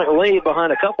 7-point lead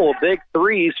behind a couple of big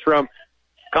threes from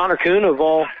Connor Kuhn of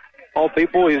all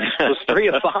people. He was 3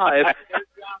 of 5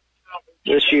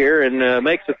 this year and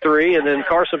makes a 3. And then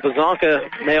Carson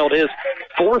Pazanka nailed his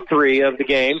 4th 3 of the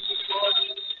game.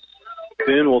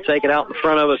 Kuhn will take it out in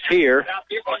front of us here.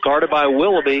 Guarded by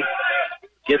Willoughby.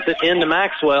 Gets it into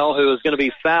Maxwell, who is going to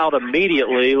be fouled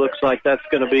immediately. Looks like that's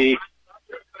going to be...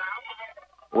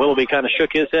 Willoughby kind of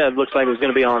shook his head. Looks like it was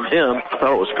going to be on him. I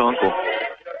thought it was Kunkel.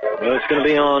 Well, it's going to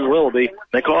be on Willoughby.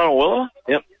 They call it on Willow?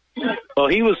 Yep. Well,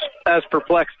 he was as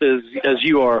perplexed as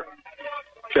you are,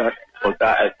 Chuck. Well,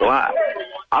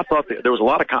 I thought there was a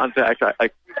lot of contact. I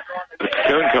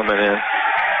couldn't coming in,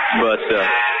 but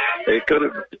it could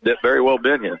have very well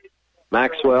been him.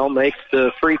 Maxwell makes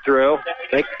the free throw.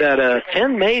 Makes that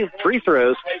 10 made free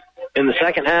throws in the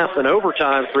second half and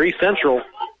overtime for East Central.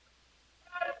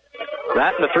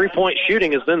 That and the three-point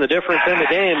shooting has been the difference in the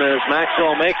game as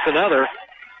Maxwell makes another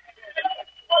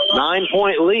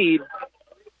 9-point lead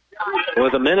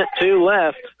with 1:02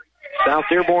 left. South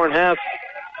Dearborn has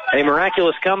a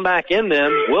miraculous comeback in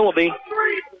them. Willoughby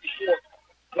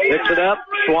picks it up.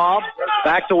 Schwab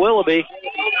back to Willoughby.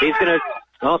 He's going to,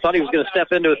 I thought he was going to step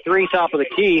into a 3 top of the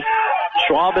key.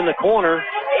 Schwab in the corner.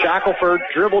 Shackelford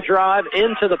dribble drive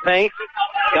into the paint.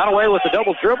 Got away with a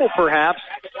double dribble perhaps.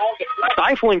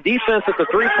 Stifling defense at the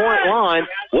 3-point line.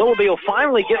 Willoughby will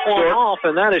finally get one off,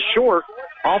 and that is short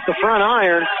off the front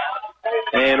iron.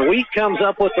 And Wheat comes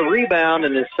up with the rebound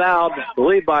and is fouled, I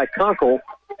believe, by Kunkel.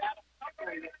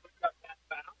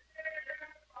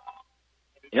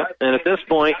 Yep, and at this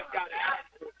point,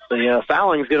 the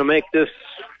fouling is going to make this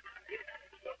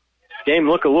game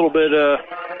look a little bit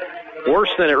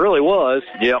worse than it really was.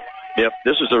 Yep.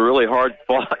 This is a really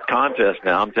hard-fought contest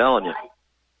now, I'm telling you.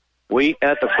 Wheat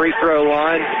at the free throw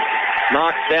line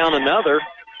knocks down another.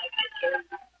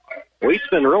 Wheat's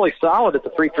been really solid at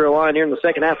the free throw line here in the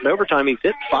second half and overtime. He's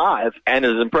hit 5. And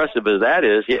as impressive as that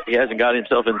is, he hasn't got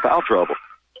himself in foul trouble.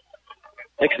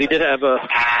 Because he did have a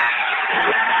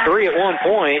 3 at one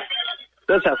point.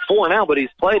 Does have 4 now, but he's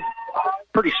played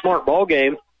pretty smart ball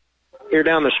game here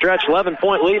down the stretch.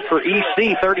 11-point lead for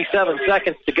EC, 37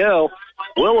 seconds to go.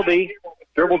 Willoughby,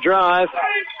 dribble drive,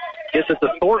 gets it to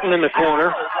Thornton in the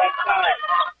corner.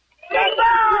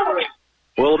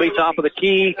 Willoughby, top of the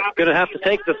key, going to have to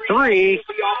take the 3,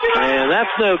 and that's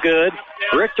no good.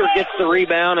 Richter gets the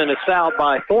rebound and is fouled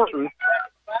by Thornton.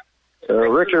 So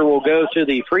Richter will go to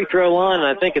the free throw line, and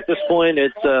I think at this point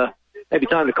it's maybe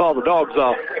time to call the dogs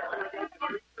off.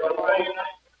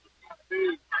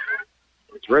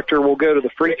 Richter will go to the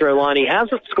free throw line. He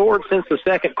hasn't scored since the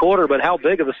second quarter, but how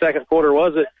big of a second quarter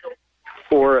was it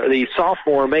for the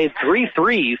sophomore? Made 3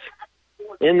 threes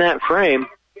in that frame.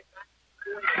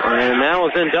 And now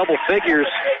is in double figures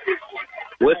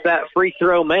with that free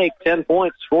throw make, 10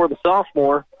 points for the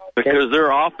sophomore. Because their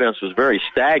offense was very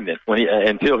stagnant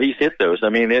until he's hit those. I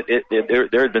mean, there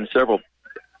had been several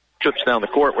trips down the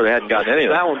court where they hadn't gotten any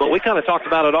of that one. But we kind of talked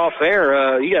about it off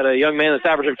air. You got a young man that's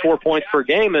averaging 4 points per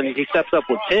game, and he steps up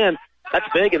with 10. That's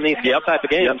big in these type of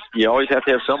games. Yep. You always have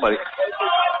to have somebody.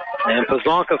 And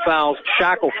Pazonka fouls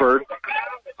Shackelford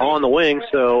on the wing,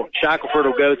 so Shackelford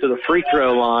will go to the free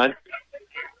throw line.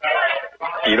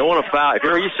 You don't want to foul. If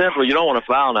you're East Central, you don't want to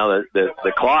foul now that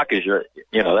the clock is you're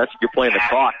playing the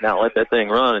clock now. Let that thing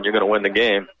run, and you're going to win the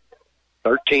game.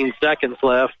 13 seconds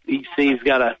left. EC's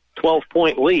got a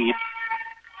 12-point lead.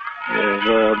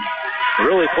 And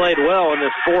really played well in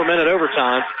this 4-minute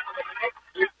overtime.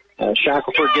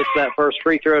 Shackelford gets that first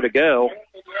free throw to go.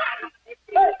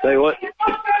 Tell you what,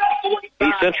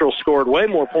 East Central scored way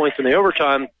more points in the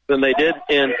overtime than they did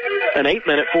in an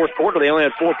 8-minute fourth quarter. They only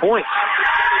had 4 points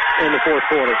in the fourth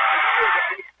quarter.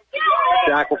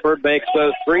 Shackelford makes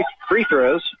both free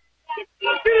throws.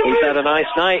 He's had a nice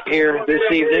night here this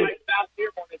evening.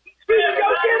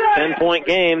 10-point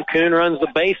game. Kuhn runs the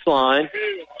baseline.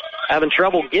 Having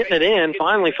trouble getting it in.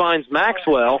 Finally finds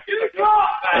Maxwell.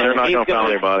 And they're not going to foul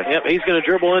anybody. Yep, he's going to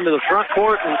dribble into the front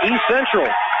court, and East Central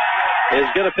is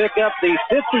going to pick up the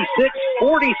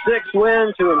 56-46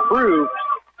 win to improve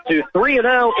to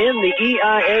 3-0 in the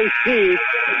EIAC.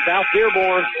 South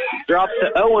Dearborn drops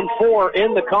to 0-4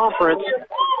 in the conference.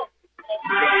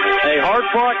 A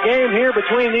hard-fought game here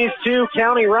between these two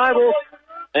county rivals,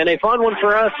 and a fun one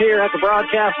for us here at the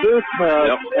broadcast booth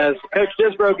as Coach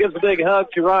Disbrow gives a big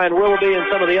hug to Ryan Willoughby and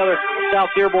some of the other South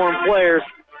Dearborn players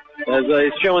as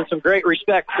he's showing some great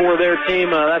respect for their team.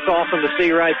 That's awesome to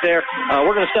see right there.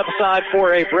 We're going to step aside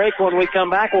for a break. When we come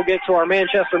back, we'll get to our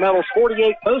Manchester Metals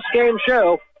 48 post-game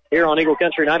show here on Eagle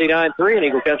Country 99.3 and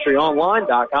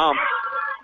EagleCountryOnline.com.